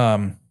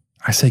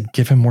 I say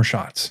give him more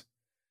shots.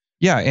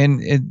 Yeah,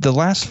 and in the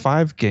last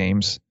 5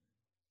 games,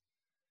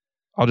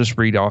 I'll just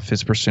read off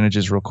his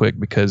percentages real quick,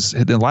 because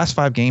in the last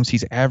 5 games,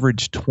 he's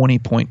averaged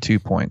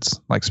 20.2 points.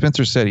 Like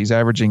Spencer said, he's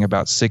averaging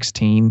about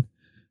 16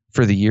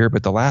 for the year,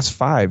 but the last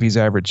 5, he's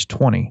averaged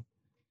 20.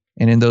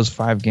 And in those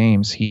 5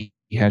 games, he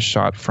has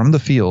shot from the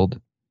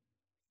field,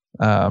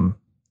 let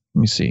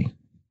me see,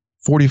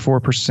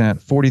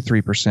 44%,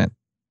 43%,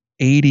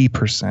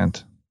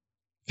 80%,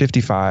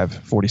 55,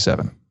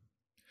 47.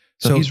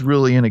 So he's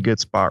really in a good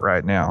spot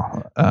right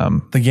now.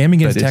 The game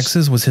against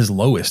Texas was his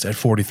lowest at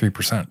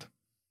 43%.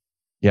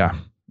 Yeah,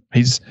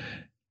 he's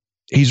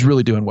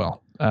really doing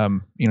well.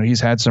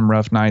 He's had some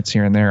rough nights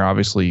here and there,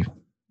 obviously,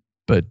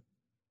 but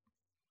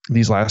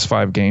these last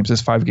 5 games,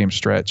 this 5-game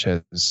stretch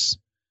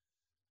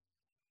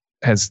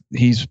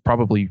he's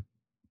probably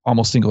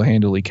almost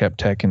single-handedly kept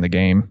Tech in the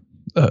game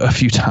a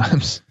few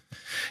times.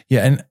 Yeah,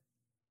 and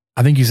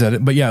I think you said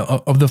it, but yeah,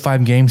 of the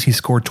 5 games, he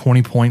scored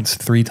 20 points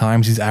 3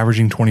 times. He's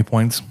averaging 20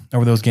 points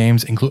over those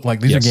games.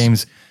 These are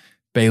games,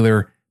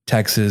 Baylor,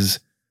 Texas,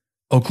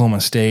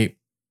 Oklahoma State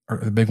are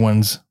the big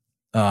ones,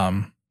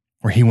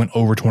 where he went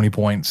over 20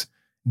 points.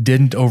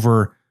 Didn't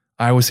over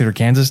Iowa State or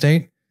Kansas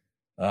State,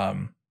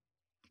 but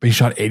he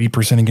shot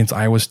 80% against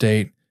Iowa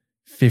State,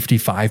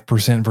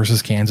 55%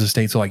 versus Kansas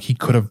State. So like he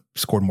could have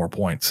scored more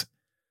points.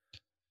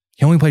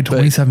 He only played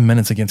 27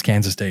 minutes against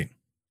Kansas State.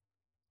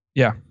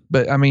 Yeah.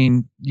 But I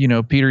mean,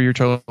 Peter, you're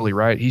totally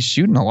right. He's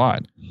shooting a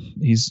lot.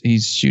 He's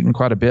shooting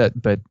quite a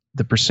bit, but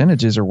the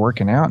percentages are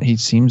working out. He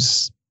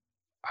seems,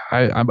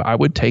 I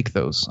would take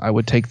those. I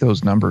would take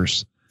those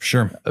numbers.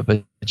 Sure.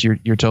 But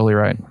you're totally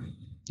right.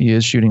 He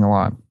is shooting a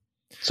lot.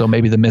 So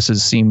maybe the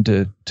misses seem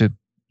to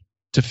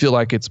feel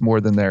like it's more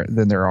than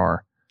there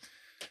are.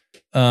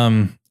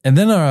 And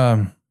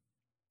then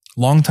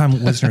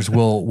longtime listeners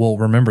will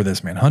remember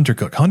this man, Hunter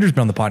Cook. Hunter's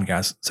been on the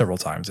podcast several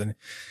times, and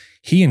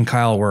he and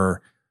Kyle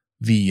were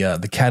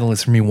the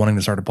catalyst for me wanting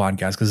to start a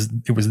podcast, because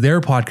it was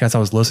their podcast I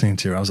was listening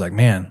to. I was like,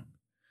 man,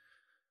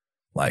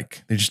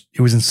 Like it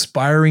was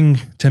inspiring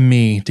to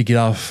me to get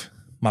off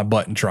my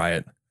butt and try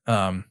it.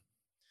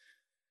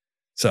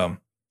 So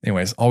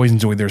anyways, always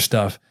enjoyed their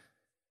stuff.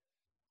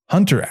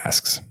 Hunter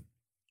asks,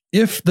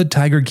 if the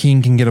Tiger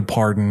King can get a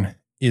pardon,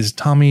 is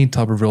Tommy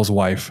Tuberville's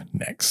wife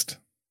next?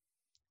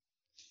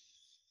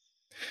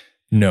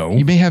 No.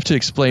 You may have to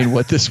explain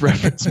what this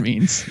reference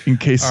means in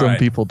case some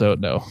people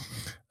don't know.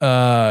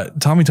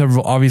 Tommy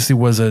Tuberville obviously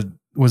was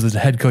the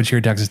head coach here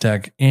at Texas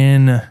Tech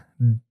in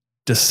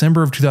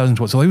December of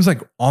 2012. So he was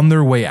like on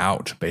their way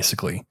out,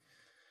 basically.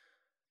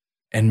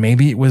 And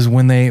maybe it was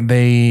when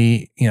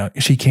they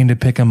she came to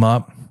pick him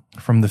up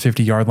from the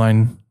 50-yard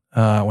line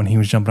when he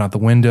was jumping out the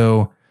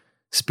window,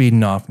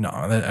 speeding off. No,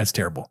 that's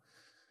terrible.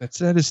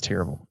 That is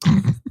terrible.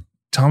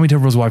 Tommy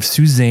Tuberville's wife,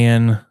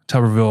 Suzanne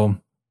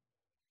Tuberville,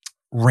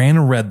 ran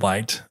a red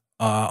light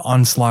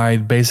on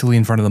slide basically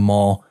in front of the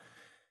mall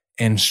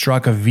and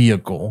struck a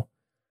vehicle.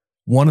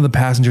 One of the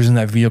passengers in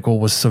that vehicle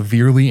was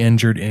severely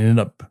injured and ended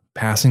up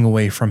passing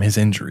away from his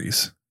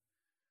injuries.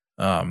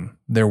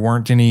 There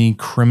weren't any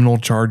criminal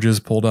charges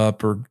pulled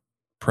up or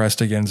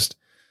pressed against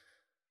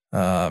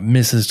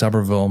Mrs.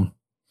 Tuberville.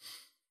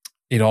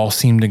 It all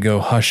seemed to go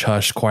hush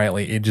hush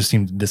quietly. It just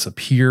seemed to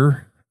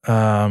disappear.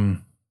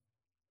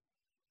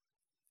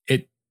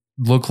 It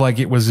looked like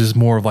it was just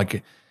more of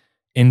like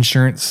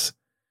insurance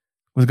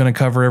was going to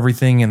cover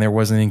everything, and there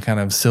wasn't any kind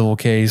of civil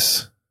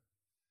case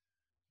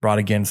brought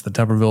against the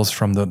Tubervilles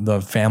from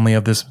the family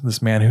of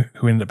this man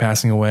who ended up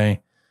passing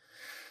away.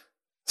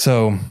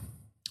 So,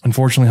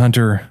 unfortunately,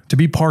 Hunter, to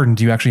be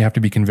pardoned, you actually have to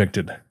be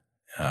convicted,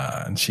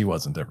 and she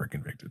wasn't ever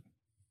convicted.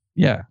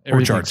 Yeah,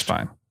 everything's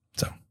fine.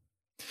 So,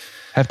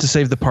 have to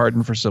save the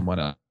pardon for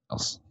someone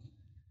else.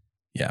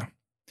 Yeah.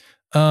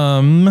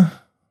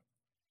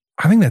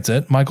 I think that's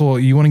it. Michael,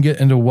 you want to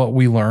get into what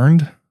we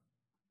learned?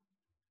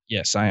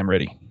 Yes, I am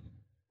ready.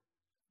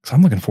 So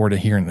I'm looking forward to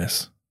hearing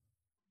this.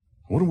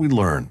 What did we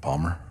learn,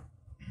 Palmer?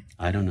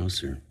 I don't know,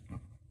 sir.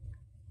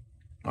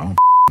 I don't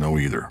know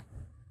either.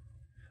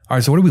 All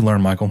right, so what did we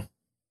learn, Michael?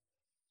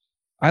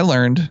 I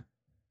learned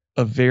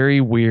a very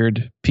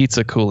weird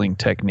pizza cooling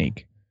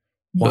technique.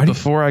 But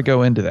before I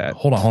go into that,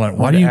 hold on.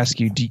 Why do you ask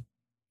you?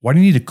 Why do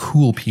you need to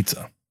cool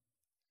pizza?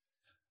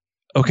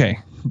 Okay,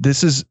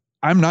 this is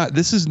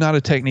not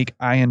a technique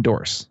I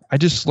endorse. I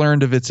just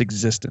learned of its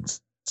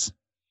existence.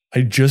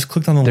 I just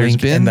clicked on the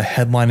link and the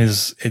headline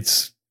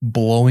it's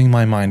blowing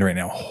my mind right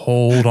now.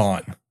 Hold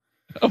on.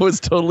 I was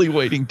totally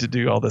waiting to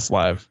do all this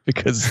live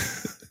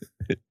because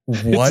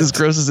it's as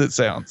gross as it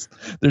sounds.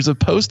 There's a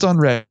post on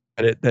Reddit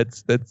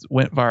that's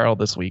went viral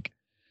this week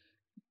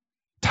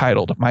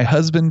titled, "My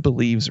husband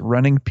believes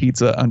running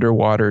pizza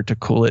underwater to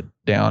cool it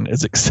down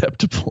is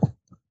acceptable."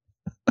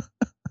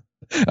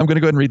 I'm going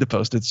to go ahead and read the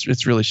post.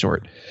 It's really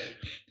short.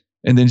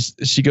 And then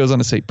she goes on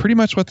to say pretty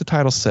much what the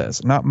title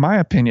says. Not my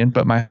opinion,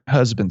 but my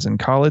husband's. In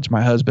college,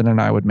 my husband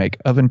and I would make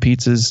oven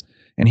pizzas,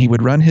 and he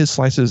would run his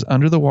slices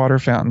under the water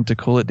fountain to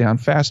cool it down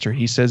faster.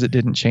 He says it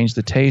didn't change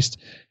the taste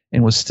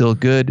and was still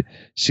good.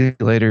 She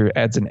later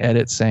adds an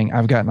edit saying,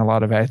 "I've gotten a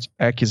lot of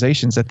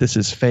accusations that this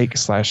is fake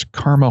 /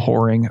 karma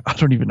whoring." I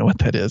don't even know what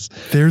that is.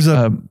 There's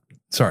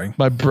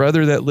my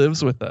brother that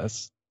lives with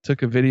us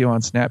took a video on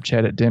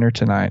Snapchat at dinner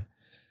tonight.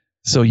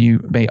 So you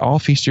may all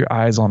feast your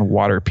eyes on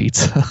water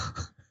pizza.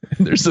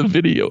 And there's a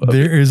video.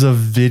 There is a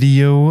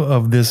video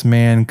of this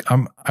man.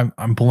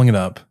 I'm pulling it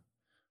up.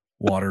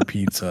 Water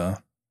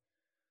pizza.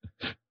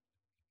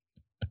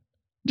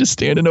 Just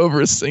standing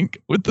over a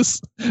sink with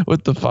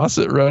the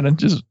faucet running.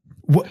 Just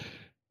what?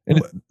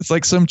 And it's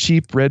like some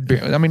cheap Red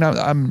Baron. I mean,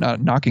 I'm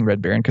not knocking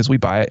Red Baron because we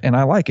buy it and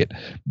I like it,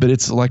 but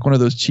it's like one of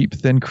those cheap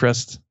thin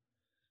crust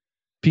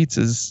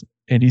pizzas,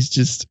 and he's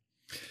just.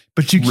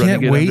 But you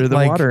can't wait under the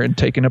water and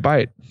taking a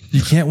bite.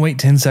 You can't wait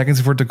 10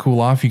 seconds for it to cool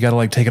off. You got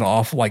to take it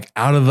off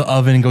out of the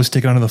oven and go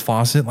stick it under the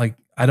faucet.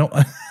 I don't.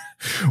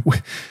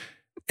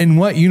 In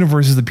what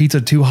universe is the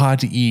pizza too hot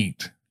to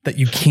eat that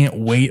you can't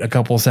wait a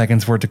couple of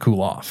seconds for it to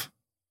cool off?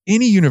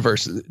 Any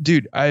universe,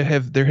 dude. I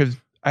have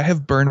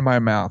burned my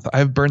mouth. I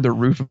have burned the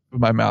roof of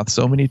my mouth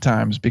so many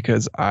times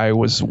because I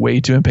was way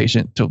too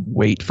impatient to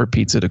wait for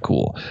pizza to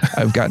cool.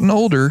 I've gotten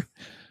older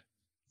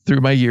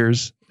through my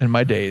years and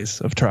my days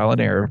of trial and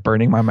error,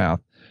 burning my mouth.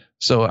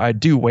 So I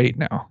do wait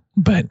now.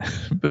 But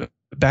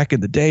back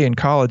in the day in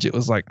college, it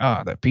was like,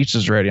 that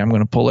pizza's ready. I'm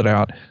going to pull it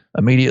out,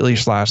 immediately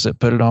slice it,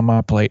 put it on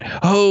my plate.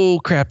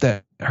 Oh, crap,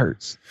 that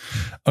hurts.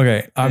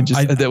 Okay.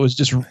 That was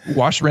just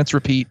wash, rinse,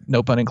 repeat,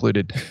 no pun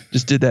included.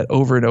 Just did that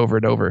over and over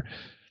and over.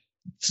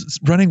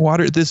 Running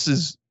water,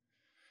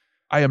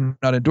 I am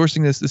not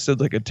endorsing this. This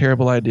sounds like a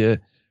terrible idea.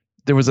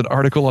 There was an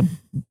article on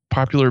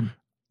Popular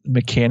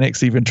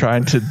Mechanics even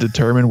trying to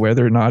determine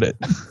whether or not it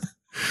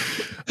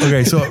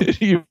okay, so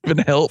it even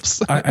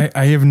helps.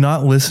 I have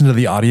not listened to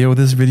the audio of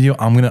this video.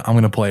 I'm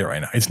gonna play it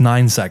right now. It's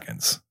 9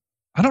 seconds.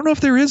 I don't know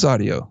if there is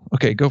audio.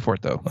 Okay, go for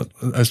it though.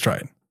 Let's try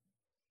it.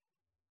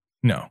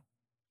 No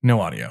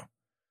audio.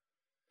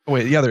 Oh,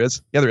 wait, yeah, there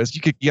is.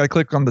 You gotta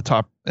click on the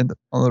top and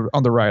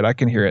on the right. I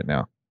can hear it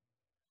now.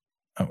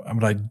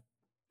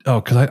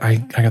 Because I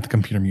got the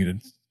computer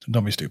muted.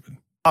 Don't be stupid.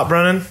 Up,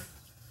 Brennan.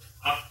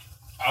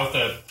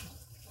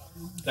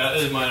 That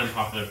is my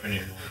unpopular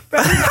opinion.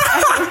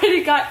 I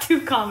already got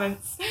 2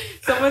 comments.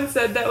 Someone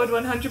said that would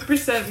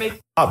 100% make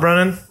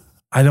Brennan.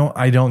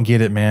 I don't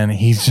get it, man.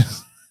 He's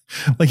just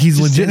like he's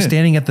legit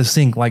standing at the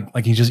sink,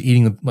 like he's just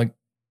eating like.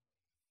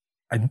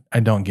 I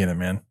don't get it,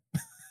 man.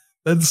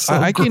 That's so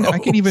I can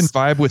even gross.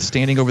 vibe with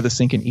standing over the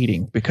sink and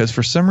eating, because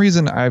for some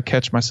reason I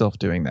catch myself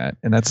doing that,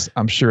 and that's,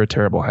 I'm sure, a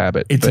terrible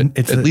habit. It's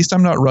at least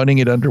I'm not running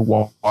it under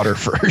water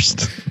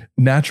first.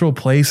 Natural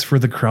place for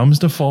the crumbs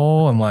to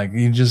fall, and like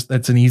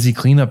that's an easy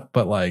cleanup.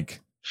 But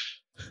like,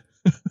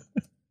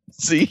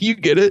 see, you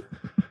get it.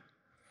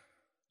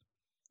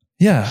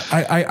 Yeah,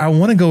 I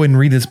want to go and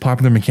read this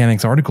Popular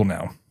Mechanics article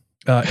now.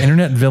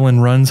 Internet villain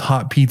runs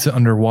hot pizza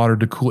underwater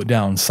to cool it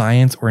down.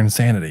 Science or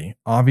insanity?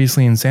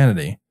 Obviously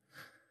insanity.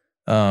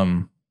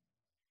 I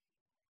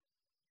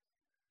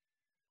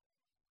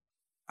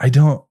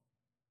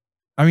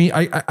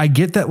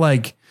get that,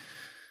 like,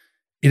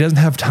 it doesn't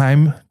have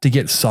time to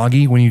get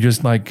soggy when you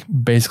just like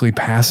basically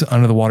pass it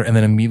under the water and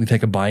then immediately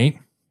take a bite.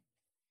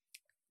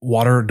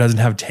 Water doesn't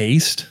have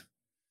taste.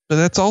 But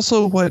that's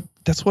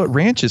what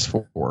ranch is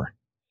for.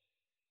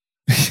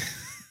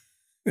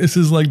 This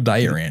is like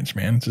Diet Ranch,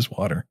 man. It's just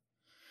water.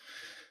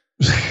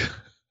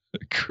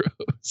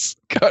 Gross.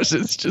 Gosh,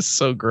 it's just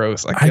so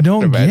gross. I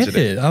don't get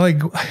it. I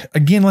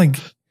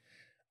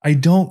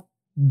don't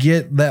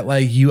get that,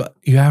 like, you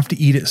have to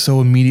eat it so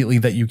immediately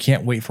that you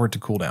can't wait for it to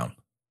cool down.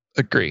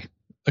 Agree.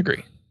 I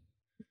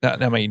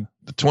mean,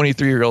 the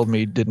 23-year-old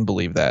me didn't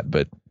believe that,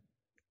 but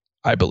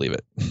I believe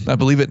it. I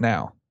believe it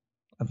now.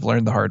 I've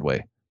learned the hard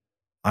way.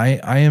 I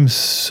am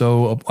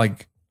so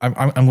like,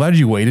 I'm glad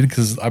you waited,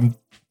 because I don't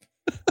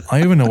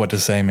even know what to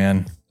say,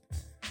 man.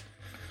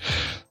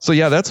 So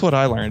yeah, that's what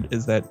I learned,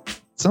 is that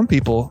some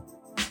people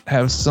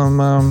have some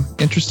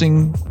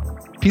interesting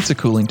pizza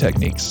cooling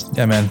techniques.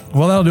 Yeah, man.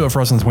 Well, that'll do it for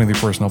us on the 23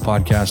 Personnel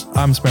Podcast.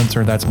 I'm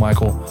Spencer. That's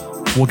Michael.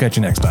 We'll catch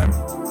you next time.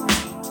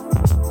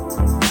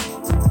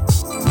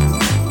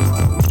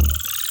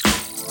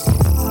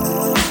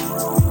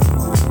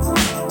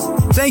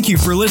 Thank you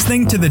for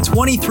listening to the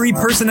 23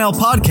 Personnel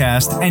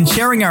Podcast and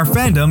sharing our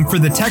fandom for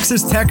the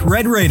Texas Tech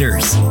Red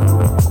Raiders.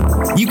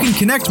 You can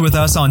connect with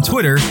us on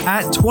Twitter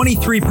at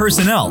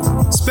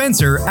 23personnel,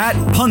 Spencer at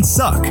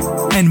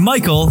Puntsuck, and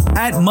Michael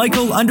at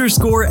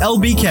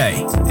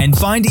Michael_LBK, and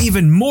find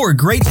even more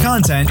great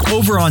content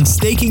over on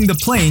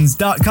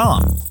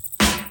stakingtheplains.com.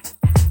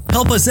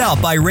 Help us out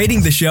by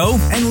rating the show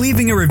and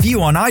leaving a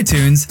review on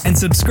iTunes, and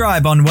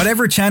subscribe on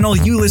whatever channel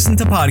you listen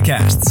to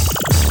podcasts.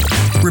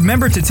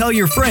 Remember to tell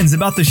your friends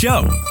about the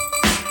show.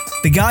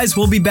 The guys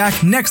will be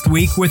back next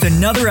week with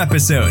another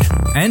episode.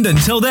 And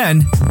until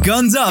then,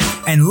 guns up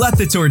and let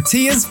the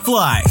tortillas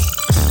fly.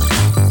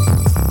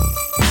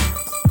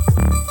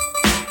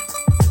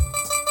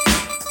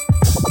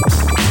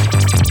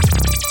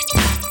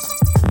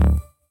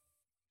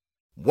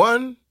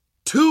 One,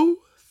 2,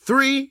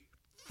 3,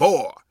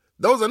 4.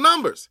 Those are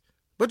numbers.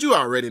 But you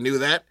already knew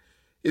that.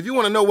 If you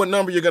want to know what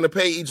number you're going to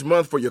pay each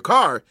month for your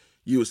car,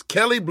 use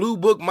Kelley Blue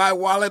Book My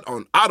Wallet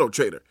on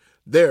AutoTrader.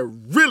 They're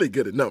really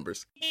good at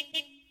numbers.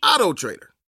 AutoTrader.